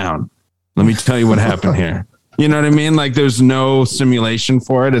 sit down. Let me tell you what happened here. You know what I mean? Like there's no simulation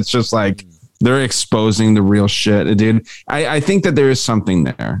for it. It's just like, they're exposing the real shit, dude. I think that there is something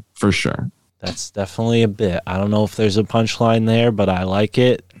there for sure. That's definitely a bit. I don't know if there's a punchline there, but I like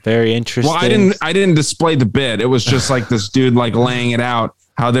it. Very interesting. Well, I didn't display the bit. It was just like this dude like laying it out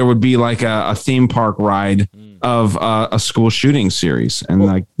how there would be like a theme park ride of a school shooting series, and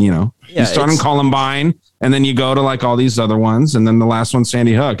like you start in Columbine, and then you go to like all these other ones, and then the last one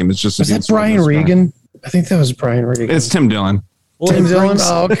Sandy Hook, and it's just. Was that Brian Regan? I think that was Brian Regan. It's Tim Dillon. Well,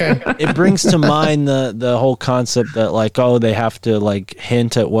 it brings to mind the whole concept that like, oh, they have to like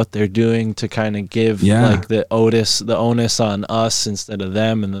hint at what they're doing to kind of give like the onus on us instead of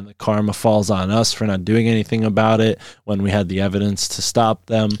them, and then the karma falls on us for not doing anything about it when we had the evidence to stop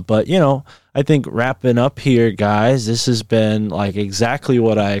them. But you know, I think wrapping up here, guys, this has been like exactly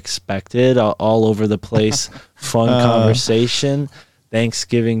what I expected. All over the place, fun conversation,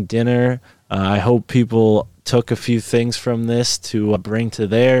 Thanksgiving dinner. I hope people took a few things from this to bring to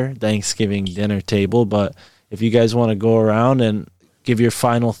their Thanksgiving dinner table. But if you guys want to go around and give your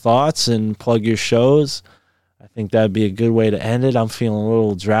final thoughts and plug your shows, I think that'd be a good way to end it. I'm feeling a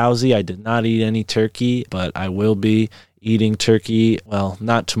little drowsy. I did not eat any turkey, but I will be eating turkey. Well,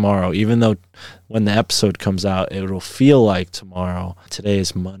 not tomorrow, even though when the episode comes out, it'll feel like tomorrow. Today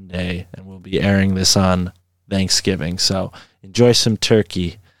is Monday, and we'll be airing this on Thanksgiving. So enjoy some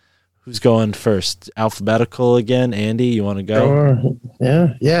turkey. Who's going first? Alphabetical again? Andy, you want to go?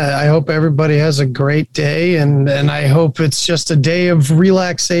 Sure. Yeah. I hope everybody has a great day, and I hope it's just a day of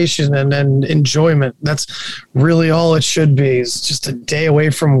relaxation and enjoyment. That's really all it should be. It's just a day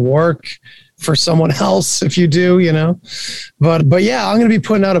away from work for someone else if you do, you know. But yeah, I'm going to be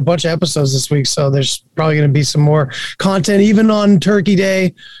putting out a bunch of episodes this week, so there's probably going to be some more content even on Turkey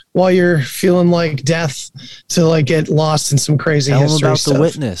Day while you're feeling like death to like get lost in some crazy history about stuff. The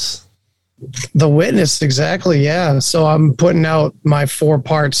Witness. The Witness, exactly. Yeah. So I'm putting out my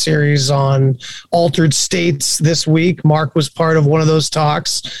 4-part series on altered states this week. Mark was part of one of those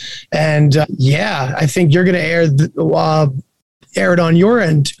talks. And I think you're going to air it on your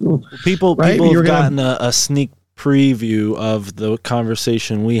end too. People have gotten a sneak preview of the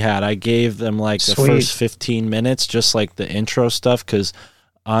conversation we had. I gave them like the first 15 minutes, just like the intro stuff, because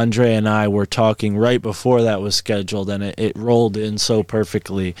Andre and I were talking right before that was scheduled, and it rolled in so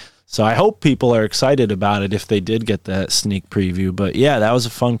perfectly. So I hope people are excited about it if they did get that sneak preview. But yeah, that was a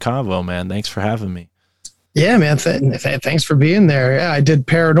fun convo, man. Thanks for having me. Yeah, man. Thanks for being there. Yeah, I did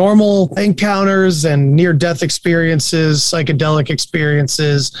paranormal encounters and near-death experiences, psychedelic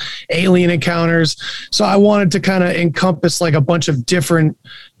experiences, alien encounters. So I wanted to kind of encompass like a bunch of different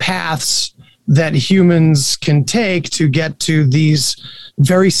paths that humans can take to get to these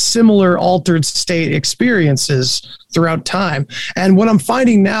very similar altered state experiences throughout time. And what I'm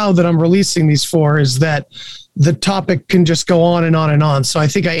finding now that I'm releasing these for is that the topic can just go on and on and on. So I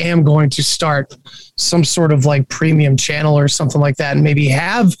think I am going to start some sort of like premium channel or something like that, and maybe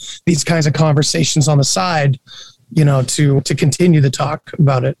have these kinds of conversations on the side, you know, to continue the talk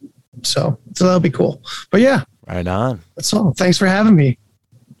about it. So that'll be cool. But yeah, right on. That's all. Thanks for having me.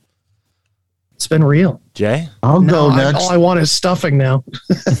 It's been real. Jay? I'll go next. All I want is stuffing now.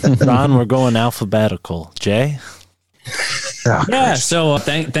 Ron, we're going alphabetical. Jay? Yeah. So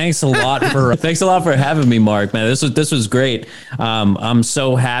thanks a lot for having me, Mark, man. This was great. I'm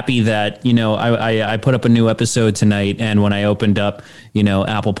so happy that, you know, I put up a new episode tonight, and when I opened up, you know,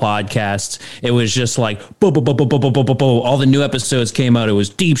 Apple Podcasts, it was just like, all the new episodes came out. It was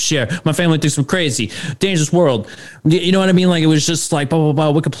Deep Share, My Family Thinks I'm Crazy, Dangerous World. You know what I mean? Like, it was just like,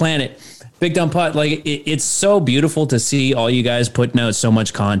 Wicked Planet, Big Dumb Pod. Like, it's so beautiful to see all you guys putting out so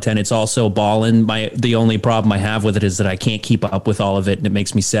much content. It's also ballin'. The only problem I have with it is that I can't keep up with all of it, and it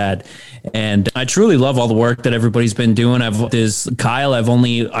makes me sad. And I truly love all the work that everybody's been doing. Kyle, I've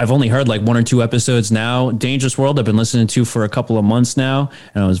only heard like 1 or 2 episodes now. Dangerous World, I've been listening to for a couple of months now,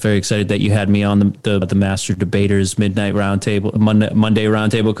 and I was very excited that you had me on the Master Debaters Midnight Roundtable, Monday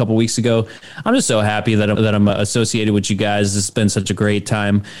Roundtable a couple weeks ago. I'm just so happy that I'm associated with you guys. It's been such a great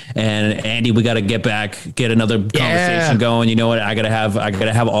time. And Andy, we got to get another conversation going. You know what? I gotta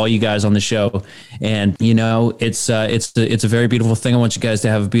have all you guys on the show, and you know, it's a very beautiful thing. I want you guys to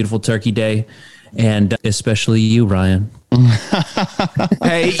have a beautiful Turkey Day, and especially you, Ryan.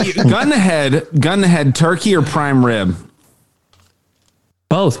 Hey, gun ahead, turkey or prime rib?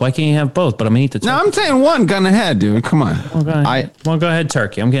 Both. Why can't you have both? But I'm gonna eat the turkey. No, I'm saying one. Gun ahead, dude. Come on. Go ahead,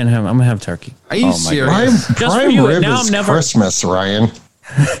 turkey. I'm gonna have turkey. Are you serious? Prime rib is Christmas, Ryan.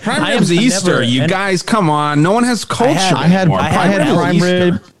 Prime rib's Easter. You guys, come on. No one has culture. I had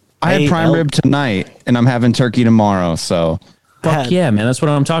prime rib tonight, and I'm having turkey tomorrow. So, fuck yeah, man. That's what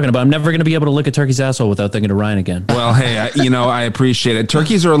I'm talking about. I'm never gonna be able to lick a turkey's asshole without thinking of Ryan again. Well, hey, I appreciate it.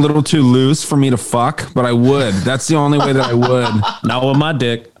 Turkeys are a little too loose for me to fuck, but I would. That's the only way that I would. Not with my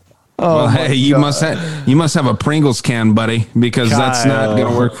dick. Oh, well, hey, you must have a Pringles can, buddy, because that's not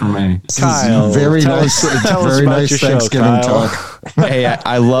gonna work for me. Kyle, very nice Thanksgiving talk. Hey,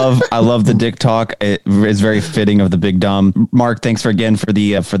 I love the dick talk. It is very fitting of the Big Dumb. Mark, thanks for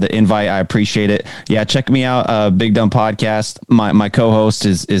the invite. I appreciate it. Yeah, check me out. Big Dumb Podcast. My co-host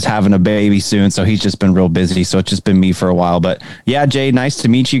is having a baby soon, so he's just been real busy. So it's just been me for a while. But yeah, Jay, nice to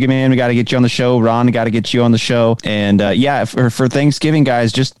meet you, man. We got to get you on the show. Ron, got to get you on the show. And yeah, for Thanksgiving,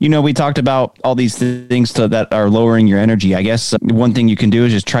 guys, just we talked about all these things that are lowering your energy. I guess one thing you can do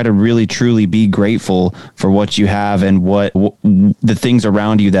is just try to really truly be grateful for what you have and what the things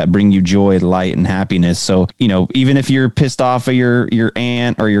around you that bring you joy, light, and happiness. So, even if you're pissed off at your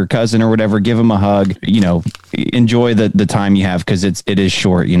aunt or your cousin or whatever, give them a hug. Enjoy the time you have, because it is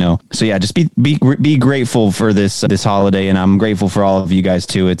short. So yeah, just be grateful for this holiday, and I'm grateful for all of you guys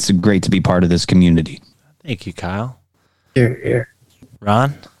too. It's great to be part of this community. Thank you, Kyle. Here.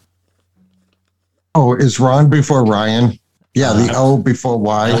 Ron. Oh, is Ron before Ryan? Yeah, the O before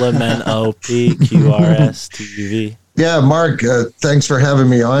Y. LMNOPQRSTUV. Yeah, Mark, thanks for having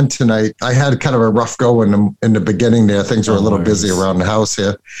me on tonight. I had kind of a rough go in the beginning there. Things were a little busy around the house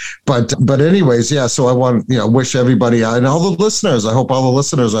here. But anyways, yeah, so I want, wish everybody and all the listeners, I hope all the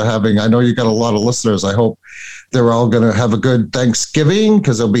listeners are I know you got a lot of listeners. I hope they're all going to have a good Thanksgiving,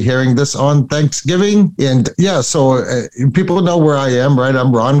 because they'll be hearing this on Thanksgiving. And yeah, so people know where I am, right?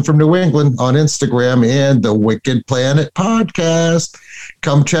 I'm Ron from New England on Instagram and the Wicked Planet podcast.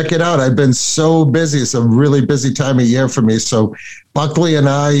 Come check it out. I've been so busy. It's a really busy time of year for me. So Buckley and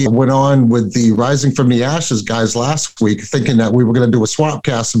I went on with the Rising from the Ashes guys last week, thinking that we were going to do a swap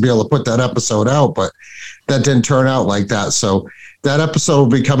cast and be able to put that episode out, but that didn't turn out like that. So that episode will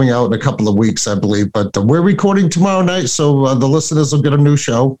be coming out in a couple of weeks, I believe. But we're recording tomorrow night, so the listeners will get a new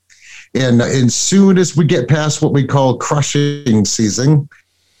show. And as soon as we get past what we call crushing season,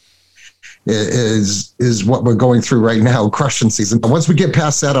 is what we're going through right now, crushing season. Once we get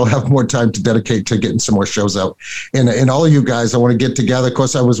past that, I'll have more time to dedicate to getting some more shows out. And all of you guys, I want to get together. Of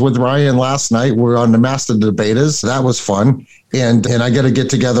course, I was with Ryan last night. We're on the Master Debaters. That was fun. And I got to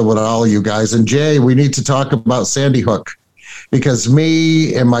get together with all of you guys. And Jay, we need to talk about Sandy Hook, because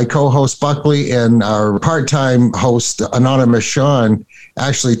me and my co-host Buckley and our part-time host Anonymous Sean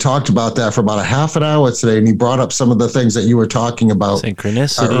actually talked about that for about a half an hour today, and he brought up some of the things that you were talking about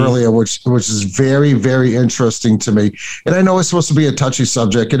synchronicity earlier, which is very, very interesting to me. And I know it's supposed to be a touchy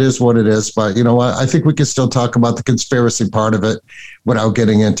subject. It is what it is, but you know what? I think we can still talk about the conspiracy part of it without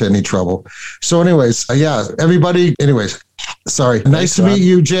getting into any trouble. So anyways, everybody, sorry. Nice to meet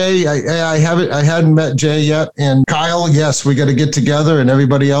you, Jay. I hadn't met Jay yet. And Kyle, yes, we got to get together, and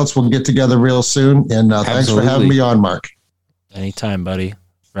everybody else will get together real soon. And thanks for having me on, Mark. Anytime, buddy.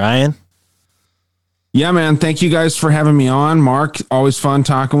 Ryan? Yeah, man. Thank you guys for having me on. Mark, always fun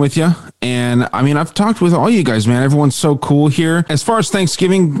talking with you. And I mean, I've talked with all you guys, man. Everyone's so cool here. As far as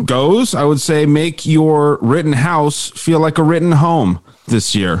Thanksgiving goes, I would say make your written house feel like a written home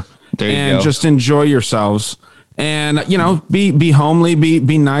this year. There you and go. just enjoy yourselves. And, you know, be homely,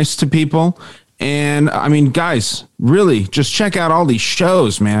 be nice to people. And I mean, guys, really just check out all these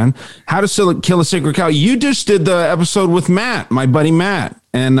shows, man. How to Kill a Sacred Cow. You just did the episode with Matt, my buddy Matt.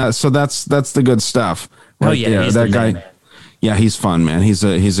 And so that's the good stuff. Oh yeah, he's that guy. Man. Yeah, he's fun, man. He's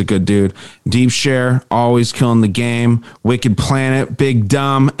a good dude. Deep Share, always killing the game. Wicked Planet, Big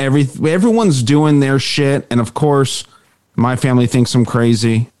Dumb. Everyone's doing their shit. And of course, my family thinks I'm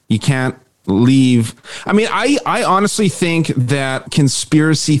crazy. You can't leave. I mean, I honestly think that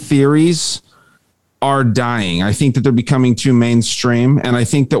conspiracy theories are dying. I think that they're becoming too mainstream. And I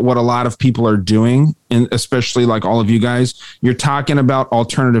think that what a lot of people are doing, and especially like all of you guys, you're talking about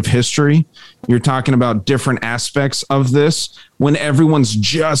alternative history. You're talking about different aspects of this when everyone's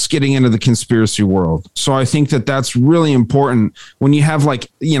just getting into the conspiracy world. So I think that that's really important when you have like,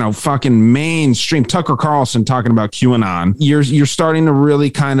 you know, fucking mainstream Tucker Carlson talking about QAnon. You're starting to really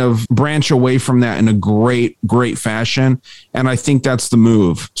kind of branch away from that in a great fashion. And I think that's the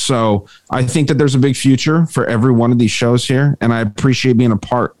move. So I think that there's a big future for every one of these shows here. And I appreciate being a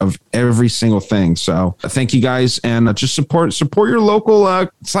part of every single thing. So thank you guys. And just support your local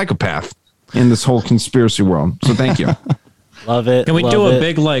psychopath in this whole conspiracy world. So thank you. Love it. Can we do a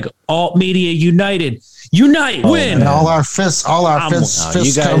big like alt media united? Unite, win. And all our fists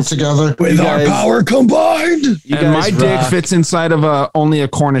come together. With our power combined. And my dick fits inside of only a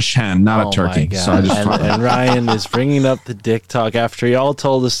Cornish hen, not a turkey. So I just and Ryan is bringing up the dick talk after y'all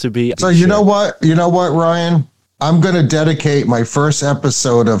told us to be. So you know what, Ryan? I'm going to dedicate my first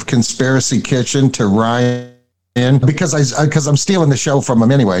episode of Conspiracy Kitchen to Ryan because I'm stealing the show from him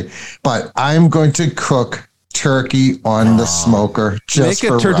anyway. But I'm going to cook turkey on the smoker just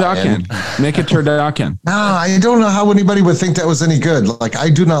make it for Ryan. Make it turducken. No, I don't know how anybody would think that was any good. Like, I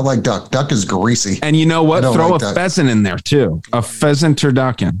do not like duck. Duck is greasy. And you know what? Throw like a pheasant in there too. A pheasant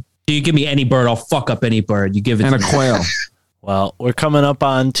turducken. You give me any bird, I'll fuck up any bird. You give it and to a me. quail. Well, we're coming up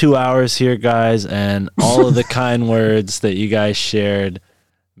on 2 hours here, guys, and all of the kind words that you guys shared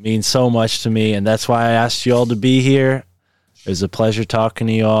mean so much to me, and that's why I asked you all to be here. It was a pleasure talking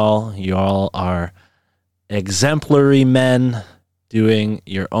to you all. You all are exemplary men doing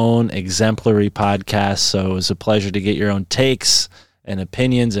your own exemplary podcast, so it was a pleasure to get your own takes and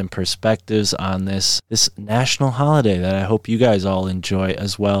opinions and perspectives on this national holiday that I hope you guys all enjoy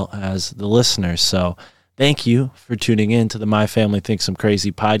as well as the listeners. So thank you for tuning in to the My Family Thinks I'm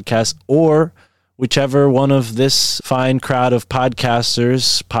Crazy podcast, or whichever one of this fine crowd of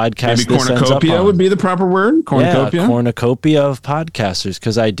podcasters podcast Maybe this ends up cornucopia on. would be the proper word. Cornucopia. Yeah, cornucopia of podcasters,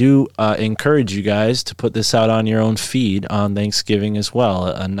 because I do encourage you guys to put this out on your own feed on Thanksgiving as well.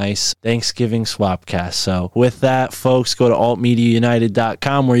 A nice Thanksgiving swapcast. So with that, folks, go to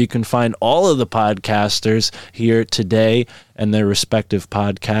altmediaunited.com where you can find all of the podcasters here today and their respective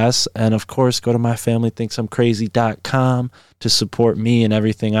podcasts. And of course, go to myfamilythinksimcrazy.com to support me and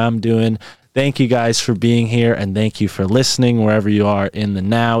everything I'm doing. Thank you guys for being here, and thank you for listening wherever you are in the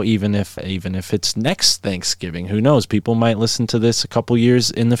now, even if it's next Thanksgiving. Who knows? People might listen to this a couple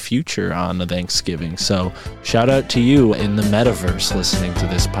years in the future on the Thanksgiving. So shout out to you in the metaverse listening to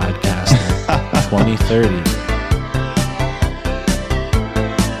this podcast in 2030.